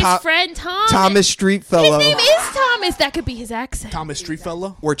Oh, Levi's friend Thomas. Thomas Streetfellow. His name is Thomas. That could be his accent. Thomas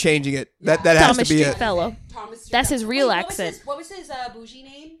Streetfellow. We're changing it. That has Thomas to be it. Streetfellow. Thomas That's his real Wait, accent. What was his bougie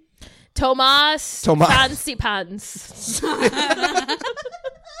name? Tomas. Fancy Pants.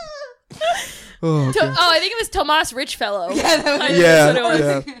 Oh, okay. I think it was Tomas Richfellow. Yeah, that was Yeah, That's what it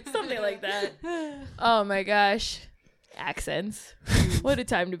yeah. was. Something like that. Oh my gosh. Accents. What a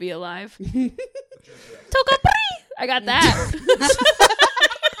time to be alive. Tokapri! I got that.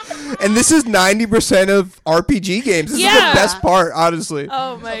 And this is 90% of RPG games. This is Yeah. the best part, honestly.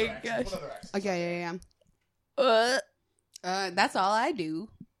 Oh my gosh. Okay, yeah. Uh, That's all I do.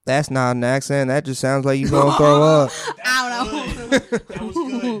 That's not an accent. That just sounds like you gonna throw up. I don't know. That was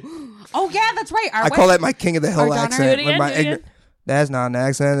good. Oh yeah, that's right. I call that my King of the Hill Our Donner? accent. Do it again, My do it again. That's not an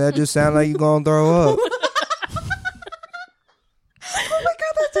accent. That just sounds like you gonna throw up. Oh my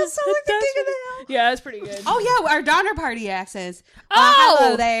god, that does sound like the King of the Hill. yeah, that's pretty good. Oh yeah, our Donner Party accents. Oh!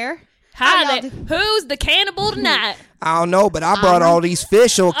 Hello there. Hi How y'all there. Who's the cannibal tonight? I don't know, but I brought all these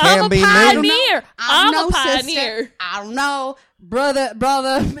fish, so it I'm can't a be me. pioneer. I'm no a sister. pioneer. I don't know. Brother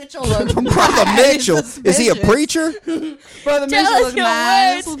Mitchell looks Brother Mitchell. Is he a preacher? Brother Tell Mitchell us looks your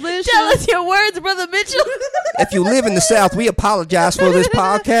mad words. suspicious. Tell us your words, Brother Mitchell. If you live in the South, we apologize for this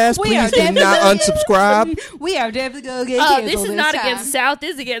podcast. We are Please do not unsubscribe. We are definitely gonna get Oh, canceled this is not time. against South.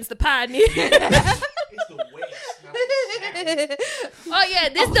 This is against the pioneer. Oh yeah,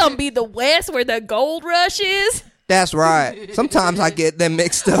 this don't be the West where the gold rush is. That's right. Sometimes I get them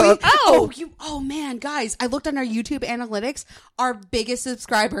mixed up. Oh man, guys! I looked on our YouTube analytics. Our biggest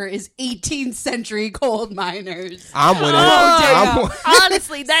subscriber is 18th century gold miners. I'm with it. Oh, I'm-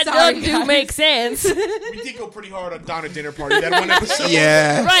 honestly, that Sorry, does do guys. make sense. We did go pretty hard on Donner Dinner Party that one episode.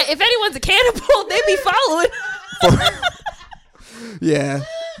 yeah. Right, if anyone's a cannibal, they be following. Yeah.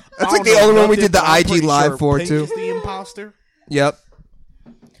 That's I like don't the know only one we nothing, did the but I'm IG pretty live sure for, Pink too. is the imposter. Yep.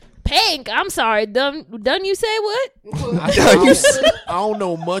 Pink, I'm sorry. Done you say what? I don't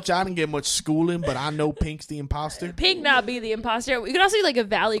know much. I didn't get much schooling, but I know Pink's the imposter. Pink not be the imposter. You could also do like a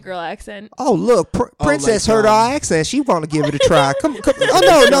Valley Girl accent. Oh, look. Princess like, heard our accent. She want to give it a try. Come.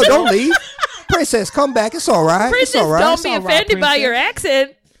 Oh, no, don't leave. Princess, come back. It's all right. Princess, it's all right. don't be all right, offended by Princess. your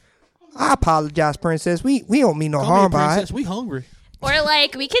accent. I apologize, Princess. We don't mean no harm by it. We hungry. Or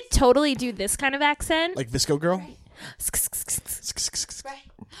like, we could totally do this kind of accent. Like Visco Girl?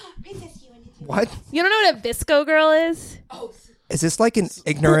 What? You don't know what a Visco Girl is? Is this like an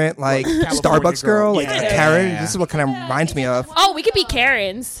ignorant, like, Starbucks girl? Like Yeah. a Karen? This is what kind of reminds me of. Oh, we could be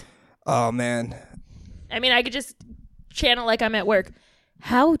Karens. Oh, man. I mean, I could just channel like I'm at work.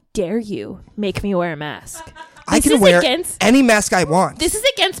 How dare you make me wear a mask? I This can is wear against- any mask I want. This is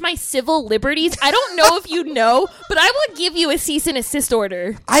against my civil liberties. I don't know if you know, but I will give you a cease and assist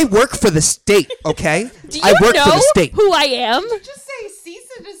order. I work for the state, okay? Do you I work know for the state. who I am? Just say cease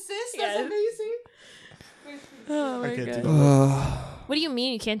and desist. Yes. That's amazing. Oh I can't do that. What do you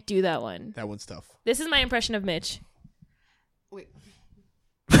mean you can't do that one? That one's tough. This is my impression of Mitch. Wait.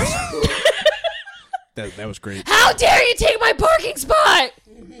 That was great. How dare you take my parking spot?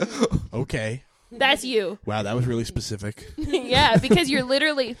 Okay. That's you. Wow, that was really specific. Yeah, because you're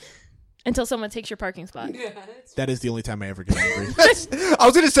literally until someone takes your parking spot. That is the only time I ever get angry. I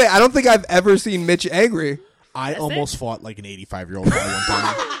was gonna say I don't think I've ever seen Mitch angry. I almost fought like an 85-year-old guy one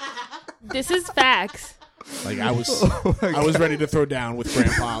time. This is facts. Like I was ready to throw down with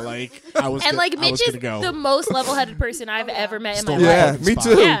Grandpa. Like I was, And like I Mitch was is gonna go. the most level-headed person I've ever met in my Stole life. Yeah, fucking me spot.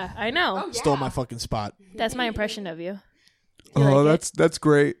 too. Yeah, I know. Stole my fucking spot. That's my impression of you. Oh, like that's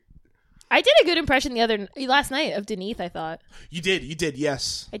great. I did a good impression last night of Denise. I thought You did,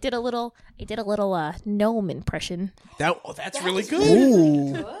 yes. I did a little gnome impression. That's really good.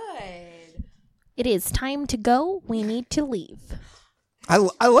 Ooh, Good. It is time to go. We need to leave. I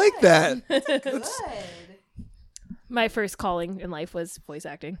like that. Good. My first calling in life was voice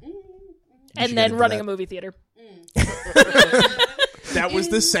acting, should and get then into running that. a movie theater. That was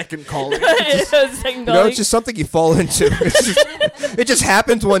the second calling. Second You know, calling. it's just something you fall into. It just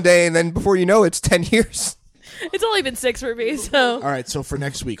happens one day, and then before you know it, it's 10 years. It's only been 6 for me, so All right, so for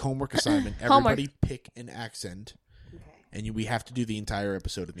next week, homework assignment. Homework. Everybody pick an accent, and we have to do the entire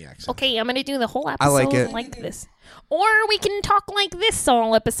episode in the accent. okay. I'm gonna do the whole episode like it. like this, or we can talk like this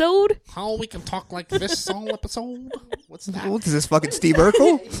all episode. How we can talk like this all episode? What's that? What is this, fucking Steve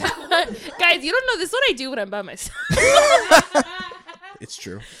Urkel? Guys, you don't know this is what I do when I'm by myself. It's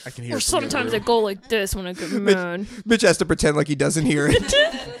true. I can hear. Or it from the sometimes other I go like this when I get mad. Mitch has to pretend like he doesn't hear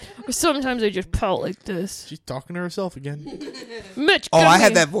it. Or sometimes I just pout like this. She's talking to herself again. Mitch, Oh, get I me.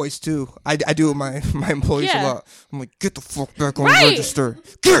 had that voice too. I do it with my employees Yeah. a lot. I'm like, get the fuck back on Right. register.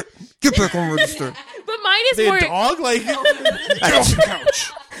 Get back on register. But mine is The more. dog, like, get off the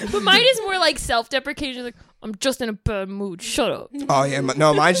couch. But mine is more like self-deprecation. Like I'm just in a bad mood. Shut up. Oh yeah,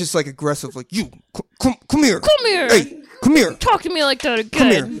 no, mine's just like aggressive. Like you, come here, Come here. hey, come here, Talk to me like that come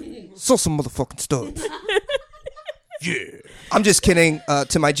again. here, sell some motherfucking stuff. Yeah. I'm just kidding.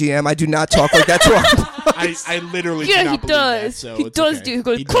 To my GM, I do not talk like that to him. I literally Yeah, cannot he believe does. That, so He it's does okay. do. He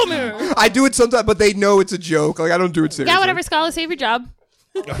goes, He does come not. here. I do it sometimes, but they know it's a joke. Like I don't do it seriously. Yeah, whatever, Scholar, save your job.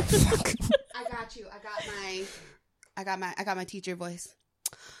 Fuck. I got you. I got my teacher voice.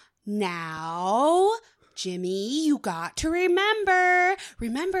 Now, Jimmy, you got to remember.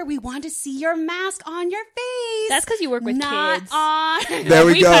 Remember, we want to see your mask on your face. That's because you work with not kids. on. There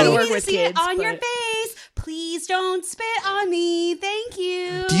we We kinda go. work We need to with see it kids, on your but- face. Please don't spit on me. Thank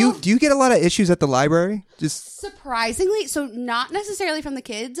you. Do you get a lot of issues at the library? Just Surprisingly, so not necessarily from the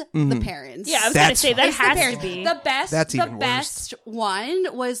kids, the parents. Yeah, I was gonna That's say that It's the has to parents. be. The best. That's the even worse. best one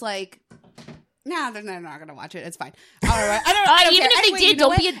was like. Nah, they're not gonna watch it. It's fine. All right. I don't Even care. if they Anyway, did, you know don't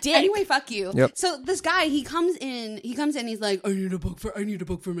what? be a dick. Anyway, fuck you. Yep. So this guy, he comes in. He's like, I need a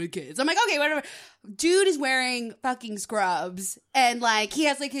book for my kids. I'm like, okay, whatever. Dude is wearing fucking scrubs, and like he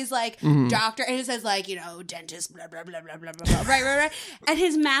has like his like doctor, and it says like dentist, blah blah blah blah blah blah. Right. And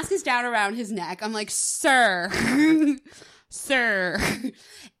his mask is down around his neck. I'm like, sir, sir.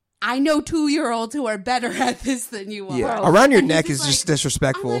 I know 2-year-olds who are better at this than you are. yeah, around your And he's neck is like- just I'm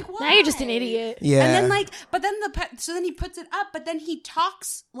disrespectful. like, Now you're just an why? idiot. Yeah. And then then he puts it up, but then he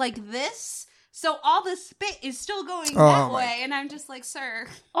talks like this, so all the spit is still going Oh, that my- way, and I'm just like, sir,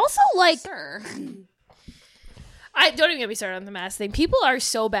 Also, like, sir. I don't even get me started on the mask thing. People are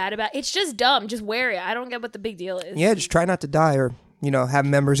so bad about it's just dumb. Just wear it. I don't get what the big deal is. Yeah, just try not to die or, have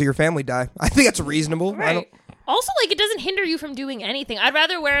members of your family die. I think that's reasonable. I don't, Right. Also, like, it doesn't hinder you from doing anything. I'd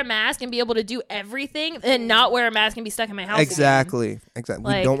rather wear a mask and be able to do everything than not wear a mask and be stuck in my house. again. exactly. We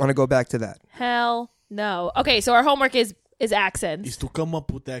Like- don't want to go back to that. Hell no. Okay, so our homework is accents. Is to come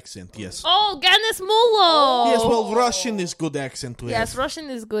up with accent, yes. Oh, ganes mulo. Yes, well, Russian is good accent to Yes, have. Russian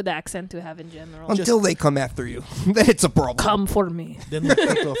is good accent to have in general. Until they come after you. Then it's a problem. Come for me. Then you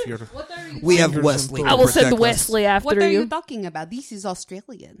cut off your... We have Fingers Wesley. and to I will protect send us. Wesley after What are you you. talking about? This is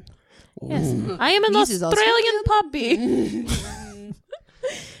Australian. Yes. I am an This is Australian puppy.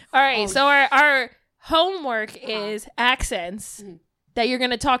 All right, so our homework is accents that you're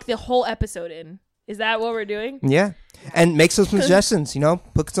going to talk the whole episode in. Is that what we're doing? Yeah. And make some suggestions,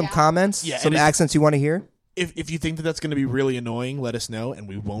 put some comments, Yeah, some and if- accents you want to hear. If you think that's going to be really annoying, let us know, and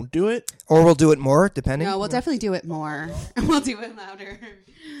we won't do it. Or we'll do it more, depending. No, we'll definitely do it more. We'll do it louder.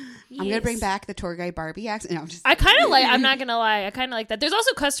 I'm gonna bring back the tour guide Barbie accent. No, I'm just. I kind of like, I'm not going to lie, I kind of like that. There's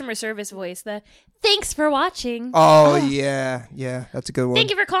also customer service voice, the thanks for watching. Oh, yeah. Yeah, that's a good one. Thank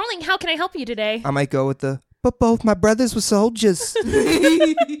you for calling. How can I help you today? I might go with but both my brothers were soldiers.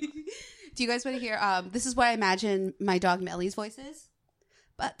 Do you guys want to hear? This is what I imagine my dog Mellie's voice is.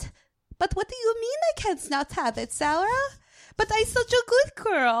 But what do you mean I can't not have it, Sarah? But I'm such a good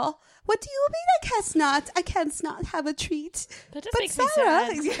girl. what do you mean I can't not have a treat? That just But makes me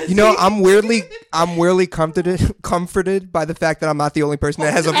Sarah, sad. You know, I'm weirdly comforted by the fact that I'm not the only person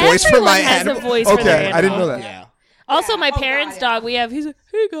that has a voice for Everyone my has animal. a voice for Okay, their I didn't know animal. that. Yeah. Also, my Oh, parents' God, dog, he's like,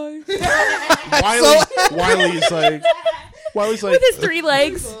 hey guys, Wiley's like with his 3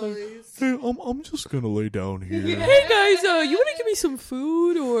 legs. hey, I'm just gonna lay down here. Hey guys, you want to give me some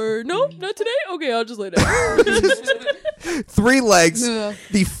food or no? Not today? Okay, I'll just lay down. 3 legs,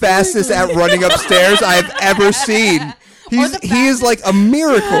 the fastest at running upstairs I've ever seen. He is like a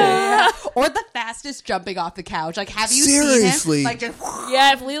miracle. Or the fastest jumping off the couch. Like, have you Seriously. seen him? Like, just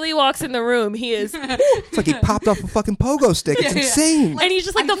Yeah, if Lily walks in the room, he is, It's like he popped off a fucking pogo stick. It's insane. and he's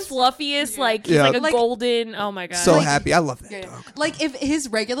just like I the just- fluffiest, like he's Yeah. like a Like- golden. Oh my god! So happy. I love that dog. like if his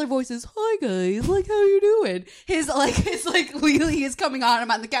regular voice is "Hi guys, like how you doing?" His Lily is coming on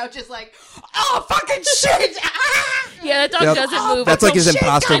him on the couch, is like, "Oh fucking shit!" Ah! Yeah, that dog Yep. doesn't move. That's like his until-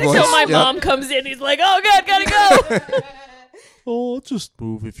 imposter voice. Until my Yep. mom comes in, he's like, "Oh god, gotta go." Oh, I'll just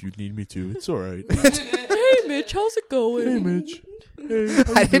move if you need me to. It's all right. Hey Mitch, how's it going? Hey, Mitch. Hey,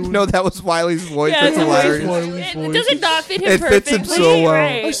 how I you didn't doing? know that was Wiley's voice. Yeah, That's it's hilarious. hilarious. It doesn't not fit him It fits him perfectly. so well.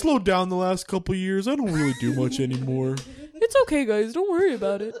 Right. I slowed down the last couple years. I don't really do much anymore. It's okay, guys. Don't worry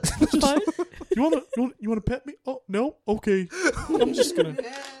about it. It's fine. You wanna pet me? Oh no, okay. I'm just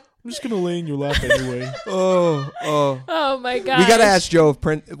gonna lay in your lap anyway. Oh. Oh my god. We gotta ask Joe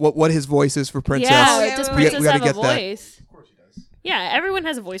if what his voice is for Princess. Yeah, does We Princess gotta have a get that. voice? Of course he does. Yeah, everyone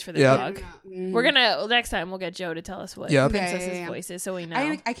has a voice for their Yeah. dog. We're gonna next time we'll get Joe to tell us what Yep. Princess's Yeah. voice is, so we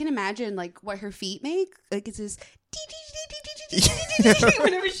know. I can imagine like what her feet make. Like it's this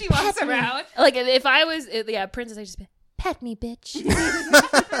whenever she walks around. Like if I was, Princess, I just be, pet me, bitch.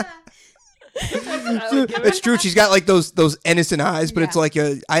 It's true. She's got like those innocent eyes, but it's like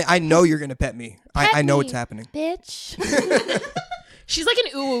I know you're gonna pet me. I know me. what's happening. Bitch. She's like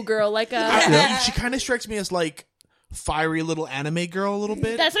an ooh girl, like a. She kind of strikes me as like fiery little anime girl a little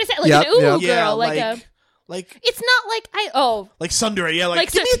bit. That's what I said, like Yep, an ooh yep. girl, like a. It's not like like Sundere, yeah, Like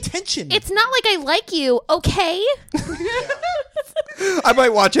give me Sun- attention. It's not like I like you, okay? I might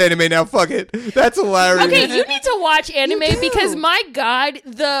watch anime now. Fuck it. That's hilarious. Okay, you need to watch anime because my god,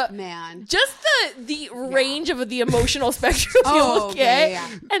 Man. just the range of the emotional spectrum Oh, you'll get, yeah.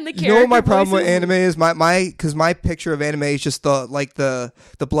 and the character. You know what my problem with voices. anime is? My picture of anime is just the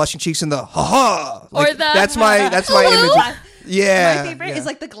blushing cheeks and the ha Or the- that's my Hello? image. Yeah. My favorite yeah. is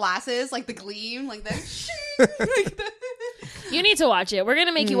like the glasses, like the gleam, like the. You need to watch it. We're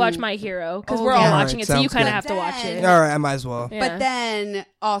gonna make you watch My Hero because Oh, we're all yeah. watching Alright, it, so you sounds kind good. of have to watch it. All right, I might as well. Yeah. But then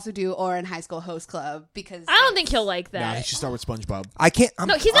also do Orin High School Host Club because I don't think he'll like Nah, that. he should start with SpongeBob. I can't.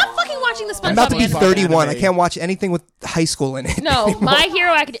 No, he's not fucking watching the I'm about to be SpongeBob anime. 31. I anime. can't watch anything with high school in it. No, anymore. My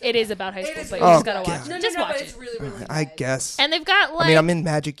Hero it is about high school, but you Oh, just gotta God. watch it. Just watch it. really I guess. And they've got like I mean, I'm in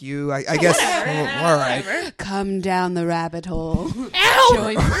Magic U. I guess. All right. come down the rabbit hole. Ow!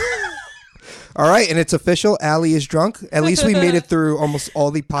 Join- All right, and it's official. Allie is drunk. At least we made it through almost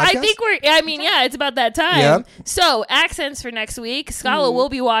all the podcasts. I think it's about that time. Yep. So, accents for next week. Scala will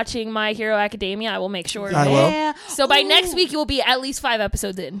be watching My Hero Academia. I will make sure. I will. Yeah. So, by Ooh. next week, you will be at least 5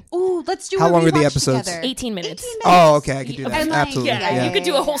 episodes in. Ooh, let's do. How a long are the rewatch episodes? together. 18 minutes. Oh, okay. I can do that. And, like, Absolutely. Yeah, Yeah. you could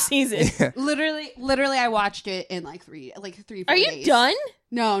do a whole season. Literally, I watched it in like 3, 4 Are you days. done?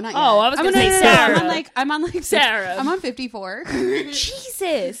 No, not yet. Oh, I was gonna no, say no, no, Sarah. I'm on like Sarah. I'm on 54.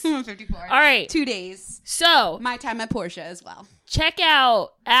 Jesus. I'm on 54. All right. 2 days. So, My time at Porsche as well. check out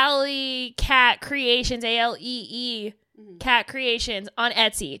Allie Cat Creations, ALEE Cat Creations on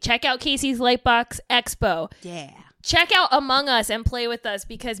Etsy. Check out Casey's Lightbox Expo. Yeah. Check out Among Us and play with us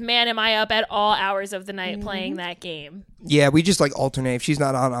because, man, am I up at all hours of the night playing that game. Yeah, we just like alternate. If she's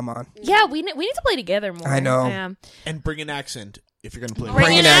not on, I'm on. Yeah, we need to play together more. I know. Yeah. And bring an accent if you're gonna play.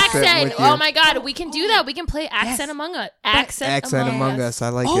 Bring an accent. with you. Oh my god, we can do that. We can play Accent Among Us. Accent Among Us. I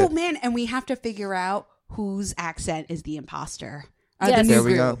like Oh it. man, and we have to figure out whose accent is the imposter. Yes. The new There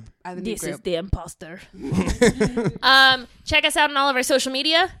we group. go. The new This is group. the imposter. Check us out on all of our social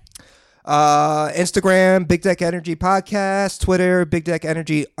media. Instagram, Big Deck Energy Podcast, Twitter, Big Deck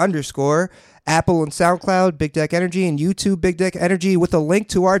Energy _, Apple and SoundCloud, Big Deck Energy, and YouTube, Big Deck Energy, with a link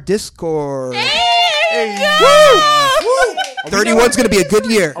to our Discord. Hey, 31's going to be a good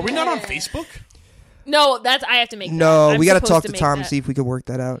year. Are we not on Facebook? No, that's I have to make. No, that. I'm we got to supposed talk to make Tom that. and see if we can work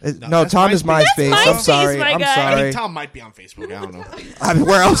that out. No, that's Tom is MySpace. MySpace. That's I'm MySpace, sorry. my I'm guy. I sorry. mean, Tom might be on Facebook. I don't know. I mean,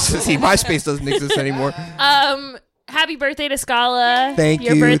 where else is he? MySpace doesn't exist anymore. Happy birthday to Scala. Thank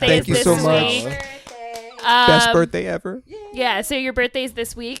Your you. birthday Thank is you this so week. much. Best birthday ever. Yeah, so your birthday's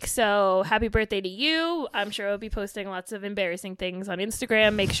this week, so happy birthday to you. I'm sure I'll be posting lots of embarrassing things on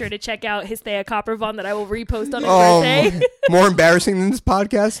Instagram. Make sure to check out his Thea Coppervon that I will repost on his birthday. More embarrassing than this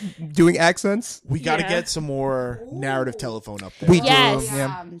podcast, doing accents. We got to Yeah. get some more narrative telephone up there. We Yes. do.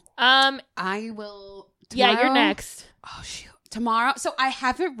 Yeah. I will. Yeah, you're tomorrow- next. Oh shoot! Tomorrow, so I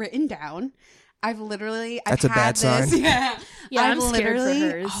have it written down. I've That's a had bad this. sign. Yeah, I've I'm scared for literally.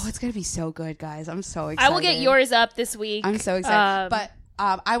 hers. Oh, it's gonna be so good, guys! I'm so excited. I will get yours up this week. I'm so excited. Um, But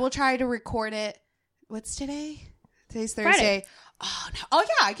I will try to record it. What's today? Today's Thursday. Friday. Oh no! Oh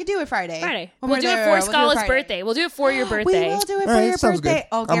yeah, I could do it Friday. Friday. When We'll we're do it there, for we'll do it Scala's Friday. birthday. We'll do it for your birthday. We will do it All for right, your sounds birthday. good.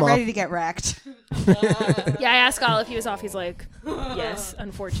 Oh, I'm get ready off. to get wrecked. Yeah, I asked Scala if he was off. He's like, yes,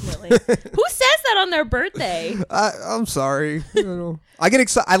 unfortunately. Who says that on their birthday? I'm sorry. I get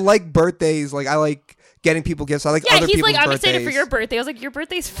excited. I like birthdays. Like I like getting people gifts. I like Yeah, other he's people's like, I'm birthdays. excited for your birthday. I was like, your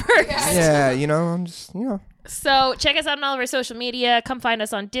birthday's first. Yeah, I'm just So check us out on all of our social media. Come find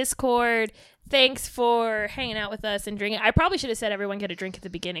us on Discord. Thanks for hanging out with us and drinking. I probably should have said everyone get a drink at the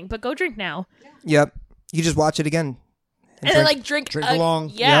beginning, but go drink now. Yep. You just watch it again. And then like drink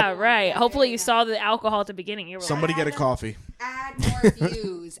along. Yeah, right. Hopefully you saw the alcohol at the beginning. You were Somebody get a coffee. Add more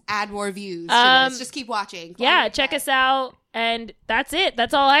views. Add more views. Just keep watching. yeah, check us out. And that's it.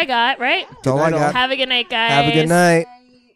 That's all I got, right? That's all I night, all. got. Have a good night, guys. Have a good night.